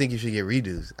try. just don't think you should get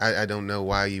redos. I don't know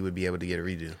why you would be able to get a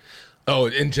redo. Oh,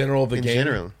 in general, the In game.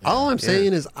 general. All I'm Yeah.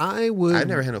 saying is I would. I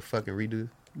never had no fucking redo.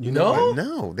 No?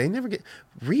 No, they never get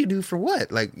redo for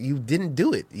what? Like you didn't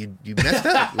do it. You messed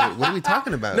up. What are we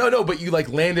talking about? No, but you like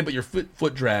landed, but your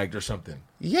foot dragged or something.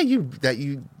 Yeah, you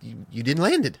didn't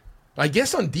land it. I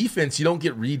guess on defense you don't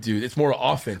get redo. It's more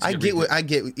offense. I You get redo. what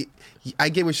I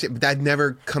get what shit, but I've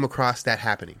never come across that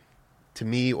happening to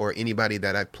me or anybody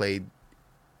that I've played.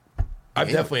 I've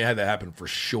Yeah. definitely had that happen for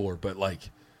sure. But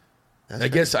like, That's I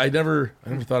guess I never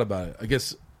thought about it. I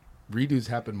guess redos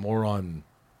happen more on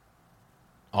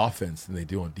offense than they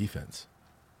do on defense.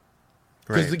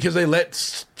 right. Because they let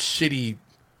shitty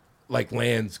like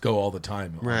lands go all the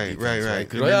time. on Right. defense,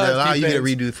 'Cause, And then they allow you to get a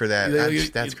defense. redo for that. Yeah,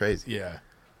 That's crazy. Yeah,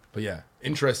 but yeah,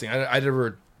 interesting. I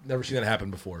never seen that happen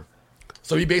before.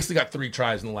 So he basically got 3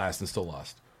 tries in the last and still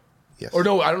lost. Yes. Or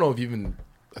no, I don't know if you even.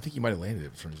 I think he might have landed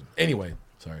it for some reason. Anyway,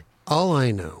 sorry. All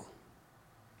I know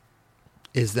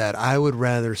is that I would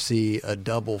rather see a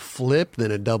double flip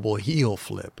than a double heel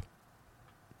flip.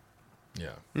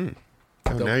 Yeah.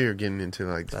 Oh, now you're getting into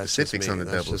like That's just specifics me. on the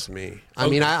That's doubles. just me. I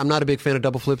mean, I'm not a big fan of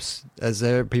double flips, as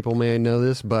people may know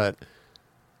this, but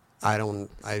I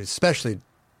especially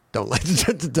don't like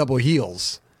the double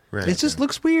heels. Right. It just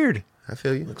looks weird. I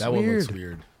feel you. That one looks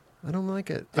weird. I don't like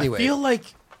it. Anyway, I feel like,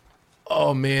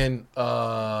 oh man,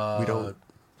 we don't.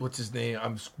 What's his name?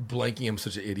 I'm blanking. I'm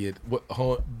such an idiot.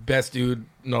 Best dude,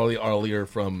 gnarly earlier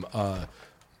from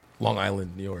Long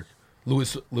Island, New York.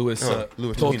 Louis Louis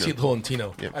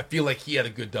Tolentino. Yep. I feel like he had a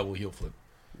good double heel flip,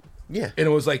 Yeah. and it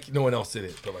was like no one else did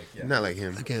it. But like, yeah, Not like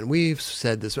him. Again, we've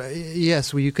said this. Right?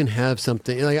 Yes, well, you can have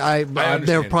something like there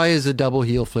understand. probably is a double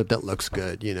heel flip that looks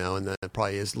good, and that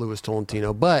probably is Louis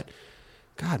Tolentino. But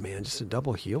God, man, just a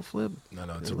double heel flip. no,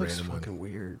 it's It a looks random one. fucking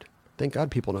weird. Thank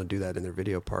God people don't do that in their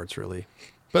video parts, really.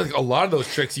 But like, a lot of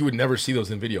those tricks you would never see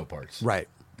those in video parts. Right.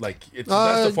 Like that's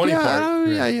the funny yeah, part.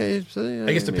 Yeah. I guess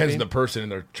it depends maybe. on the person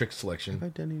and their trick Have selection. I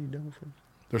done any double flips?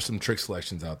 There's some trick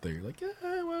selections out there. You're like, yeah,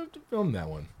 well, I have to film that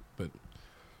one. But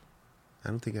I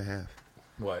don't think I have.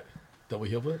 what? Double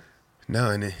heel flip? No,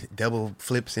 and double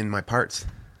flips in my parts.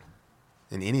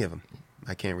 In any of them.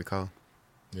 I can't recall.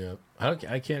 Yeah.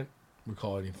 I can't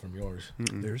recall anything from yours.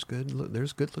 There's good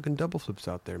looking double flips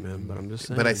out there, man. But I'm just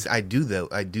saying. But I do though.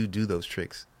 I do those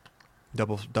tricks.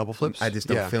 double flips. I just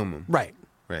don't film them. Right.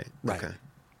 Right. Right. Okay.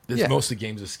 It's Yeah. mostly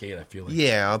games of skate, I feel like.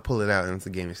 Yeah, I'll pull it out and it's a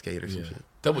game of skate or some Yeah. shit.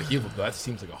 Double heel, though, that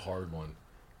seems like a hard one.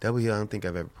 Double heel, I don't think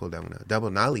I've ever pulled that one out. Double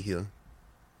nollie heel.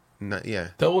 Yeah.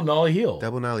 Double nollie heel.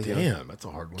 Double nollie heel. Damn, that's a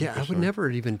hard one. Yeah, I would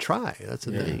never even try. That's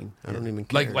the Yeah. thing. I don't even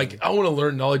care. Like I want to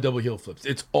learn nollie double heel flips.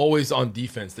 It's always on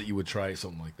defense that you would try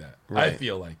something like that. I Right.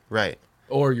 feel like. Right.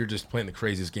 Or you're just playing the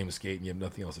craziest game of skate and you have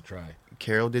nothing else to try.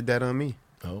 Carol did that on me.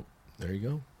 Oh, there you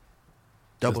go.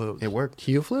 double It worked.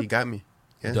 heel He flip. got me.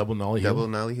 Yeah. Double nollie Double heel.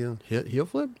 nollie heel. Heel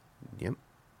flip. Yep.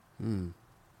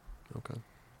 Okay.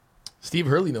 Steve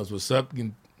Hurley knows what's up.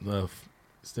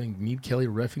 Saying need Kelly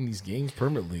reffing these games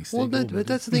permanently. Stay Well, gold, but baby.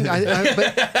 that's the thing.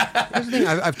 But that's the thing.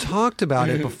 I've talked about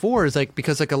it before. Is like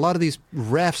because like a lot of these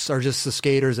refs are just the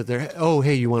skaters that they're. Oh,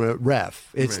 hey, you want to ref?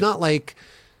 It's Right. not like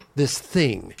this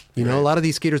thing. You know, Right. a lot of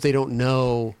these skaters they don't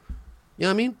know. You know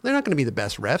what I mean? They're not going to be the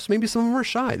best refs. Maybe some of them are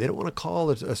shy. They don't want to call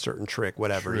a certain trick,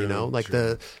 whatever. you True, know, like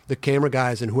true. the camera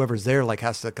guys and whoever's there like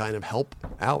has to kind of help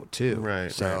out too.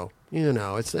 Right, So. right. You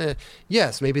know, it's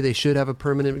yes, maybe they should have a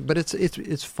permanent, but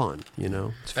it's fun. You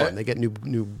know, it's fun. They get new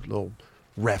little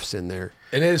refs in there.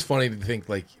 And it is funny to think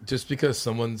like just because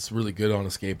someone's really good on a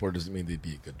skateboard doesn't mean they'd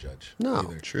be a good judge. No.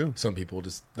 True. Some people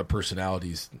just the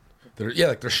personalities.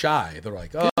 They're shy. They're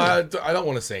like, oh, I don't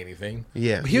want to say anything.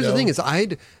 Yeah. But here's You the thing: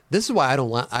 know? this is why I don't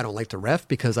like to ref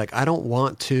because like I don't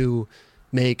want to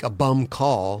make a bum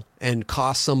call and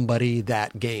cost somebody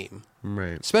that game.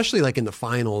 Right. Especially like in the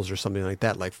finals or something like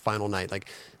that, like final night. Like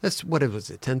that's what it was,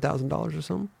 $10,000 or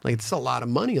something. Like it's a lot of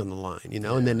money on the line, you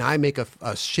know. And then I make a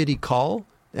shitty call,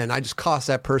 and I just cost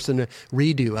that person a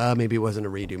redo. Maybe it wasn't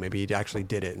a redo. Maybe he actually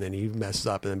did it, and then he messes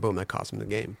up, and then boom, that cost him the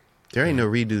game. There ain't no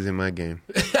redos in my game.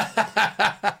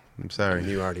 I'm sorry.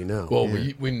 You already know. Well,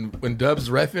 when Dub's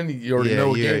reffing, you already know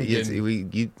what game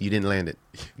you didn't land it.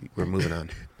 We're moving on.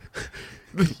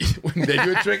 when they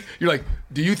do a trick, you're like,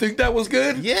 do you think that was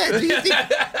good? Yeah. Do you think,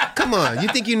 come on. You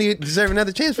think you deserve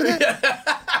another chance for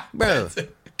that? Bro.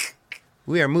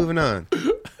 We are moving on.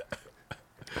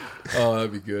 Oh,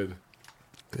 that'd be good.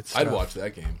 Good stuff. I'd watch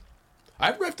that game.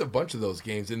 I've reffed a bunch of those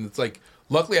games, and it's like,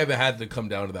 luckily, I haven't had to come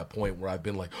down to that point where I've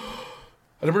been like,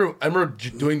 I remember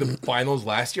doing the finals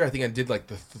last year. I think I did like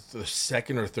the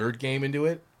second or third game into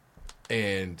it,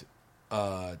 and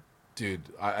dude,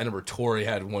 I remember Tori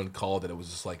had one call that it was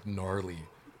just like gnarly.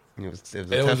 I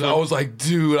was like,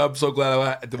 dude, I'm so glad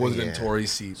I wasn't in Yeah.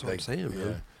 Tori's seat. That's what I'm Like, saying, man.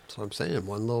 yeah, That's what I'm saying.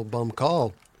 One little bum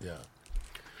call. yeah.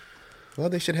 Well,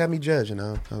 they should have me judge, and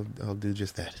I'll do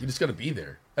just that. You just got to be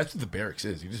there. That's what the barracks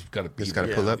is. You just got to be. Just got to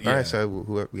there. pull up. Yeah. All right, so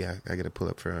whoever, I got to pull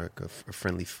up for a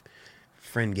friendly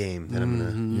friend game that I'm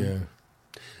gonna. Yeah.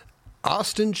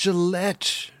 Austin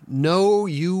Gillette, know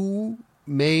you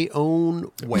may own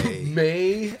way.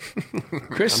 May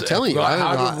Chris, I'm telling you, I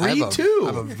I read too.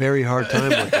 have a very hard time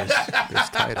with this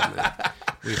title, man.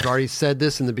 We've already said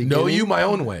this in the beginning. Know you my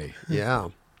own way. Yeah.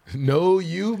 Know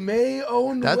you may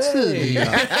own That's way.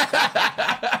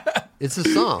 It's a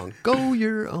song. Go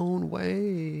your own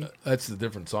way. That's a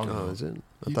different song. Oh, though. is it?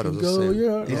 I You thought it can was the go same.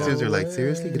 your These dudes are like,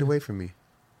 seriously, get away from me.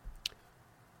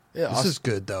 Yeah, This is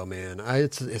good though, man.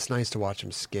 It's nice to watch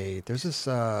him skate. There's this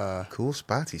Cool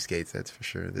spots he skates, that's for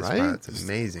sure. This Right? spot's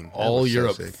amazing. That all was so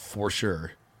Europe sick. for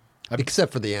sure.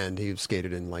 except for the end, he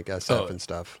skated in like SF and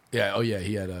stuff. Yeah. Oh yeah.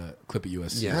 He had a clip at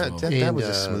USC. Yeah, as well. That And, was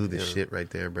the smoothest yeah. shit right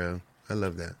there, bro. I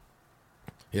love that.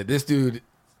 Yeah. This dude.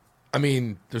 I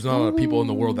mean, there's not a lot of people in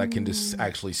the world that can just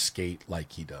actually skate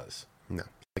like he does. No.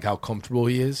 Like how comfortable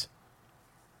he is.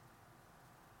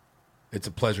 It's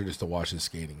a pleasure just to watch his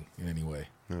skating in any way.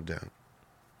 No doubt.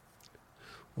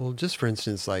 Well, just for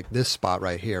instance, like this spot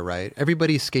right here, right?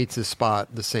 Everybody skates this spot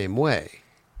the same way.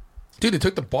 Dude, they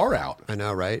took the bar out. I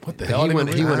know, right? What the And hell? I He didn't went,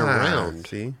 even he went Ah, around.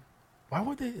 See? Why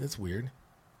would they? That's weird.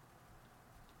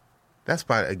 That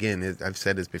spot, again, I've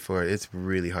said this before, it's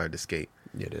really hard to skate.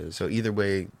 It is. So either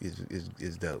way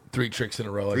is dope. 3 tricks in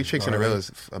a row. Three tricks in a row gnarly.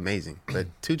 is amazing, but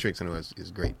 2 tricks in a row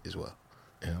is great as well.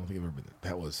 Yeah, I don't think I've ever been.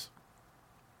 That was.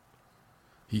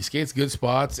 He skates good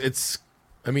spots. It's.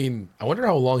 I mean, I wonder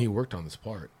how long he worked on this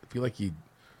part. I feel like he.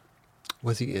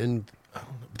 Was he in?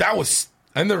 That was.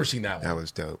 I've never seen that one. That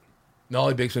was dope.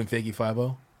 Nollie Bixman, Fakey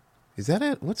 5-0. Is that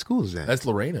at what school is that? That's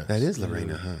Lorena. That is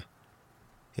Lorena, huh?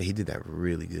 Yeah, he did that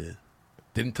really good.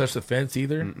 Didn't touch the fence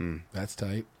either. That's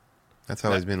tight. That's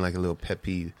always been like a little pet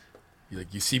peeve.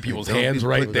 You see people's Don't be hands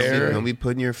right put- there. Don't be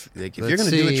putting your like if Let's you're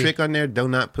gonna do a see. trick on there, do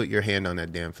not put your hand on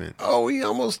that damn fence. Oh, he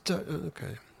almost.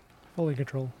 Okay. Fully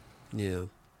control. Yeah.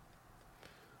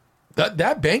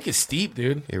 That bank is steep,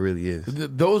 dude. It really is.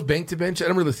 Those bank to bench. I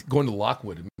remember going to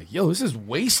Lockwood. And like, yo, this is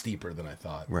way steeper than I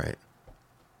thought. Right.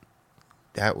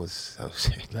 That was so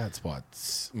sick. That spot.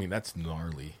 I mean, that's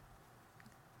gnarly.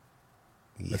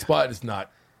 Yeah. That spot is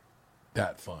not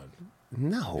that fun.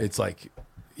 No. It's like,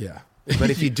 yeah. But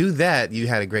if you do that, you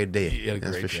had a great day. You had a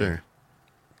That's great for day. sure.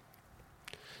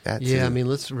 That's Yeah, I mean,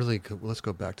 let's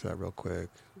go back to that real quick.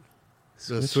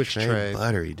 The switch tray.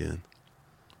 Buttery, dude.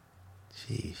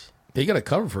 Jeez. They got a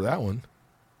cover for that one.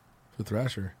 For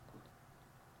Thrasher.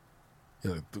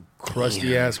 Yeah, the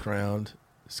crusty ass crown.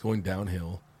 It's going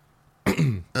downhill.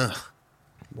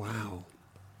 Wow,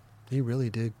 he really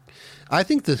did. I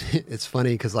think that it's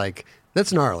funny because like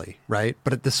that's gnarly, right?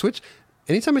 But at the switch,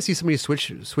 anytime I see somebody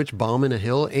switch bombing a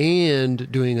hill and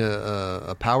doing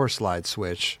a power slide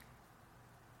switch,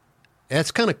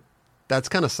 that's kind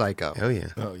of psycho. Oh, yeah.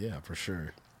 Oh, yeah, for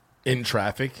sure. In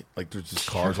traffic, like there's just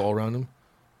cars all around him.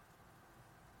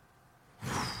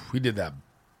 We did that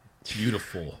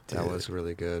beautiful. That was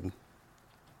really good.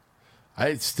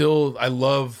 I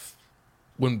love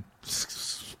when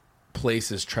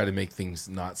places try to make things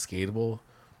not skatable,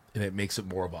 and it makes it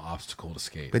more of an obstacle to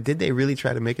skate. But did they really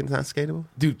try to make it not skatable?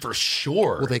 Dude, for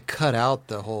sure. Well, they cut out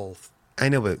the whole. I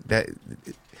know, but that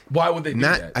Why would they do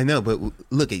not. that? I know, but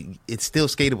look, it's still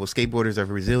skatable. Skateboarders are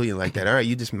resilient like that. All right,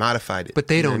 you just modified it. But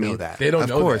they You don't what I know mean? that. They don't Of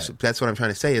know course, that. that's what I'm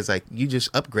trying to say. Is like you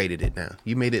just upgraded it now.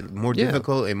 You made it more Yeah.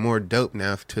 difficult and more dope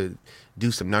now to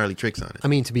do some gnarly tricks on it. I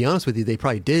mean, to be honest with you, they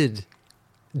probably did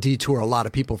detour a lot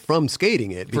of people from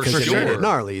skating it because it made sure. it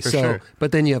gnarly. For So, sure.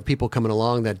 but then you have people coming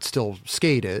along that still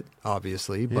skate it,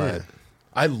 obviously. But Yeah.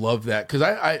 I love that because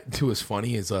I too. What's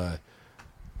funny is I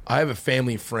have a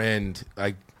family friend.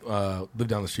 I lived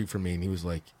down the street from me, and he was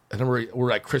like, I remember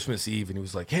we're at Christmas Eve, and he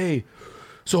was like, "Hey,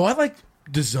 so I like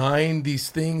design these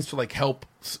things to like help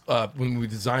when we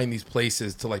design these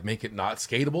places to like make it not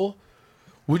skatable.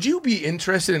 Would you be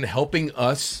interested in helping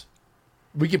us?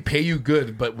 We can pay you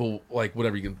good, but we'll like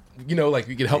whatever you can, like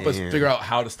you can help us Yeah. figure out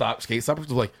how to stop skate stoppers." I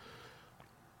was like,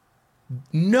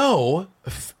 no,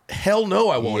 hell no,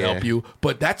 I won't Yeah. help you.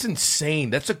 But that's insane.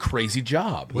 That's a crazy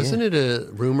job. wasn't it a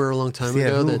rumor a long time Yeah,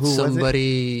 ago who that was it?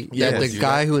 somebody, Yeah, that the was you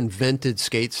guy that? who invented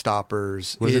skate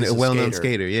stoppers Wasn't is it a well-known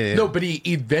skater? Yeah. No, but he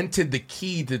invented the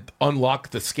key to unlock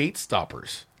the skate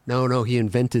stoppers. No, he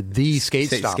invented the skate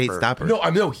stopper. Skate stopper. No, I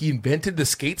know he invented the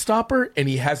skate stopper, and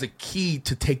he has a key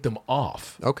to take them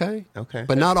off. Okay. Okay.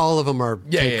 But not all of them are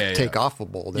Yeah. take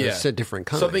offable. There's different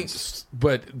kinds. Something,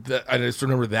 but I just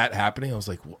remember that happening. I was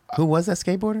like, Who was that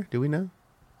skateboarder? Do we know?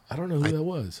 I don't know who that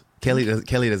was. Kelly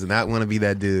does not want to be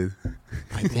that dude.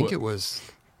 I think it was.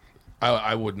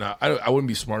 I would not. I wouldn't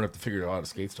be smart enough to figure out a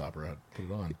skate stopper. I'd put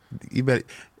it on. You bet.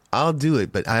 I'll do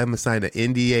it, but I am assigned an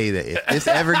NDA that if this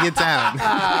ever gets out,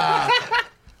 I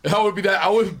would be that. I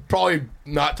would probably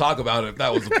not talk about it if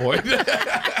that was the point.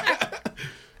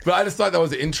 But I just thought that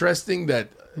was interesting. That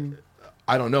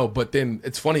I don't know. But then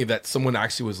it's funny that someone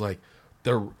actually was like,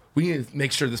 "We need to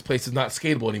make sure this place is not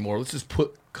skatable anymore. Let's just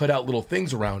cut out little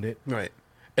things around it." right?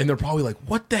 And they're probably like,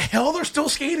 "What the hell? They're still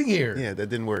skating here." Yeah, that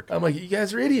didn't work. I'm like, "You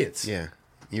guys are idiots." Yeah,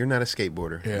 you're not a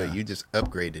skateboarder, Yeah. but you just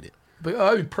upgraded it. But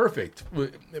I mean, perfect.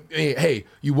 Hey,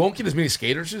 you won't get as many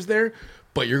skaters as there,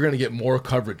 but you're going to get more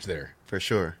coverage there. For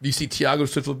sure. Do you see Tiago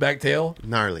Swift with back tail?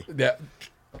 Gnarly. That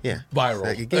Yeah. Viral.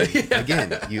 Like,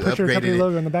 again, you Put your company upgraded it.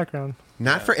 logo in the background.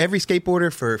 Not for every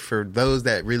skateboarder, for those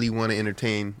that really want to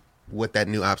entertain what that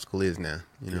new obstacle is now.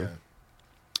 You know? yeah.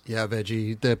 Yeah,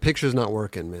 Veggie, the picture's not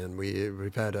working, man.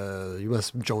 We've had you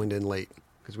must have joined in late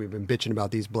because we've been bitching about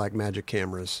these Black Magic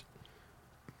cameras.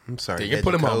 I'm sorry. You can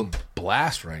put him Veggie on Coke.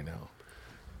 blast right now.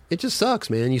 It just sucks,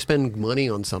 man. You spend money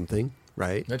on something,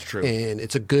 right? That's true. And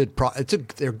it's a good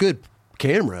they're good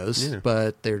cameras, Yeah.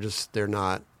 but they're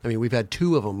not. I mean, we've had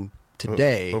two of them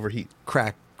today Overheat.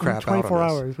 crap In out 24 on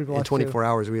us. hours, we've In lost 24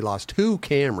 hours, we lost two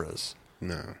cameras.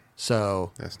 No,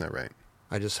 So that's not right.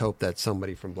 I just hope that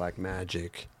somebody from Black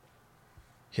Magic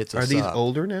hits Are us these up.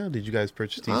 older now? Did you guys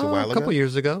purchase these a while ago? A couple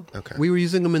years ago. Okay. We were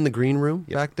using them in the green room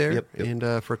Yep, back there, yep.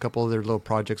 and for a couple of their little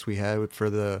projects we had for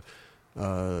the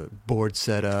board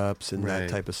setups and that Right.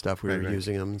 type of stuff. We Right, were right.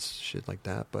 using them and shit like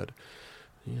that. But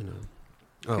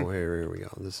oh, here we go.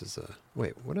 This is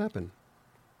wait. What happened?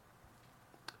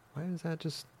 Why is that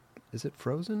just? Is it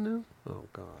frozen now? Oh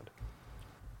God.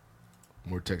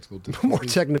 More technical. More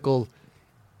technical.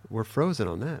 We're frozen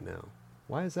on that now.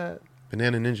 Why is that?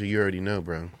 Banana Ninja, you already know,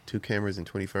 bro. 2 cameras in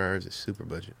 24 hours is super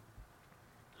budget.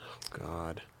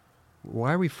 God.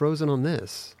 Why are we frozen on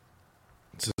this?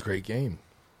 It's a great game.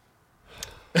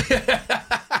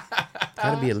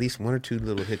 Got to be at least 1 or 2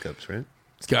 little hiccups, right?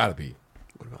 It's got to be.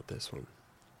 What about this one?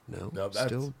 No, No, that's-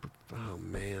 still. Oh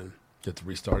man, You have to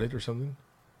restart it or something.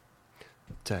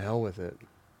 to hell with it.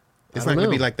 It's I not don't going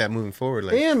to be know. like that moving forward.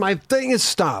 Like, And my thing is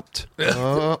stopped.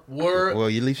 oh, We're- well,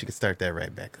 at least you can start that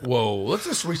right back up. Whoa, let's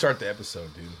just restart the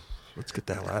episode, dude. Let's get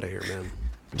the hell out of here, man.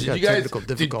 Did got you guys technical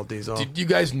difficulties. Did you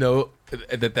guys know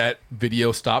that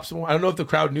video stops? I don't know if the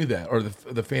crowd knew that or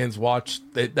the fans watched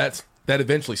that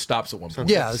eventually stops at one point.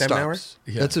 Yeah, it 7 stops. hours?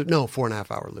 Yeah. That's a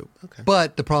 4.5 hour loop. Okay.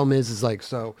 But the problem is like,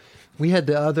 so we had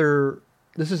the other,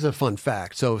 this is a fun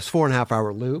fact. So it's 4.5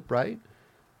 hour loop, right?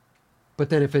 But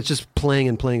then if it's just playing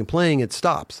and playing and playing, it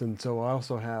stops. And so I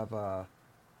also have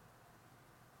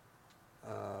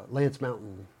Lance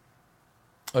Mountain.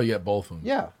 Oh, you got both of them.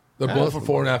 Yeah. They're both for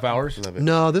 4.5 hours. Love it.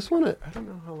 No, this one, I don't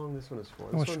know how long this one is for.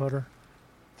 How much This one, shorter?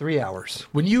 3 hours.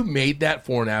 When you made that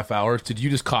 4.5 hours, did you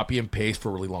just copy and paste for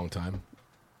a really long time?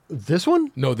 This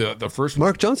one? No, the first one.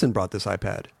 Mark Johnson brought this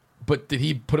iPad. But did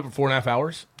he put it for 4.5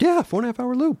 hours? Yeah, 4.5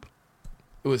 hour loop.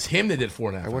 It was him that did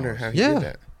 4.5 hours. I wonder how he Yeah. did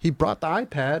that. He brought the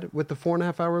iPad with the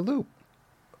 4.5 hour loop.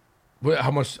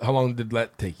 How long did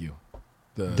that take you?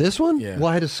 This one? Yeah. Well,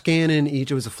 I had to scan in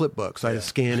each. It was a flip book, so I had to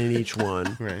scan in each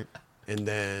one Right. and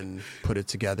then put it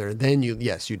together. Then you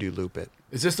do loop it.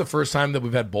 Is this the first time that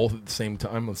we've had both at the same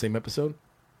time on the same episode?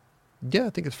 Yeah, I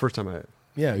think it's the first time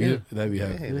Yeah, Yeah. that we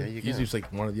have. Hey, there you Usually go. it's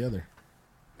like one or the other.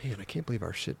 Man, I can't believe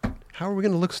our shit. How are we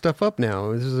going to look stuff up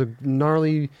now? This is a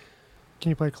gnarly. Can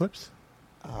you play clips?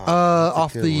 Oh,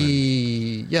 Off good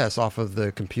the off of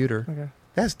the computer. Okay.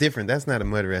 That's different. That's not a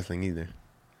mud wrestling either.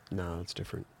 No, it's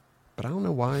different. But I don't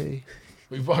know why.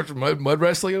 We've watched mud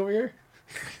wrestling over here.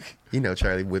 You know,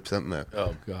 Charlie whipped something up.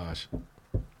 Oh gosh.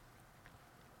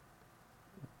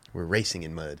 We're racing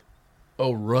in mud.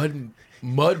 Oh,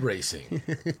 mud racing.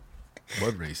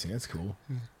 Mud racing. That's cool.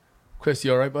 Chris,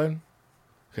 you all right, bud?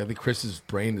 Okay, I think Chris's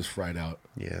brain is fried out.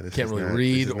 Yeah, this Can't is really not,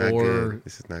 read this is not or- good.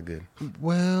 This is not good.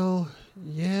 Well,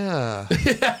 yeah.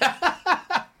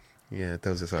 Yeah, it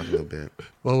throws us off a little bit.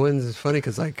 Well, when it's funny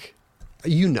because, like,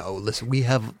 listen, we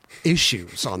have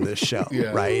issues on this show,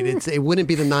 Yeah. right? It wouldn't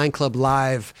be the 9 Club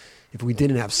Live if we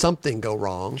didn't have something go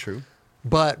wrong. True.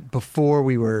 But before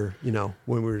we were,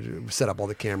 when we set up all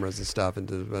the cameras and stuff,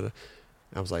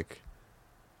 I'm like,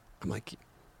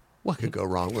 what could go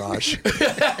wrong, Raj?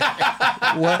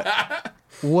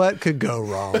 what could go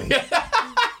wrong?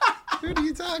 What are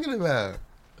you talking about?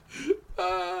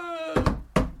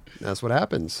 That's what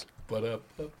happens. But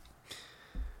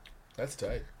that's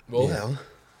tight. Well, Well,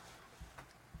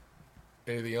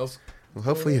 anything else?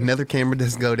 hopefully another camera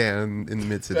doesn't go down in the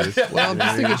midst of this. Well, I'm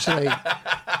just thinking, should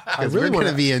I we're really going want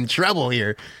to be in trouble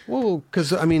here. Well,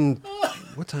 because I mean,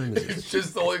 what time is it? It's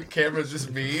just the only camera's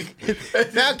just me.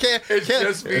 Now, can't. It's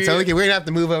just me. It's only we're going to have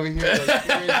to move over here.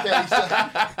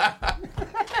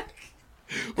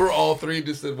 We're all three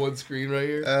just in one screen right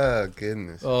here. Oh,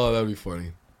 goodness. Oh, that'd be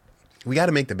funny. We got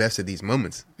to make the best of these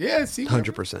moments. Yeah, see,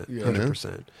 100%. Yeah.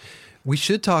 100%. We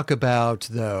should talk about,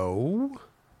 though,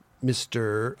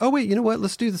 Mr. Oh, wait, you know what?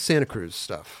 Let's do the Santa Cruz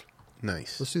stuff.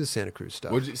 Nice. Let's do the Santa Cruz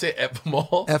stuff. What'd you say? F them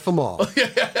all? F them all.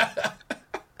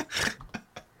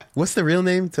 What's the real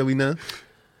name so we know?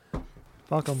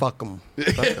 Fuck 'em. Fuck them.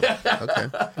 Okay.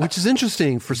 Which is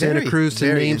interesting for Santa Very, Cruz to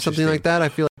very name something like interesting. that. I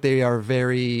feel like they are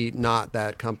very not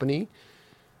that company.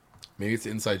 Maybe it's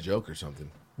an inside joke or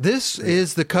something. This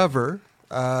is the cover.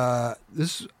 That's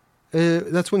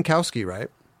Winkowski, right?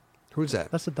 Who's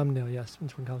that? That's the thumbnail, yes.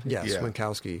 Vince Winkowski. Yes, Yeah.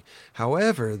 Winkowski.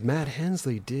 However, Matt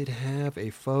Hensley did have a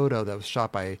photo that was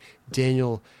shot by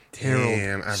Daniel Harold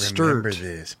Damn, I Sturt. remember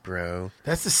this, bro.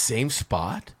 That's the same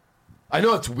spot? I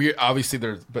know it's weird. Obviously,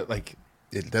 but like,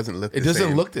 It doesn't look. it the doesn't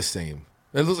same. look the same.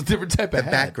 It looks a different type The of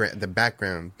hat. background. The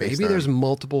background. Based Maybe there's on-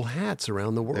 multiple hats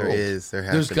around the world. There is. There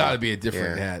has. There's to got to be a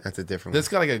different Yeah, hat. That's a different. That's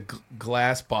got like a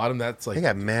glass bottom. That's like. They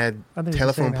got mad I think it's the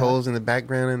telephone same hat. poles in the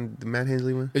background in the Matt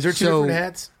Hensley one, Is there two So- different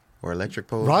hats? or electric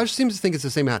poles. Raj seems to think it's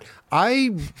the same hat.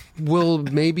 I will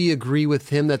maybe agree with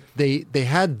him that they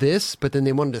had this, but then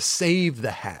they wanted to save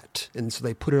the hat, and so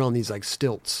they put it on these like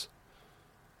stilts.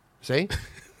 See?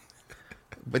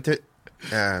 But I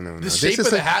don't know. The shape is of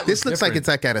the like, hat This looks looks like different. it's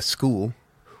like at a school.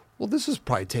 Well, this was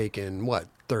probably taken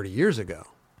 30 years ago.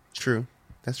 True.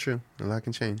 That's true. A lot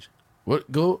can change.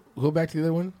 What? Go back to the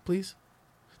other one, please.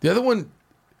 The other one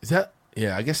is that?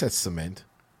 Yeah, I guess that's cement.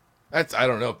 I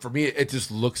don't know. For me, it just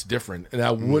looks different, and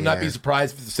I would not be Yeah.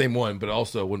 surprised if it's the same one, but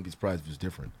also wouldn't be surprised if it's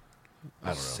different. I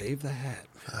don't know. Save the hat.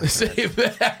 Save the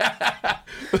hat.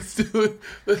 Let's do it.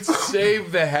 Let's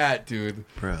save the hat, dude.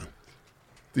 Bro.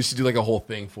 They should do like a whole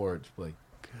thing for it. Just like,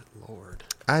 Good Lord.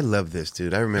 I love this,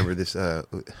 dude. I remember this.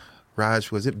 Raj,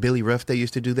 was it Billy Ruff that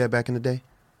used to do that back in the day?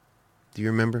 Do you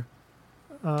remember?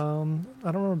 I don't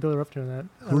remember Billy Ruff doing that.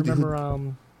 I Who-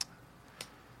 remember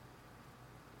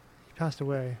he passed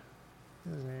away.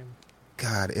 What's his name?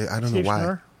 God, I don't Steve know why.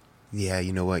 Schnurr? Yeah,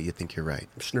 you know what? You think you're right.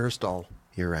 Schnurstall.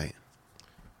 You're right.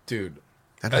 dude,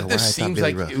 I don't know why I this thought seems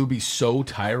Billy like Ruff. it would be so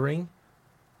tiring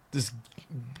this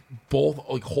both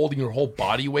like holding your whole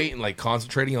body weight and like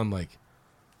concentrating on like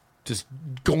just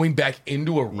going back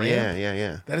into a ramp.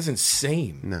 Yeah. That is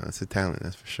insane. No, it's a talent,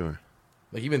 that's for sure.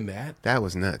 Like even that. That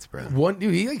was nuts, bro. One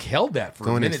dude, he like held that for a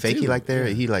Going in minute fakey too. like there,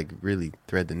 Yeah. he like really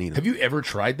thread the needle. Have you ever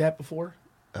tried that before?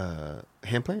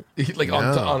 Hand plant? Like no,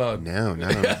 on a no,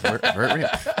 not on a vert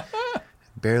ramp.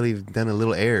 Barely done a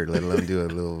little air, let alone do a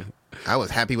little. I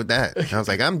was happy with that. I was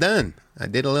like, I'm done. I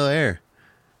did a little air.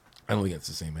 I don't think it's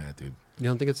the same hat, dude. You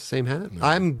don't think it's the same hat?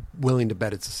 I'm willing to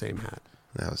bet it's the same hat.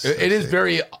 That was. So It is sick.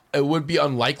 very. It would be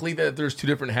unlikely that there's two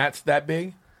different hats that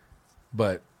big,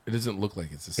 but it doesn't look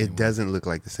like it's the same. It doesn't look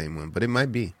like the same one, but it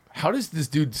might be. How does this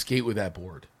dude skate with that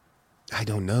board? I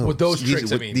don't know. With those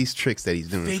tricks, I with mean. these tricks that he's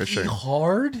doing for Fakey sure.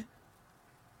 hard.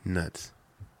 Nuts.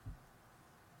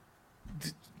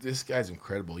 This guy's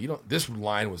incredible. You know, this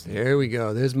line was. There we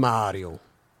go. There's Mario.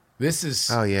 This is.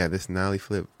 Oh yeah, this nollie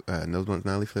flip, nose blunt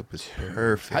nollie flip was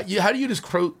perfect. How do you just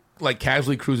like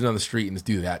casually cruising down the street and just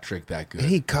do that trick that good?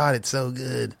 He caught it so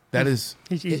good. That is.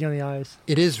 He's easy on the eyes.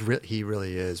 It is. He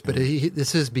really is. But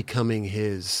this is becoming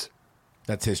his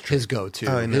That's his trick. go-to.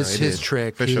 Oh, no, his it is.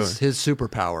 trick. For his sure.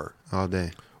 superpower. All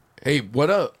day. Hey, what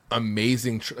a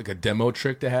amazing like a demo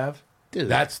trick to have. Dude.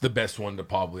 That's the best one to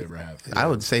probably ever have. I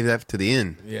would save that to the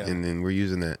end. Yeah. And then we're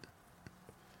using that.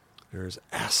 There's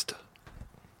Asta.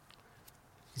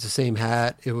 It's the same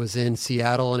hat. It was in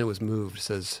Seattle and it was moved.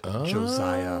 Says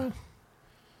Josiah.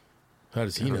 How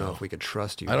does I he don't know know? if we could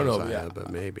trust you, I don't know, Josiah, yeah. but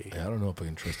maybe. I don't know if I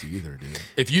can trust you either, dude.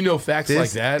 If you know facts This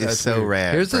like that, is that's so weird.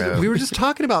 rad, Here's bro. we were just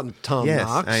talking about Tom Yes,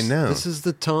 Knox. I know. This is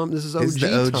the Tom. This is OG. This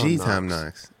is the OG Tom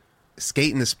Knox.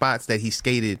 Skating the spots that he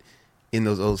skated in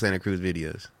those old Santa Cruz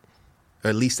videos. Or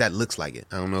at least that looks like it.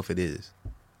 I don't know if it is.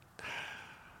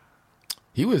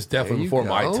 He was definitely There you before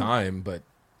my go. time, but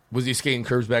was he skating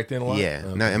curves back then a lot? Yeah.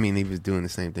 Okay. No, I mean, he was doing the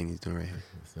same thing he's doing right here.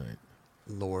 That's right.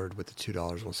 Lord with the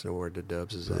 $2 wants to know where the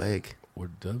Dubs is at. Blake. Where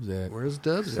Dubs at? Where's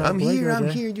Dubs at? I'm Blake here. right I'm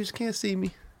there. here. You just can't see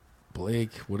me.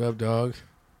 Blake, what up, dog?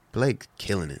 Blake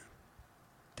killing it.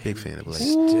 Big fan of Blake.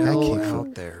 Still That kickflip-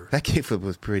 out there. That kickflip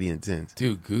was pretty intense.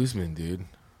 Dude, Guzman, dude.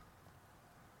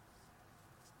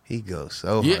 He goes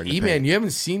so Yeah, hard. in the E-Man, paint. you haven't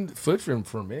seen footage from him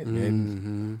for a minute, man.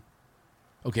 Mm-hmm.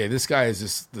 Okay, this guy is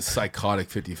just the psychotic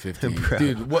 50-50. Bro.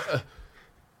 Dude, what?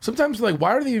 Sometimes, like,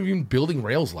 why are they even building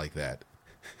rails like that?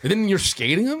 And then you're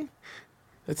skating them?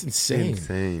 That's insane.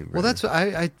 Insane, bro. Well, that's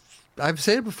I've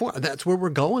said it before. That's where we're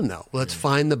going, though. Let's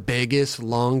find the biggest,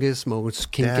 longest,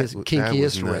 most kinkiest, that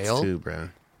was nuts rail. too, bro.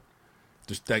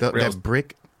 Just that, That rail's,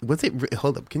 brick. What's it?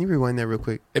 Hold up. Can you rewind that real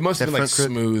quick? it must have that been, like,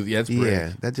 front crook? smooth. Yeah, it's brick.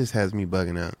 Yeah, that just has me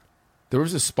bugging out. There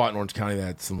was a spot in Orange County that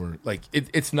had similar. Like,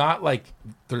 it's not like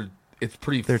it's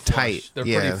pretty They're flush. tight. They're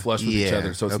Yeah, pretty flush with each yeah,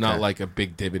 other, so it's okay. not like a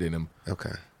big divot in them.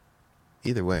 Okay.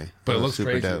 Either way, But that it was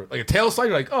looks crazy. dope. Like a tail slide,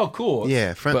 you're like, oh, cool.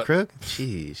 Yeah, front But- crook. Jeez,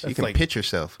 you that's can like- pitch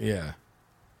yourself. Yeah.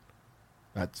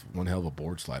 That's one hell of a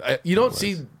board slide. You don't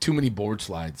see too many board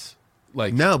slides.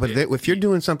 Like No, but it- if you're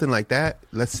doing something like that,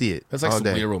 let's see it. that's like all some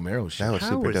day. Leo Romero shit. That was How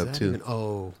super is dope that too. even-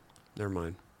 Oh, never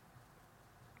mind.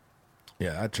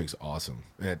 Yeah, that trick's awesome.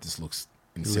 And it just looks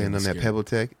You insane. land on that pebble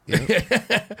tech. Yeah.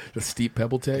 The steep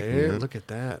pebble tech. There, Yeah. look at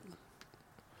that.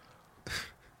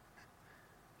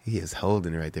 He is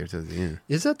holding it right there to the end.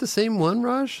 Is that the same one,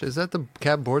 Raj? Is that the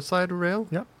cab board slide rail?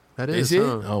 Yep. That Is is. it?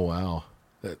 Huh? Oh wow.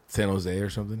 That San Jose or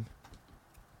something?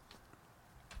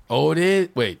 Oh, it is.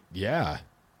 Wait, yeah.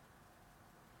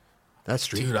 That's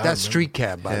street. Dude, I that's remember. street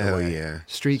cab, by the Hell way. yeah.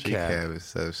 Street cab. is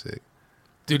so sick.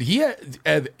 Dude, he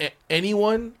had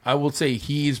anyone, I will say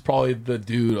he's probably the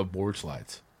dude of board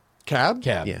slides. Cab?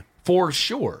 Cab. Yeah. For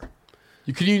sure.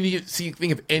 You can even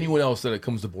think of anyone else that it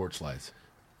comes to board slides.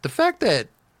 The fact that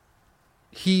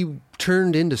he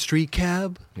turned into street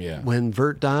cab Yeah. when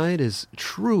Vert died is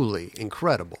truly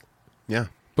incredible. Yeah.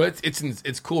 But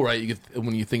it's cool, right?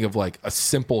 When you think of like a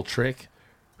simple trick,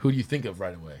 who do you think of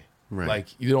right away? Right. Like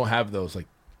you don't have those like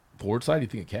board slide. You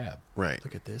think of cab. Right.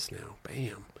 Look at this now.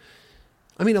 Bam.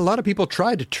 I mean, a lot of people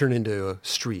tried to turn into a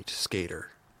street skater.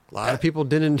 A lot of people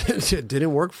didn't. It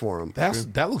didn't work for them.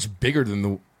 That looks bigger than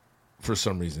the for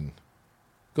some reason.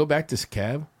 Go back to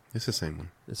cab. It's the same one.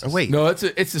 It's Oh, the wait. No, it's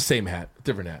the same hat,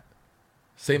 different hat.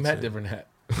 Same hat, different hat.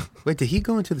 Wait, did he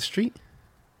go into the street?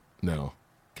 No.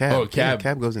 Cab. Oh, Yeah, cab.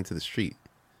 cab goes into the street.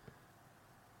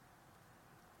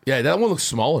 Yeah, that one looks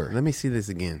smaller. Let me see this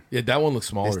again. Yeah, that one looks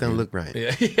smaller. This don't dude. look right.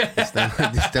 Yeah. This don't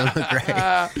look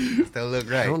right. This don't look I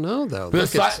right. don't know though. But Look,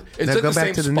 it's Now at go the back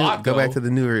same to the spot. new. Go back though. to the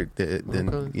newer,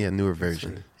 Okay. newer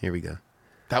version. Here we go.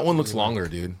 That one looks longer,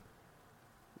 dude.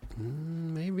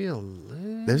 Maybe a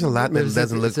little. There's a lot that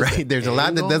doesn't look right. There's a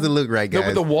lot that doesn't look right, guys. No,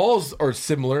 but the walls are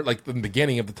similar, like the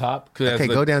beginning of the top. Okay,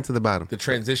 go down to the bottom. The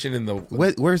transition in the.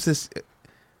 Where's this?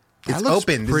 It's looks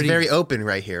open. This pretty- is very open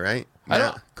right here, right? I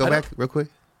don't- Go I back don't- real quick.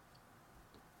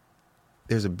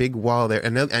 There's a big wall there,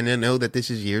 and I know that this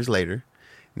is years later.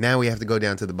 Now we have to go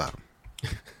down to the bottom.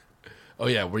 Oh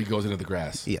yeah, where he goes into the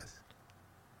grass. Yes.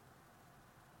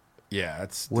 Yeah,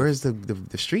 that's. Where's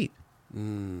the street?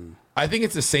 I think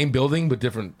it's the same building but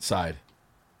different side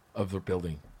of the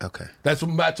building. Okay. That's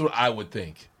what I would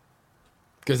think.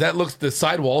 Because that looks, the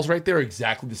side walls right there are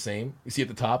exactly the same. You see at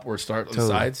the top where it starts on the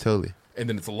sides, Totally. and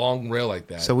then it's a long rail like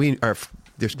that. So we are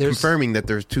confirming that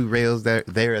there's two rails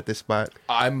there at this spot.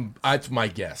 That's my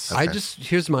guess.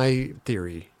 Here's my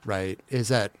theory, right? Is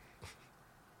that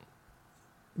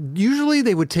usually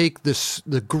they would take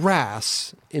the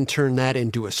grass and turn that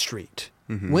into a street.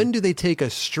 When do they take a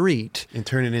street And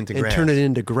turn it into and grass. turn it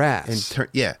into grass?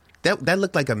 Yeah. That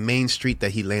looked like a main street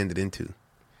that he landed into.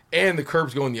 And the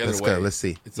curb's going the other Let's way. go. Let's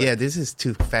see. It's like- Yeah, this is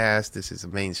too fast. This is a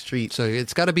main street. So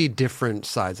it's got to be different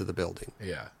sides of the building.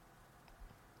 Yeah.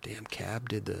 Damn, Cab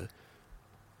did the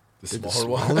Smaller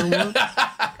one. smaller one.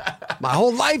 My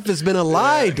whole life has been a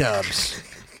lie, Dubs.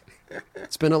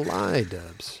 It's been a lie,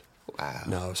 Dubs. Wow.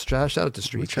 No, shout out to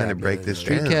Street We're trying Cab, to break man. this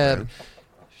Street down, Cab, bro.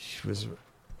 she was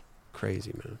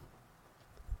crazy, man.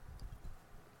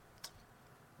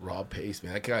 Rob Pace,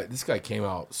 man. This guy came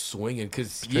out swinging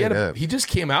because Straight up. he just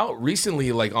came out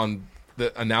recently, like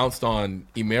announced on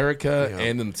America Yeah.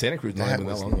 and then Santa Cruz. Not That even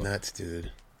that was long ago. nuts,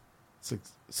 dude.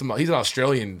 It's like he's an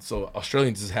Australian, so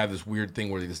Australians just have this weird thing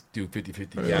where they just do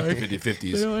 50-50, yeah,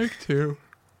 50-50s. like to.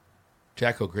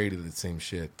 Jack O'Grady did the same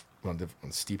shit on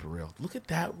steeper rail. Look at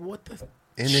that! What the?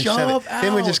 And then shove it.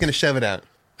 Then we're just out. gonna shove it out.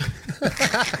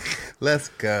 Let's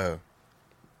go.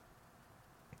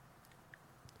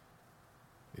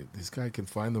 This guy can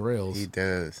find the rails. He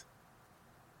does.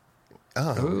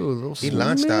 Oh, Ooh, a little he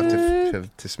launched off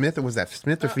Smith. to Smith, or was that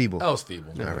Smith or Feeble? That was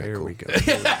feeble. All All right, here cool. we go.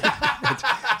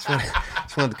 Just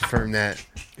wanted to confirm that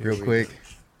real quick.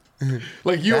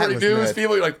 Like you That already was knew it was nuts.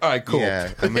 feeble. You're like, all right, cool.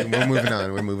 Yeah, we're moving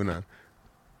on. We're moving on.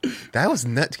 That was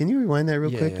nuts. Can you rewind that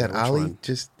real Yeah, quick? yeah, That which ollie one?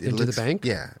 just it Into the looks, bank?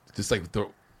 Yeah, Just like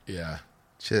yeah.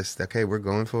 just okay. We're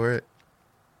going for it.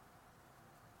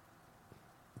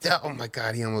 Oh my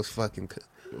god, he almost fucking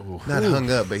not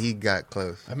hung up, but he got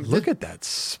close. Look at that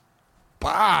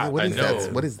spot. What I is know.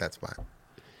 that? What is that spot?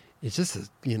 It's just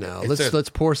It's let's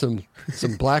pour some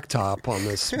blacktop on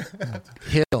this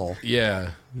hill. Yeah.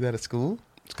 Is that a school?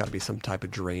 It's got to be some type of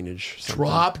drainage. something.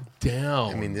 Drop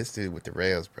down. I mean, this dude with the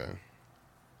rails, bro.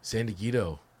 San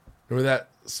Diego. Remember that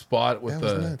spot with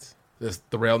That was nuts.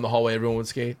 the rail in the hallway everyone would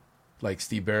skate? Like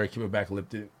Steve Barrett,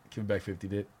 Cuba 50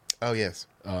 did. Oh yes,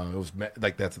 It was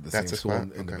like that's at the That's same a school spot?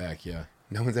 in the Okay. back. Yeah.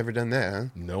 no one's ever done that, huh?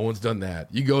 No one's done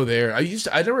that. You go there. I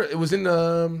never. It was in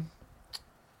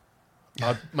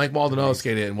Mike Maldonado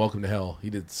skated in Welcome to Hell. He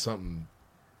did something.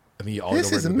 I think he all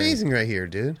This is amazing right here,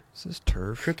 dude. Is this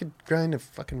turf? Crooked grind of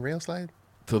fucking rail slide.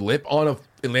 The lip on a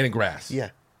Atlantic grass. Yeah.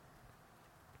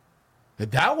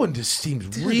 That one just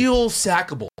seems real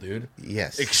sackable, dude.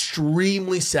 Yes.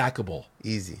 Extremely sackable.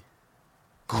 Easy.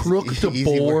 Crook the Easy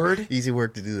board. Work, easy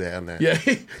work to do that on that. Yeah,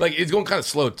 like it's going kind of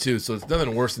slow too, so it's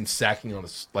nothing worse than sacking on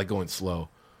like going slow.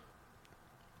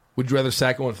 Would you rather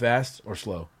sack going fast or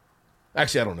slow?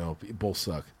 Actually, I don't know. Both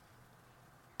suck.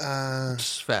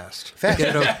 Just fast. Fast. Get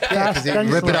it over- Yeah, 'cause Then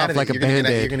you're rip gonna it get off out of like a You're gonna get out-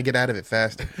 Band-Aid. You're going to get out of it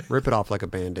fast. Rip it off like a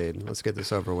Band-Aid. Let's get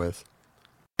this over with.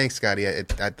 Thanks, Scotty. I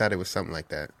thought it was something like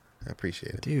that. I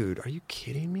appreciate it. Dude, are you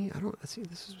kidding me? I don't see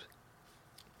this is.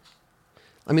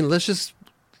 I mean, let's just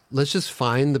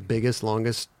find the biggest,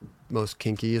 longest, most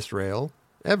kinkiest rail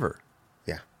ever.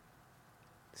 Yeah.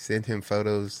 Send him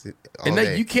photos all And day.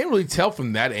 that, you can't really tell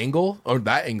from that angle, or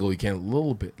that angle you can a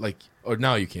little bit, like, or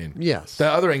now you can. Yes.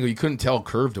 That other angle you couldn't tell how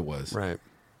curved it was. Right.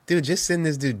 Dude, just send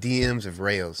this dude DMs of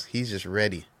rails. He's just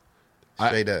ready.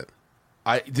 Straight up.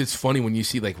 It's funny when you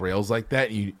see like rails like that.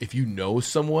 If you know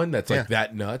someone that's like Yeah.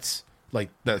 that nuts, like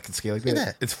that can skate like Look that.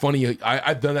 at that. It's funny.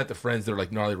 I've done that to friends that are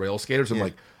like gnarly rail skaters. I'm Yeah.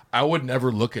 like, I would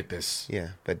never look at this. Yeah.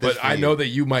 But I know that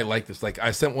you might like this. Like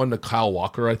I sent one to Kyle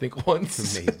Walker, I think once.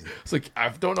 Amazing. It's like I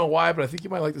don't know why, but I think you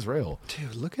might like this rail.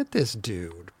 Dude, look at this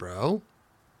dude, bro.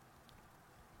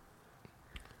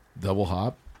 Double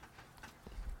hop.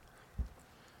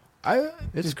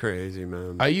 It's crazy,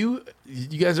 man. You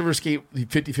guys ever skate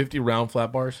 50-50 round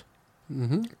flat bars?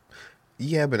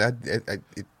 Yeah, but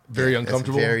Very that's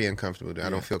uncomfortable? Very uncomfortable. I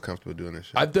don't feel comfortable doing this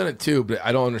shit. I've done it too, but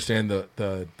I don't understand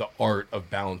the art of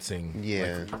balancing.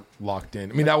 Yeah. like, locked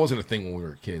in. I mean, that wasn't a thing when we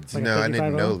were kids. Like- no, I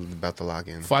didn't 55-0? know about the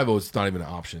lock-in. 5-0 is not even an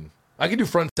option. I can do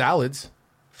front salads.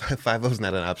 5-0's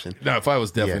not an option. No, 5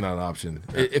 was definitely Yeah. not an option.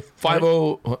 If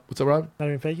 5-0, what's up, Rob? Not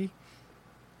even fakey.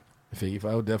 Figgy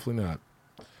 5 definitely not.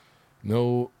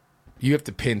 No, you have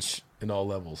to pinch in all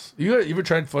levels. You ever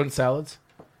tried front salads?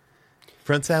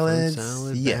 Front salads,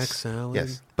 salad, yes, back salad.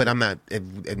 yes. But I'm not.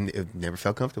 It never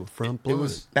felt comfortable. Front It blunt.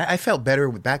 was. I felt better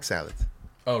with back salads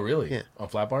Oh, really? Yeah. On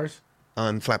flat bars?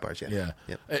 on flat bars. Yeah, Yeah.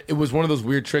 Yep. It was one of those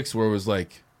weird tricks where it was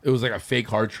like a fake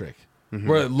hard trick,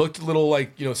 where it looked a little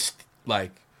like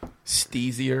like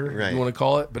steezier, Right. you want to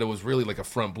call it, but it was really like a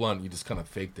front blunt. You just kind of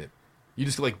faked it. You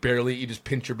just like barely. You just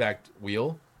pinch your back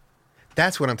wheel.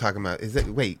 That's what I'm talking about. Is that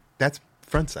wait? That's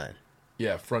front side.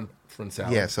 Yeah, front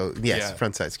salad. Yeah. So yes, Yeah.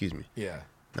 front side. Excuse me, Yeah.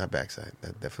 not back side.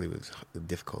 That definitely was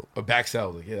difficult. A back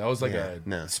salad. Yeah, that was like Yeah, a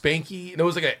no. spanky. It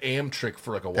was like an am trick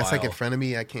for like a That's while. like in front of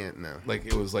me. I can't. No. Like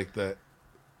it was like the.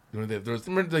 There was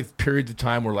like periods of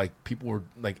time where like people were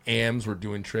like AMs were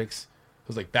doing tricks. It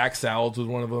was like back salads was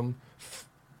one of them.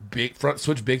 Big front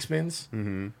switch big spins.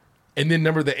 Mm-hmm. And then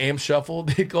remember the AM shuffle?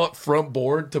 They call it front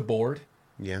board to board.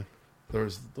 Yeah. There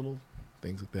was little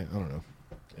things like that. I don't know.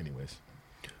 Anyways,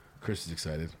 Chris is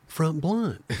excited. Front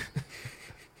blunt.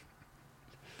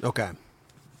 Okay.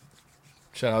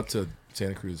 Shout out to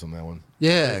Santa Cruz on that one.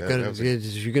 Yeah, that gonna, was a-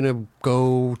 you're gonna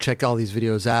go check all these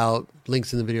videos out.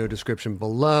 Links in the video description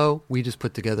below. We just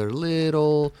put together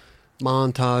little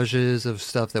montages of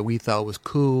stuff that we thought was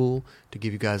cool to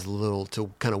give you guys a little,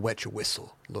 to kind of wet your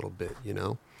whistle a little bit, you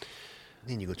know.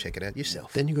 Then you go check it out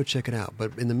yourself. Then you go check it out.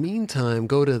 But in the meantime,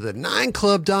 go to the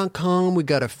 9club.com. We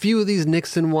got a few of these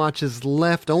Nixon watches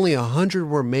left. Only 100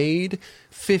 were made.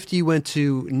 50 went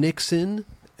to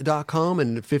Nixon.com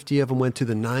and 50 of them went to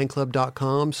the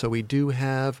 9club.com. So we do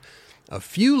have a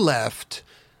few left.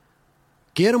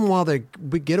 Get them while they're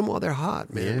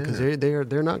hot, man, because Yeah.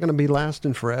 they're not going to be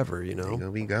lasting forever, you They're know.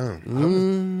 gonna be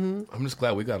gone. I'm just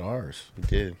glad we got ours, We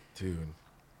did. dude.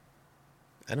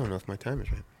 I don't know if my time is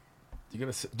right. You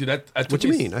gotta, dude. I What took do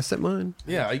you me- mean? I set mine.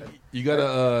 Yeah, you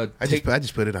gotta I take.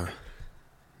 just put it on. Let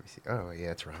me see. Oh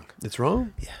yeah, it's wrong. It's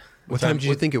wrong. Yeah. What time- time did you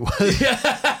what- think it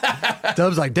was?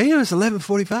 Dub's like, damn, it's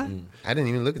 11:45. I didn't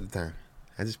even look at the time.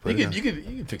 I just put it on. You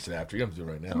can fix it after. You don't have to do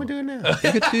it right now. I'm gonna do it now.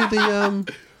 You could do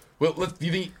the Well, do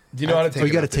you know how to Oh, take you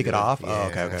it? got to take it off. Oh,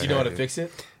 okay, okay. Do you know how to fix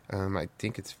it? I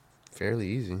think it's fairly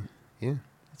easy. Yeah,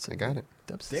 I got it.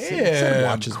 Dub's Damn, said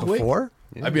watches quick. before.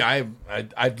 I mean,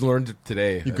 I learned it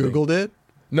today. You I think. Googled it.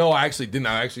 No, I actually didn't.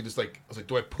 I actually just like I was like,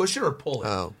 do I push it or pull it?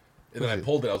 Oh, And then I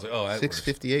pulled it. I was like, oh, that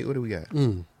 6:58. What do we got?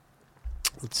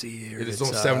 let's see here. It is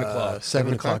on 7 o'clock.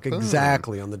 7 o'clock, Boom.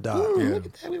 exactly on the dot. Ooh, Yeah. Look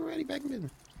at that. We're already back in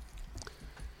business.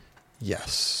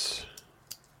 Yes.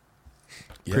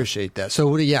 Yeah. Appreciate that.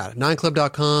 So, yeah,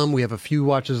 9club.com. We have a few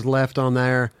watches left on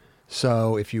there.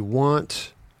 So, if you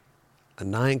want a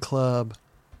 9 Club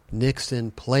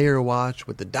Nixon player watch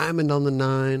with the diamond on the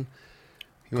 9,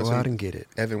 He go wants out to- and get it.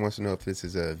 Evan wants to know if this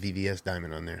is a VVS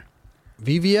diamond on there.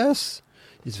 VVS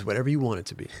is whatever you want it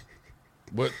to be.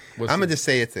 What's I'm gonna just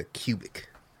say it's a cubic.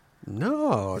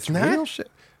 No, it's not? real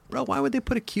shit. Bro, why would they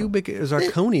put a cubic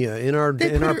zirconia in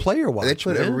our player watch? They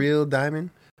put man? a real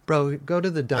diamond. Bro, go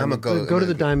to the diamond. go- Go to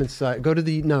the I'm diamond site. Go to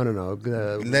the no. Let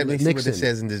me see what Nixon. it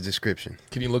says in the description.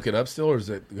 Can you look it up still, or is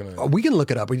it gonna? Oh, we can look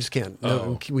it up. We just can't. Oh.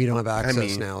 No, we don't have access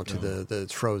mean, now to the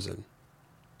it's frozen.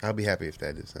 I'll be happy if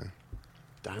that is.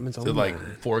 Diamonds on Is it the like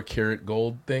line. 4 karat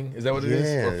gold thing? Is that what it is?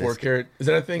 Yeah, Or 4 that's- karat? Is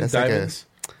that a thing? that's like a- Diamonds?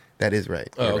 That is right.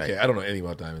 Oh, You're okay. right. I don't know anything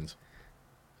about diamonds.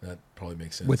 That probably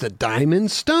makes sense. With a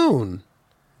diamond stone.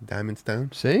 Diamond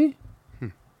stone. See?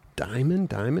 Diamond.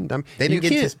 They You didn't get into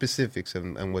can't- specifics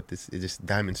on what this is. Just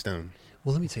diamond stone.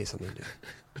 Well, let me tell you something.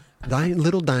 Dude.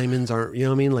 Little diamonds aren't. You know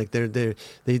what I mean? Like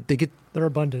they get. They're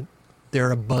abundant.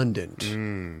 They're abundant.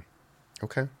 Mm.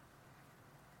 Okay.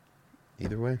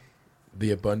 Either way.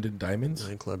 the abundant diamonds.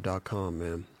 9club.com,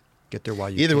 man. Get there while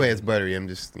you Either can. way, it's buttery. I'm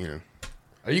just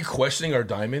Are you questioning our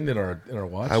diamond in our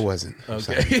watch? I wasn't. I'm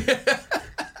sorry. Okay.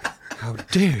 How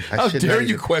dare you? I How should dare not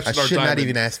you even- question I our should diamond not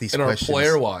even ask these in questions. our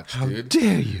player watch, How dude?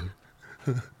 dare you?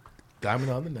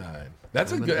 Diamond on the 9.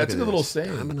 That's Diamond- a good look at little this.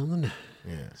 saying. Diamond on the 9.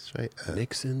 Yeah. That's right.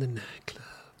 Nixon the nightclub.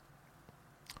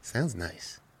 Sounds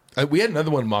nice. We had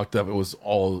another one mocked up. It was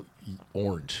all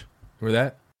orange. Remember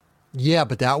that? Yeah,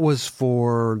 but that was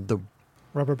for the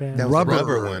Rubber band. That was rubber the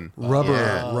rubber one. Rubber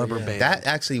Yeah. rubber yeah. band. That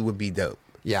actually would be dope.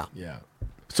 yeah. Yeah.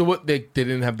 So what they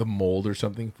didn't have the mold or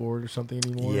something for it or something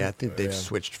anymore? Yeah, I think they've Yeah.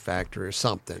 switched factory or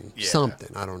something. Yeah.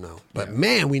 Something. I don't know. But Yeah.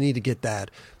 man, we need to get that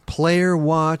player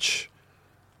watch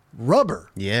rubber.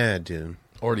 Yeah, dude.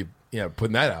 Already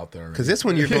putting that out there. Because this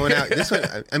one you're going out. This one,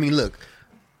 I mean, look,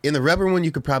 in the rubber one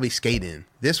you could probably skate in.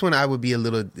 This one I would be a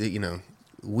little,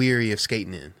 weary of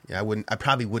skating in. Yeah, I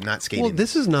probably would not skate Well, in.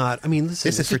 this is not. I mean, listen,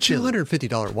 This is it's for a chilling.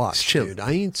 $250 watch, It's chill. dude.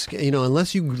 I ain't,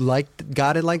 unless you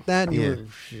got it like that. Yeah.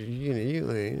 You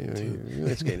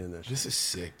ain't skating in this. This is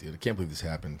sick, dude. I can't believe this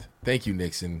happened. Thank you,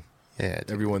 Nixon. Yeah,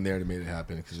 dude. Everyone there that made it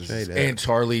happen. Straight up. And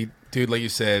Charlie, dude, like you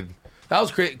said, that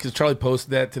was great because Charlie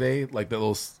posted that today, like that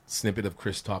little snippet of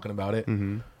Chris talking about it.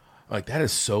 Mm-hmm. Like, that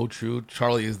is so true.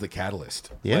 Charlie is the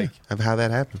catalyst. Yeah, Like, of how that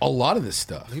happened. a lot of this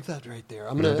stuff. Leave that right there.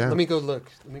 No doubt. let me go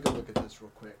look. Let me go look at this real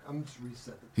quick. I'm just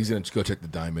resetting. He's going to go check the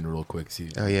diamond real quick. See.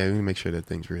 Oh yeah, we need to make sure that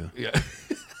thing's real. Yeah.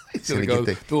 He's gonna going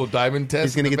to go get the little diamond test.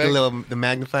 He's gonna in get back. the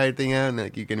magnified thing out, and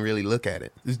like you can really look at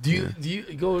it. Do you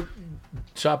go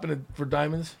shopping for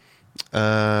diamonds?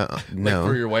 No. Like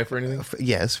for your wife or anything?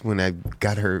 Yes, when I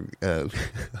got her. A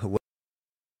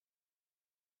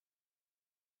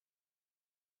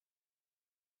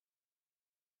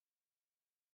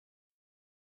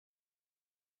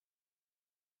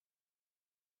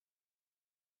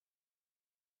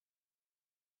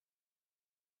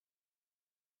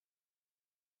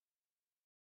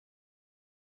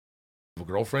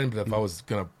girlfriend, but if I was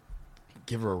going to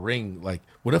give her a ring, like,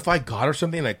 what if I got her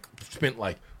something and I spent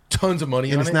like tons of money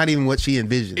And on it's it? not even what she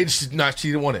envisioned. It's not. She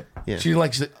didn't want it. Yeah. She she's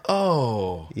like,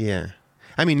 oh, Yeah.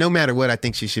 I mean, no matter what, I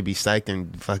think she should be psyched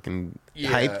and fucking yeah.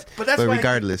 hyped. But that's why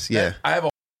regardless, yeah. I have a.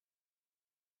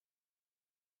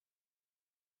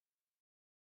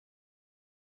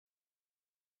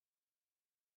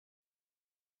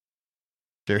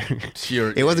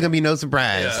 Sure. It wasn't gonna be no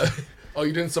surprise. Yeah. Oh,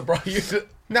 you didn't surprise you?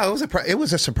 No, it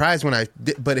was a surprise when I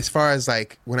did, but as far as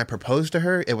like when I proposed to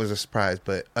her, it was a surprise.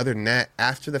 But other than that,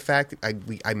 after the fact,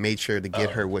 I made sure to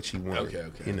get her what she wanted. Okay,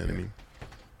 You know what I mean?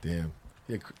 Damn.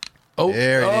 Yeah. Oh,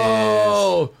 There it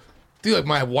oh, dude, like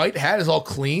my white hat is all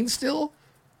clean still.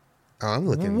 Oh, I'm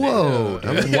looking. Whoa!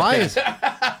 Why is?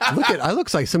 I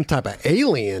looks like some type of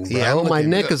alien, bro. Yeah, I'm My looking-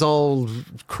 neck is all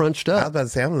crunched I was up. about to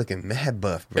say I'm looking mad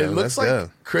buff, bro. It looks Let's like go.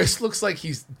 Chris looks like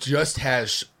he's just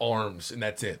has arms and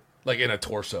that's it, like in a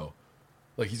torso,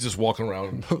 like he's just walking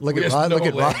around. Look He at has Raj, no look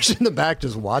at legs. Raj in the back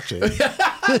just watching.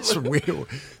 It's weird.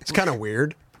 It's kind of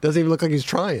weird. Doesn't even look like he's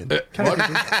trying. Raj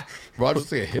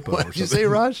looks like a hippo. What or did you something. say,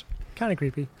 Raj? Kind of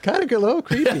creepy. Kind of a little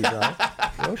creepy, bro.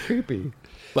 A little creepy.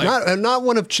 Like- not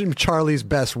one of Charlie's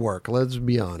best work. Let's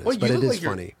be honest, Well, you but it look is like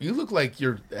you're- funny. You look like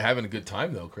you're having a good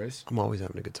time though, Chris. I'm always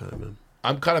having a good time, man.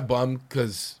 I'm kind of bummed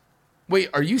because, wait,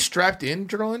 are you strapped in,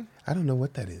 Jerron? I don't know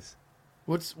what that is.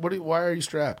 Why are you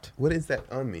strapped? What is that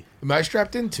on me? Am I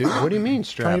strapped in too? What do you mean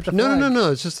strapped? the No.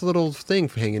 flag. It's just a little thing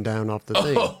hanging down off the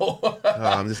thing. Oh,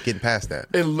 I'm just getting past that.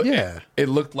 Yeah. It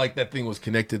looked like that thing was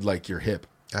connected like your hip.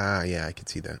 Ah, yeah, I can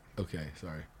see that. Okay,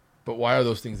 sorry. But why are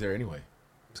those things there anyway?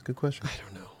 It's a good question. I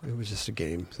don't know. It was just a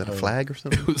game. Is that a flag or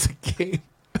something? It was a game.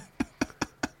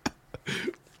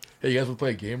 Hey, you guys want to play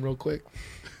a game real quick?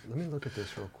 Let me look at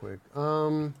this real quick.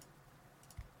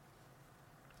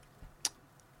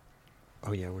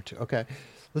 Oh yeah, we're okay.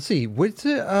 Let's see. What's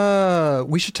it,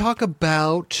 we should talk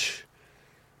about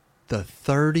the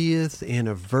 30th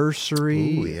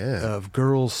anniversary Ooh, yeah. of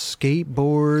girls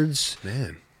skateboards,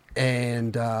 Man.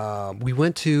 and we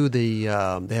went to the.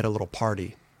 They had a little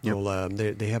party. Yep.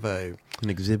 Little, they have a An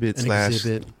exhibit An slash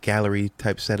exhibit. gallery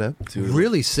type setup.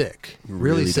 really sick,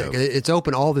 really sick. dope. It's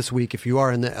open all this week if you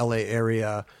are in the LA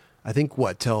area. I think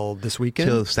till this weekend,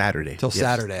 Till Saturday. till Yes.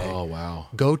 Saturday. Oh, wow.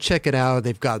 Go check it out.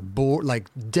 They've got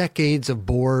like decades of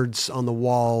boards on the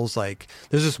walls. Like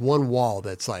there's this one wall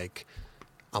that's like,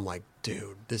 I'm like,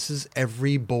 dude, this is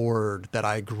every board that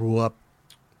I grew up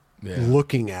Yeah.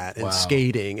 looking at and Wow.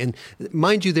 skating. And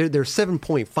mind you, they're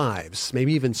 7.5s,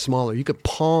 maybe even smaller. You could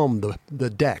palm the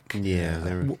deck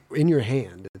Yeah. in your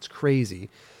hand. It's crazy.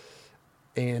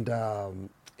 And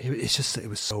it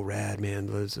was so rad, man.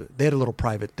 They had a little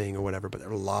private thing or whatever, but there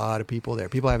were a lot of people there.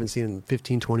 People I haven't seen in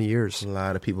 15, 20 years. A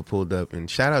lot of people pulled up. And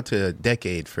shout out to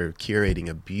Decade for curating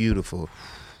a beautiful...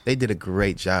 They did a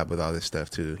great job with all this stuff,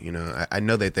 too. You know, I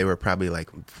know that they were probably like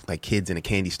kids in a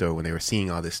candy store when they were seeing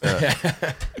all this stuff.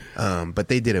 But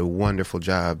they did a wonderful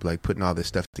job, like, putting all this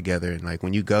stuff together. And, like,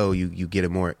 when you go, you get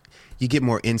more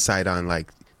insight on,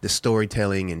 like, the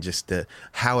storytelling and just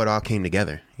how it all came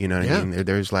together. You know what Yeah. I mean?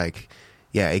 There's, like...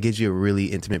 Yeah, it gives you a really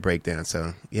intimate breakdown.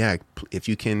 So, yeah, if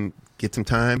you can get some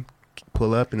time,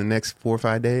 pull up in the next 4 or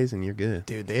 5 days, and you're good.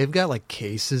 Dude, they've got like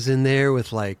cases in there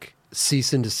with like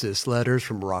cease and desist letters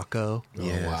from Rocco.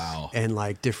 Yes. Oh, wow. And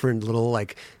like different little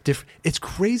it's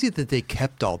crazy that they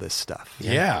kept all this stuff.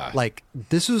 Yeah. Like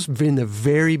this was in the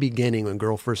very beginning when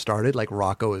Girl first started, like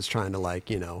Rocco was trying to like,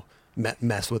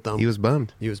 mess with them. He was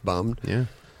bummed. He was bummed. Yeah.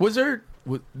 Was there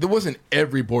there wasn't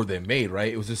every board they made,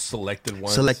 right? It was just selected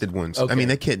ones. Selected ones. Okay. I mean,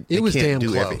 they can't. They It was can't damn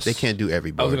do close. They can't do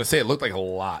every I board. was gonna say it looked like a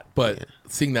lot, but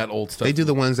seeing that old stuff, They do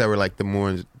the ones that were like the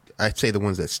more. I'd say the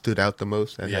ones that stood out the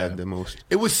most. That Yeah. had the most.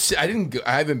 It was. I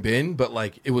haven't been, but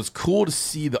like it was cool to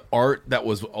see the art that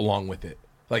was along with it.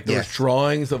 Like there was Yes.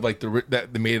 drawings of like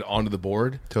that they made it onto the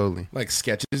board, Totally. like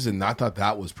sketches, and I thought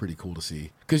that was pretty cool to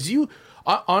see. Because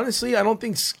honestly, I don't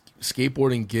think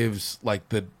skateboarding gives like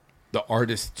the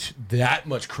artist that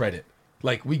much credit.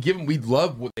 Like we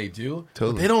love what they do.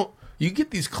 Totally. But they don't. You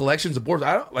get these collections of boards.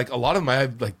 I don't like a lot of them. I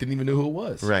like didn't even know who it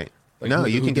was. Right. Like, no, who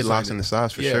you can get designed lost it. in the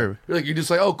sauce for Yeah. sure. You're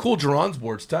just like, oh, cool. Jerron's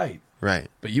board's tight.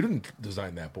 Right. But you didn't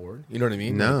design that board. You know what I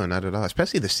mean? No, not at all.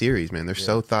 Especially the series, man. They're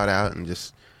so thought out and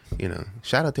just,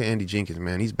 shout out to Andy Jenkins,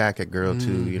 man. He's back at Girl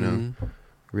too.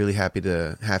 Really happy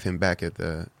to have him back at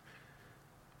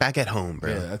home,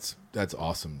 bro. Yeah, that's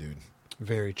awesome, dude.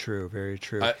 Very true. Very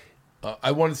true.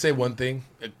 I want to say one thing,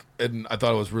 and I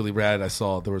thought it was really rad. I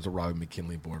saw there was a Robin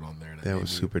McKinley board on there. And it That made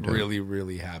was me super dope. Really,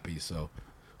 really happy. So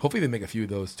hopefully they make a few of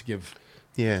those to give.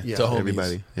 Yeah, Yeah. to homies.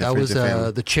 everybody. Yeah, that friends was and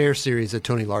family. the chair series that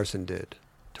Tony Larson did.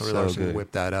 Tony So Larson good.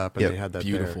 whipped that up, and Yep. they had that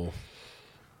Beautiful. there.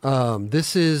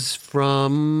 This is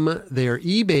from their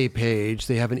eBay page.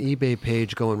 They have an eBay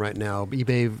page going right now.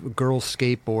 eBay Girls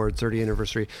Skateboard 30th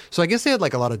anniversary. So I guess they had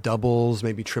like a lot of doubles,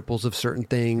 maybe triples of certain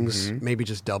things, Mm-hmm. maybe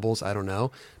just doubles. I don't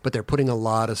know. But they're putting a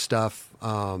lot of stuff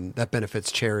that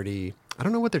benefits charity. I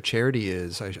don't know what their charity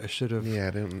is. I should have. Yeah,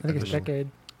 I think it's don't know. Decade.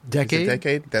 Decade? Is it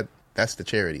Decade? That's the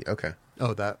charity. Okay.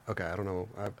 Oh, that. Okay, I don't know.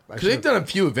 I Because they've done a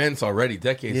few events already.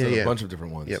 Decades Yeah, done yeah. a bunch of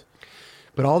different ones. Yep.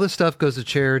 But all this stuff goes to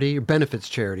charity, or benefits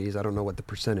charities. I don't know what the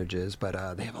percentage is, but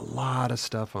they have a lot of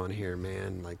stuff on here,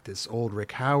 man. Like this old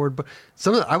Rick Howard. But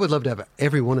I would love to have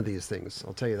every one of these things.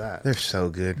 I'll tell you that. They're so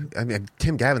good. I mean,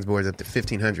 Tim Gavin's board is up to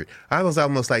 1,500. I was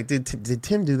almost like, did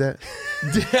Tim do that?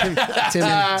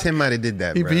 Tim might have did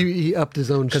that, bro. He upped his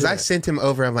own. Because I shit. sent him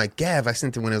over. I'm like, Gav. I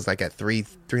sent him when it was like at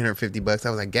 $350. I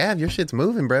was like, Gav, your shit's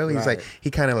moving, bro. He's Right. like, he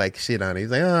kind of like shit on it.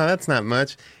 He's like, oh, that's not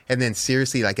much. And then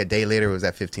seriously, like a day later, it was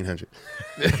at 1,500.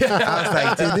 I was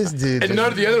like, dude, this dude. And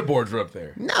none of the other boards were up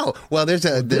there. No. Well, there's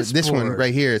this one board.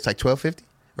 right here. It's like $1,250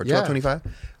 or Yeah. $1,225.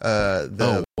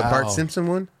 The wow. Bart Simpson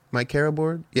one, Mike Carroll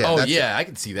board. Yeah. Oh, that's- yeah, I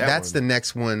can see that That's one. the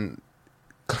next one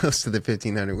close to the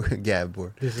 1,500 Gav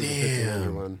board. This is the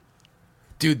 1500 one.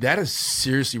 Dude, that is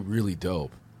seriously really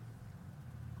dope.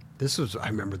 This was. I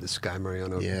remember the Sky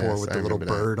Mariano Yes, board with I the little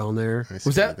remember that. bird on there. I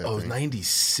Was that? see Oh, it was thing.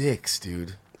 96,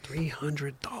 dude.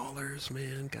 $300,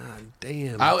 man. God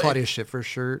damn. I- Claudia Schiffer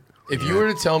shirt. If you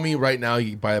were to tell me right now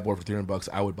you could buy a board for $300,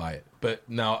 I would buy it. But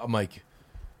now I'm like,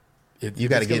 You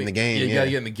gotta get in the game, You yeah. gotta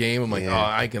get in the game. I'm like, Yeah. oh,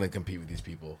 I ain't gonna compete with these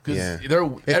people because Yeah. they're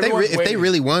If they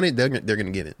really want it, they're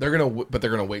gonna get it. they're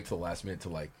gonna wait till the last minute to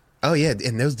like. Oh yeah,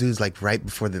 and those dudes like right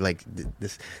before the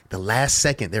the last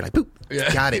second, they're like, boop,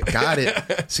 Yeah. got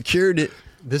it, secured it.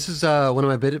 This is one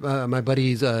of my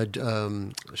buddies,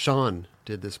 Sean,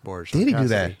 did this board. Sean Did he do Cassidy.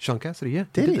 that? Sean Cassidy, yeah.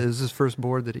 Did he? This is his first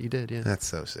board that he did, yeah. That's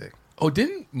so sick. Oh,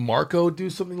 didn't Marco do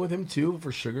something with him too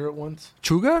for Sugar at once?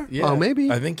 Chuga? Yeah, Oh,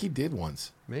 maybe. I think he did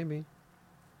once. Maybe.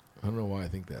 I don't know why I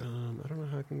think that. I don't know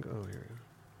how I can go here.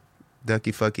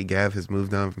 Ducky Fucky Gav has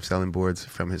moved on from selling boards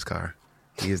from his car.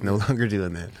 He is no longer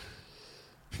doing that.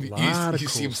 Lot of You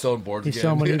see cool him selling boards He's again.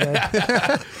 so many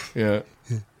guys. Yeah.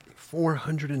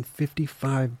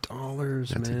 $455,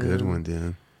 That's man. a good one,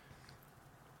 dude.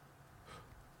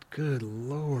 Good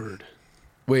Lord.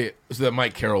 Wait, so that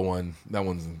Mike Carroll one, that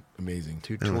one's amazing.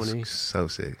 That was 220, so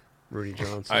sick. Rudy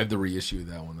Johnson. I have the reissue of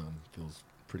that one on. Feels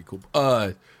pretty cool.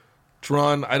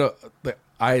 Tron,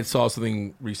 I saw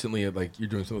something recently like you're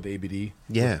doing something with ABD.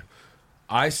 Yeah.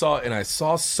 I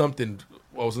saw something.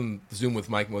 I was in Zoom with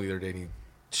Mike Mo the other day, and he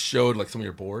showed like some of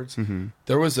your boards. Mm-hmm.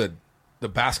 There was the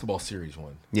basketball series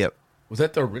one. Yep. Was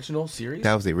that the original series?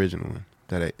 That was the original one.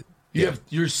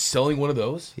 You're selling one of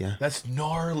those? Yeah. That's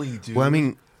gnarly, dude. Well, I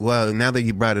mean, now that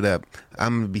you brought it up,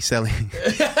 I'm gonna be selling.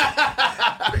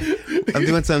 I'm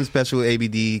doing something special with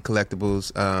ABD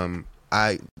collectibles.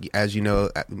 As you know,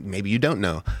 maybe you don't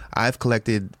know, I've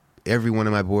collected every one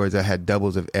of my boards. I had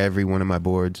doubles of every one of my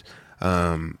boards,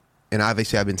 and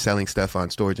obviously I've been selling stuff on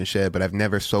Storage and Shed, but I've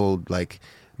never sold like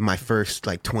my first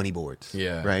like 20 boards.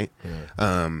 Yeah. Right.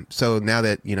 Yeah. So now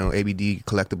that ABD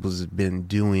Collectibles has been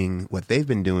doing what they've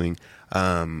been doing,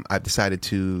 I've decided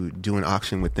to do an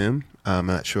auction with them. I'm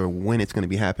not sure when it's going to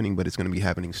be happening, but it's going to be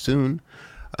happening soon.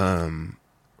 And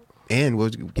we're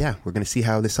going to see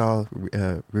how this all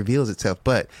reveals itself.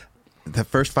 But the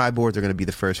first 5 boards are going to be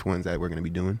the first ones that we're going to be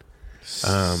doing.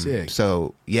 Sick.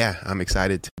 So yeah, I'm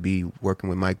excited to be working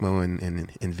with Mike Mo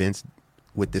and Vince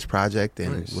with this project,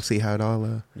 and Nice. we'll see how it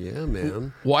all. Yeah,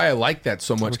 man. Why I like that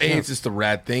so much. Okay. A, it's just a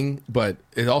rad thing, but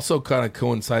it also kind of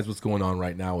coincides what's going on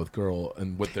right now with Girl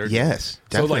and what they're Yes,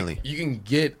 doing. So definitely. like you can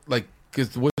get like,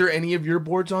 because was there any of your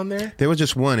boards on there? There was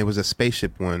just one. It was a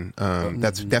spaceship one.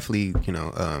 That's definitely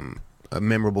a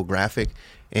memorable graphic,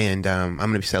 and I'm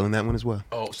going to be selling that one as well.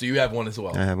 Oh, so you have one as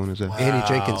well. I have one as well. Andy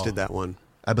Jenkins did that one.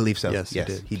 I believe so. Yes, he yes,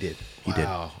 did. he did. He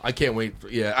Wow, I can't wait.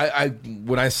 Yeah, I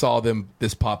when I saw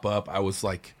this pop up, I was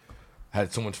like,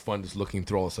 had so much fun just looking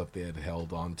through all the stuff they had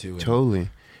held on to. did. Totally.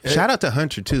 Shout out to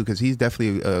Hunter too, because he's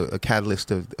definitely a catalyst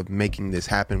of making this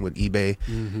happen with eBay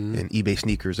and eBay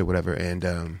sneakers or whatever.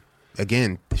 And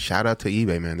again, shout out to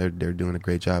eBay, man. They're doing a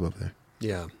great job over there.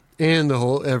 Yeah. And the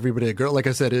whole everybody at Girl, like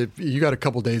I said, if you got a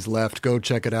couple days left, go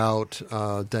check it out.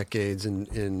 Decades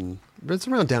in it's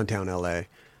around downtown LA,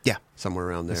 Yeah, somewhere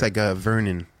around there. it's like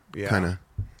Vernon Yeah. kind of.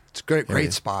 It's a great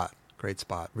area. spot. Great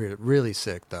spot. Really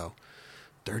sick though.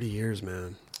 30 years,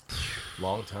 man.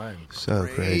 Long time. So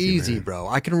crazy, man. bro.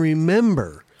 I can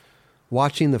remember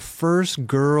watching the first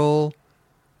Girl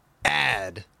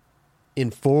ad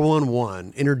in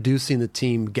 411 introducing the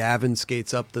team. Gavin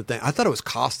skates up the thing. I thought it was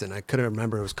Costin. I couldn't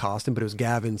remember it was Costin, but it was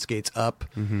Gavin skates up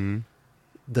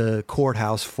the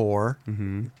courthouse 4,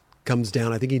 comes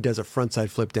down. I think he does a frontside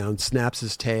flip down, snaps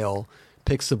his tail,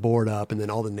 picks the board up, and then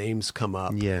all the names come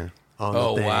up. Yeah, On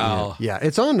Oh, the thing. wow. Yeah,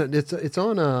 it's on. It's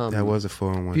on. that was a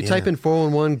 4-on-1. If you type in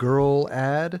 411 Girl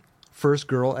ad, first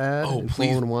Girl ad Oh, in please,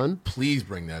 411, please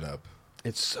bring that up.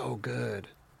 it's so good.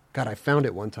 God, I found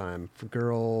it one time for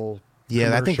Girl. Yeah,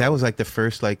 I think that commercial. was like the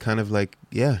first, like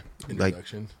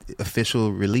Introduction.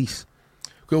 official release.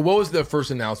 Cool. What was the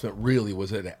first announcement? Really,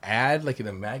 was it an ad like in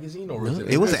a magazine, or was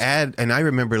It was an ad, and I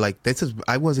remember like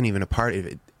I wasn't even a part of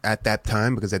it at that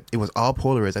time because it was all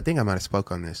Polaroids. I think I might have spoke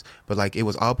on this, but like it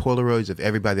was all Polaroids of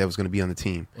everybody that was going to be on the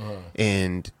team.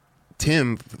 And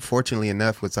Tim, fortunately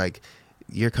enough, was like,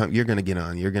 "You're going to get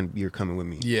on. You're coming with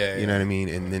me." Yeah, you know what I mean.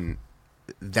 And then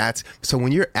that's so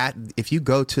when if you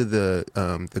go to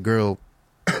the Girl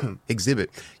exhibit,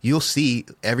 you'll see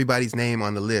everybody's name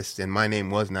on the list, and my name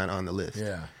was not on the list.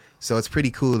 Yeah. So it's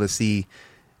pretty cool to see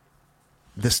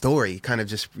the story kind of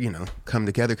just, come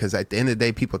together, because at the end of the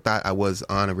day, people thought I was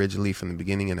on originally from the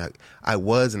beginning, and I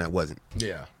was and I wasn't.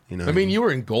 Yeah. You know I what I mean, mean? you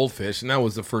were in Goldfish, and that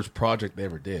was the first project they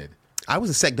ever did. I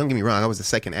was don't get me wrong, I was the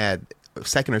second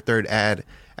or third ad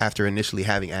after initially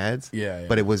having ads. Yeah.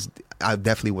 But I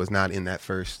definitely was not in that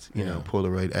first,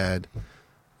 Polaroid ad,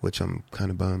 which I'm kind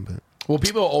of bummed, but. Well,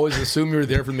 people always assume you were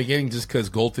there from the beginning just because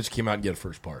Goldfish came out and you had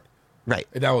first part. Right.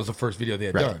 And that was the first video they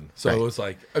had Right, done. So right. it was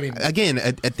like, I mean, Again,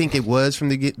 I think it was from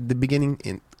the beginning,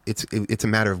 and it's a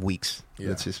matter of weeks. Yeah.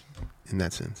 It's just in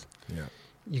that sense. yeah.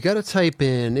 You got to type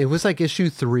in. It was like issue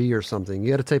 3 or something.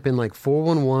 You got to type in like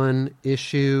 411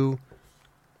 issue.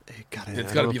 It's got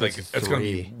to be like, it's going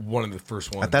to be one of the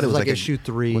first ones. I thought it was like like issue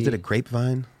 3. Was it a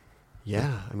grapevine?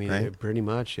 Yeah, I mean, Right? pretty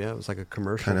much. Yeah, it was like a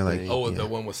commercial. Kind of like thing. the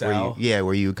one with where Sal?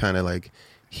 where you kind of like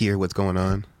hear what's going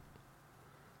on.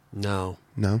 No,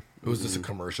 No, It was just a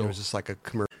commercial. it was just like a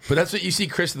commercial. But that's what you see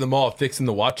Chris in the mall fixing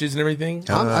the watches and everything.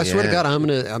 Oh, I swear to yeah. God, I'm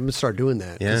gonna start doing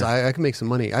that because Yeah. I can make some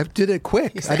money. I did it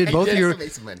quick. I did both of your.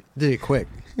 Did it quick.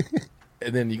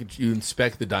 And then you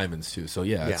inspect the diamonds too. So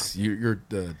yeah, it's, you're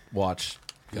the watch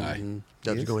guy.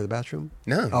 Did you go to the bathroom?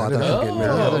 no. Oh, I not thought at you all. were getting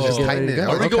married. I thought you were Just getting tighten ready to it.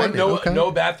 go. Are we Okay. going Okay.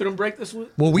 no bathroom break this week?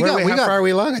 Well, we got How far are we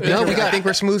along? I think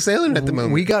we're smooth sailing at the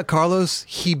moment. we got Carlos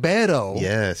Ribeiro.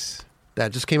 Yes.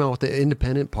 That just came out with the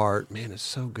independent part. Man, it's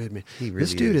so good, man. He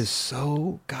this really dude is. is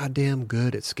so goddamn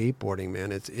good at skateboarding,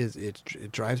 man.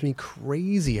 It drives me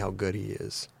crazy how good he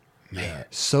is. Man,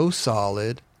 So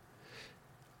solid.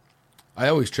 I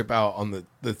always trip out on the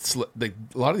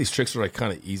a lot of these tricks are like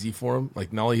kind of easy for him.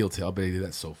 Like Nollie heel tail, but he did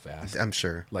that so fast, I'm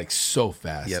sure. like so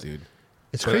fast, Yep. dude.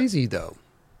 It's But- crazy though,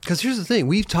 because here's the thing: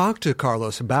 we've talked to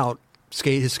Carlos about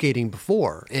his skating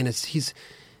before, and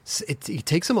he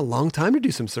takes him a long time to do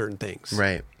some certain things,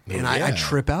 Right. And Oh, I yeah.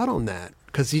 trip out on that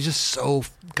because he's just so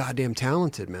goddamn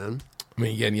talented, man. I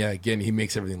mean, again, he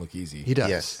makes everything look easy. He does.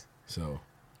 Yes. So,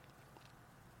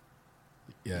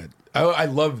 yeah, I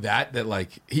love that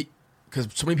like because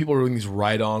so many people are doing these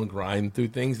ride-on grind through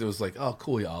things. It was like, oh,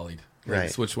 cool, he ollied. Like,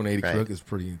 Right. Switch 180 Right. crook is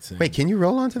pretty insane. Wait, can you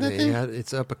roll onto that thing? Yeah,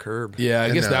 it's up a curb. Yeah,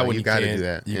 I guess No, that one you you gotta can't. do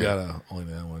that, You yeah. gotta only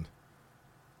that one.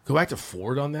 Go back to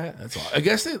forward on that. That's all. I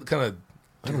guess it kind of.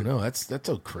 I don't know. That's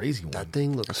a crazy one. That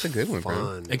thing looks That's a good one, bro.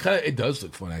 fun. It does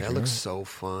look fun. Actually, That looks so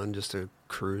fun just to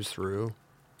cruise through.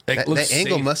 It That looks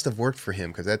angle safe must have worked for him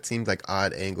because that seems like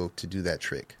odd angle to do that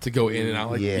trick. to go in and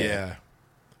out. Like, Yeah. yeah.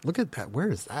 Look at that.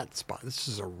 Where is that spot? This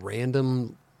is a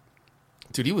random.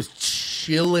 Dude, he was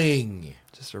chilling.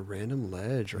 Just a random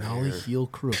ledge right Nollie here. heel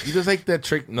crook. He does like that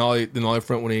trick, the Nollie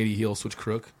front 180 heel switch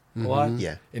crook a lot.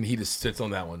 Yeah. And he just sits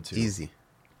on that one too. Easy.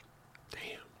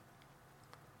 Damn.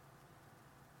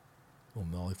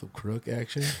 Little Nollie flip crook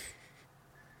action.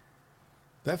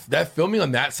 That filming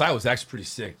on that side was actually pretty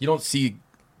sick. You don't see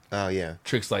Oh yeah.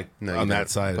 tricks like No, on you that don't.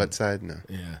 side. Butt side, no.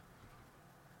 Yeah.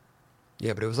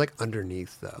 Yeah, but it was like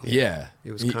underneath though. Yeah.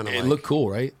 It was kinda It like- looked cool,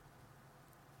 right?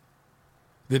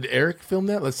 Did Eric film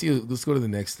that? Let's see. Let's go to the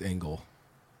next angle.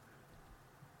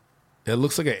 It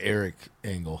looks like an Eric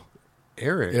angle.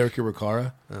 Eric. Eric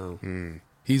Ibarcara. Oh.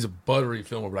 He's a buttery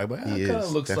filmer, but it He kind of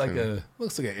is, looks definitely.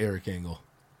 like an Eric angle.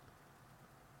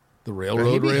 The Bro,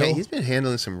 railroad rail. he's been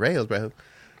handling some rails, bro.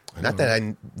 Not that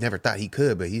I never thought he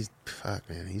could, but he's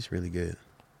he's really good.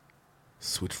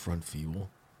 Switch front fuel.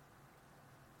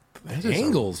 That is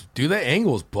Angles, dude. That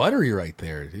angle's buttery right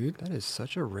there, dude. That is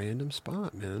such a random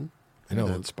spot, man. I know.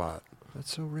 That spot.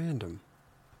 That's so random.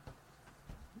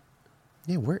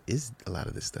 Yeah, where is a lot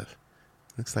of this stuff?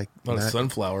 Looks like A lot of not-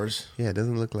 sunflowers. Yeah, it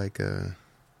doesn't look like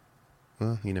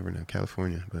well, you never know,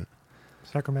 California, but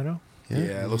Sacramento.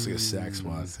 Yeah, it looks like a sack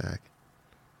spot. Sack.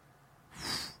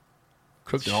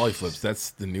 Crooked and ollie flips.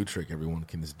 That's the new trick everyone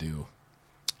can just do.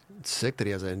 It's sick that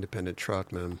he has an independent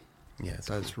truck, man. Yeah, it's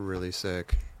That's really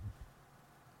sick.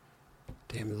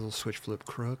 Damn, the little switch flip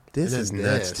crook. This And is then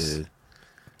nuts, this. dude.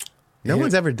 No Yeah.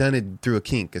 one's ever done it through a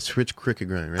kink, a switch crooked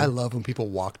grind, right? I love when people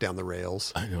walk down the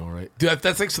rails. I know, right? Dude,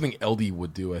 that's like something LD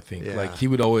would do. I think. Yeah. Like he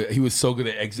was so good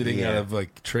at exiting Yeah. out of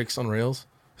like tricks on rails.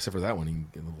 Except for that one, he can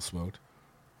get a little smoked.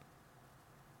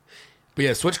 But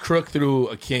yeah, switch crook through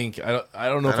a kink. I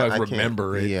don't know if I can't-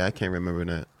 remember it. Yeah, I can't remember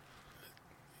that.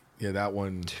 Yeah, that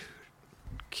one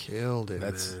Killed it,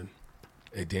 That's- man.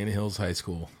 at Dana Hills High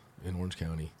School in Orange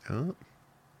County. Oh,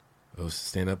 Oh,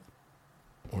 stand up,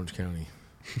 Orange County,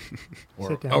 or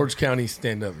Sit down. Orange County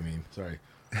stand up. I mean, sorry,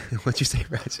 what'd you say,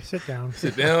 Roger? Sit down.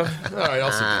 sit down. All right,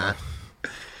 I'll sit down.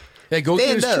 Yeah, go get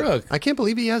Stand his up. truck. I can't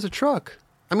believe he has a truck.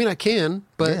 I mean, I can,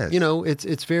 but Yes. you know, it's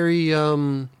very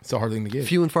It's a hard thing to get.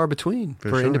 few and far between for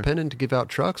sure. independent to give out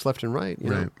trucks left and right. You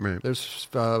know? Right, right. There's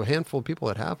a handful of people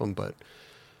that have them, but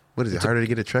What is it, harder to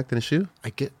get a truck than a shoe? I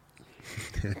get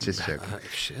Just joking.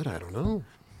 shit. I don't know.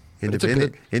 But it's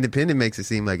a Independent makes it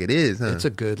seem like it is, huh? It's a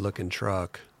good looking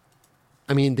truck.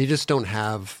 I mean, they just don't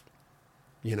have,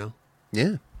 you know,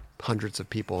 yeah, hundreds of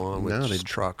people on with No, just they-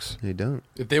 trucks. they don't.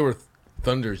 If they were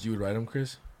Thunders, you would ride them,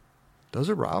 Chris. Those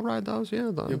are I'll ride those. Yeah,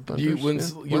 the You,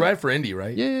 Thunders, yeah. you ride for Indy,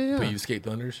 right? Yeah, yeah, yeah. But you skate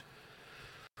Thunders.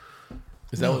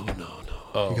 Is that No, what? no.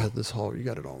 Oh. You got this whole. You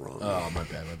got it all wrong. Oh, my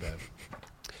bad, my bad.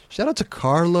 Shout out to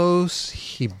Carlos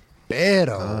Hibero,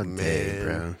 Oh, man. dang,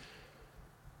 bro.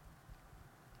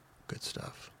 Good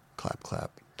stuff. Clap,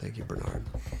 clap. Thank you, Bernard.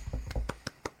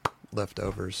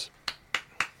 Leftovers.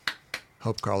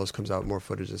 Hope Carlos comes out with more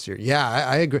footage this year. Yeah,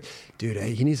 I agree. Dude,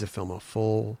 he needs to film a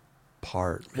full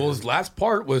part. Man. Well, his last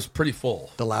part was pretty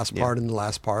full. The last part and the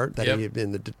last part that Yep. he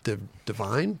in the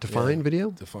Define Yeah.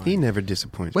 video. Define. He never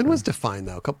disappoints. When bro. was Define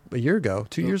though? A year ago,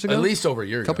 2 years ago, At least over a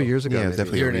year a ago. couple years ago. Yeah, it was maybe.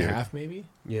 definitely Year and over a a year. half, maybe?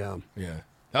 Yeah, Yeah.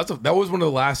 That was one of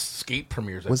the last skate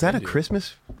premieres. Was I've that a been to.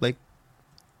 Christmas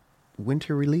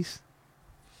winter release?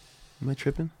 Am I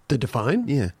tripping? the Define.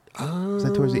 Yeah. Was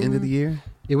that towards the end of the year?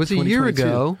 It was a year 2022.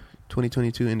 ago,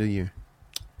 2022, end of the year.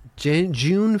 June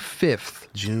 5th,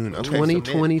 June. Okay, so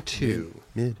 2022.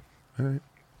 mid. All right.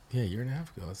 Yeah, a year and a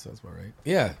half ago. That's about right.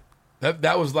 Yeah.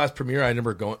 That was the last premiere I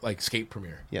remember going, like, skate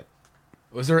premiere. Yep.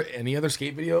 Was there any other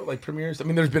skate video, like, premieres? I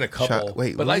mean, there's been a couple.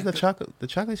 Wait, but what like was the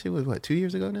chocolate shit was what, 2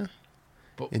 years ago now?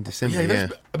 but- in December, there's-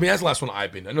 yeah. I mean, that's the last one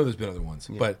I've been. I know there's been other ones.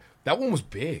 But that one was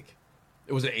big.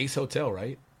 It was at Ace Hotel,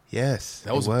 right? Yes.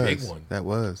 That was it a big one. That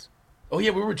was. Oh,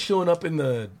 yeah, we were chilling up in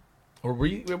the... Or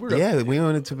we were Yeah, we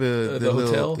went into the the little,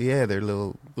 hotel? yeah, their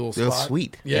little Little spot?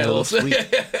 suite. Yeah, Their little little-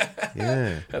 suite.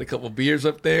 Yeah. Had a couple beers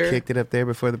up there. Kicked it up there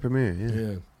before the premiere. Yeah.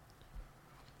 Yeah.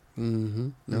 Mm-hmm.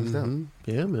 That was dope.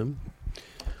 Yeah, man.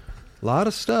 A lot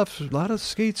of stuff, a lot of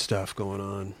skate stuff going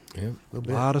on. Yeah. A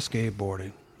lot of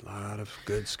skateboarding, a lot of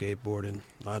good skateboarding,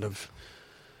 a lot of,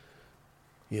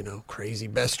 you know, crazy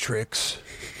best tricks.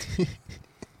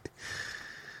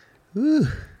 Whew.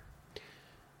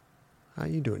 How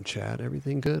you doing, Chad?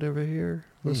 Everything good over here?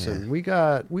 Listen, Yeah.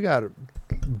 we got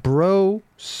Bro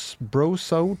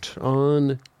Soat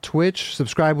on Twitch.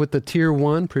 Subscribe with the tier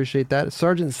 1. Appreciate that.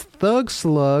 Sergeant's Thug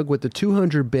Slug with the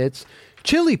 200 bits.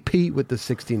 Chili Pete with the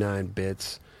 69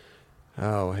 bits.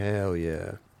 Oh, hell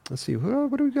yeah. Let's see.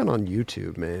 What do we got on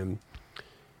YouTube, man?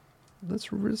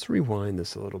 Let's rewind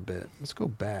this a little bit. Let's go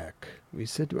back. We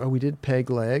said, we did Peg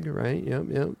Leg, right?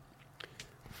 Yep.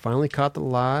 Finally caught the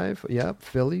live. Yep.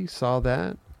 Philly saw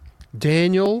that.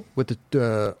 Daniel with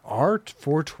the Art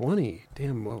 420.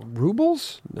 Damn,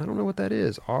 rubles? I don't know what that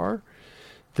is. R.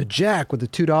 The Jack with the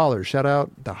 $2. Shout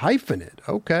out the Hyphenate.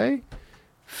 Okay.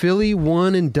 Philly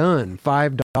One and Done,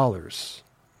 $5.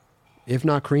 If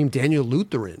not cream, Daniel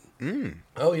Lutheran.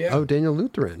 Oh yeah. Oh, Daniel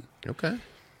Lutheran. Okay.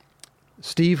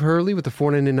 Steve Hurley with the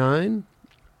 $4.99.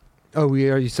 Oh, we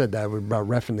already said that. We're about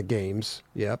reffing the games.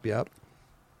 Yep.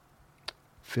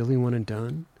 Philly One and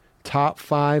Done. Top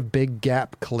 5 Big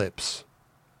Gap clips.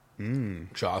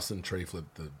 Jocelyn tray flip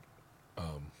the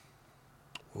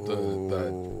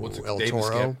what's it? El Davis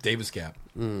Toro? Gap. Davis Gap.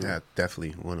 That's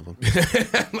definitely one of them.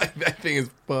 Like that thing is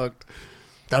fucked.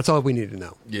 That's all we need to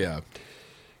know. Yeah.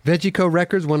 VeggieCo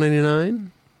Records, $1.99.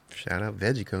 Shout out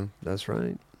Vegico. That's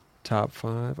right. Top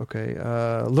 5. Okay.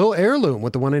 Lil Heirloom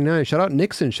with the $1.99. Shout out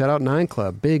Nixon. Shout out 9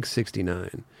 Club. Big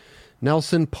 $69.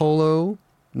 Nelson Polo,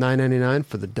 $9.99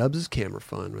 for the Dubs' Camera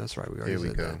Fund. That's right. We already Here we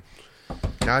said go.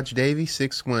 that. Dodge Davy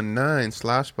 619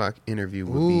 Sloshbach interview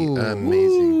would Ooh. be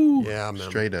amazing. Yeah, man.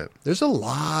 Straight up. There's a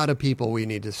lot of people we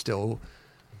need to still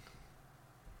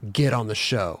get on the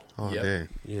show, All Yep. day.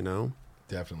 you know?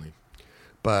 Definitely.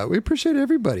 But we appreciate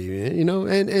everybody, you know,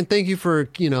 and thank you for,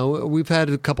 you know, we've had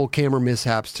a couple camera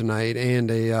mishaps tonight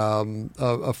and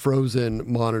a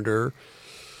frozen monitor.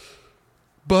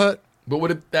 But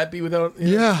would that be without?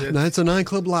 yeah, it's a 9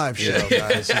 Club live show,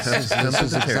 guys. This is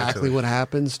exactly territory. what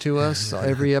happens to us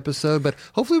every episode. But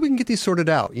hopefully we can get these sorted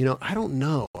out. You know, I don't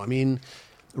know. I mean,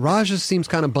 Raj just seems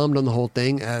kind of bummed on the whole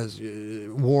thing, as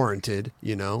warranted,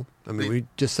 you know. I mean, we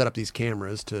just set up these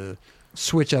cameras to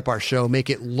switch up our show, make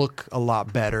it look a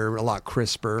lot better, a lot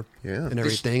crisper, Yeah. and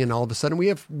everything. And all of a sudden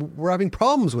we're having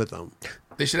problems with them.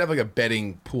 They should have like a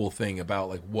betting pool thing about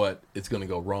like what is going to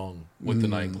go wrong with the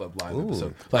Nightclub Live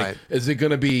episode. Like, Right. is it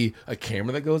going to be a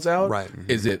camera that goes out? Right.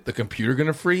 Is it the computer going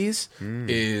to freeze?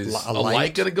 Is A a light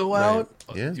light? going to go Right. out?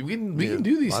 Yeah. We can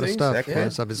do these A lot things. of stuff. That A lot of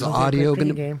could- stuff. Is the Sounds like a audio great going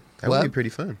to drinking game. That would What? be pretty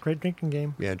fun. Great drinking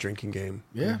game. Yeah, drinking game.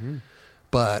 Yeah.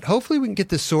 But hopefully we can get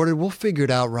this sorted. We'll figure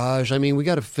it out, Raj. I mean, we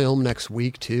got to film next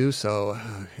week too, so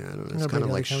yeah, I don't know, it's Gotta bring kind of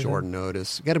the like other cameras short in.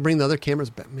 notice. Got to bring the other cameras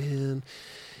back, man.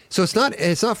 So it's not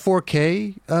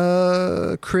 4K,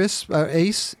 Chris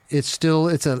Ace. It's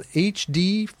an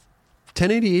HD,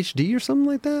 1080 HD or something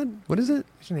like that. What is it?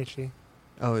 It's an HD.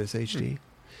 Oh, it's HD.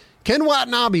 Ken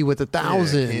Watanabe with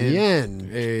 1,000 Ken. yen.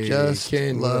 Hey, Just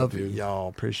Ken, what love up, dude? y'all.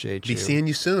 Appreciate Be you. seeing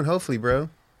you soon, hopefully, bro.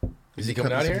 Is he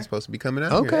coming out here? He's supposed to be coming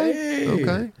out Okay. here. Hey.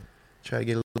 Okay. Try to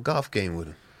get a little golf game with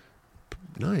him.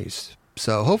 Nice.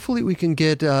 So hopefully we can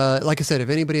get, like I said, if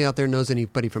anybody out there knows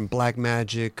anybody from Black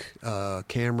Magic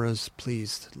cameras,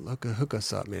 please hook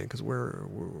us up, man, because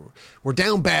we're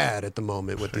down bad at the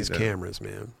moment with these Straight up. cameras,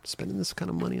 man. Spending this kind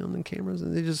of money on the cameras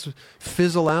and they just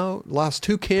fizzle out. Lost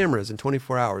 2 cameras in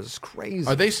 24 hours. It's crazy.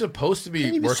 Are they supposed to be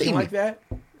even see working me. like that?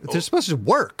 They're supposed to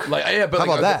work. Like, yeah, but How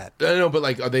like, about that? I know, but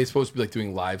like, are they supposed to be like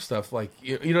doing live stuff? Like,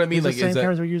 you know what I mean? These Like, are the is same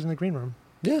cameras that? we use in the green room.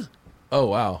 Yeah, Oh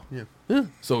wow. Yeah.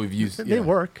 So we've used. They yeah.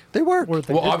 work. they work. Or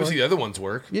they Well, did obviously work. the other ones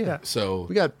work. Yeah. So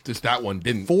We got just that one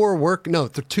didn't. 4 work. No,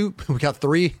 2. We got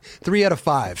 3 out of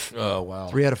 5. Oh wow.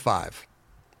 3 out of 5.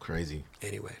 Crazy.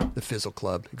 Anyway, the Fizzle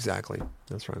Club. Exactly.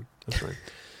 That's right. That's right.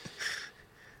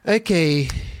 Okay,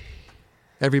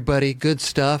 everybody. Good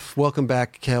stuff. Welcome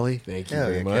back, Kelly. Thank you Hell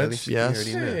very yeah, much. Kelly. Yes.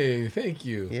 You already know. Hey, thank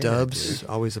you. Yeah, Dubs,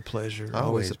 always a pleasure.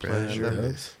 Always a Always, bro. I pleasure. love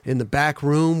it. In the back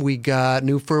room, we got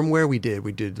new firmware. We did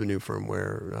the new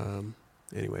firmware.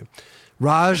 Anyway,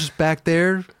 Raj back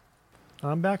there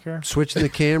I'm back here. switching the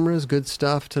cameras. Good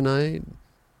stuff tonight.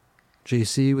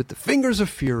 JC with the fingers of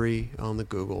fury on the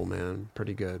Google, man.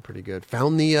 Pretty good. Pretty good.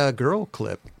 Found the girl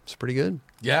clip. It's pretty good.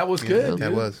 Yeah, it was good. that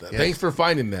dude. was, yeah. Thanks for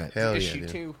finding that. Hell yeah, Issue dude.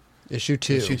 2. Issue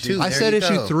 2. Issue 2, I there said you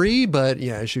issue go. 3, but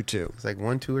yeah, issue 2. It's like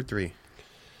 1, 2, or 3.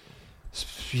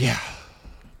 Yeah,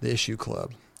 the issue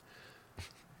club.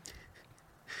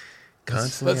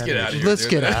 Constantly Let's get out out of of here. Let's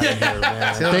dude. get out of here,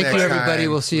 man. Till Thank you, next everybody.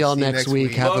 time. We'll see y'all We'll see you next next week.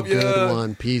 week. Have Love a good ya.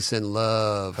 one. Peace and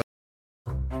love.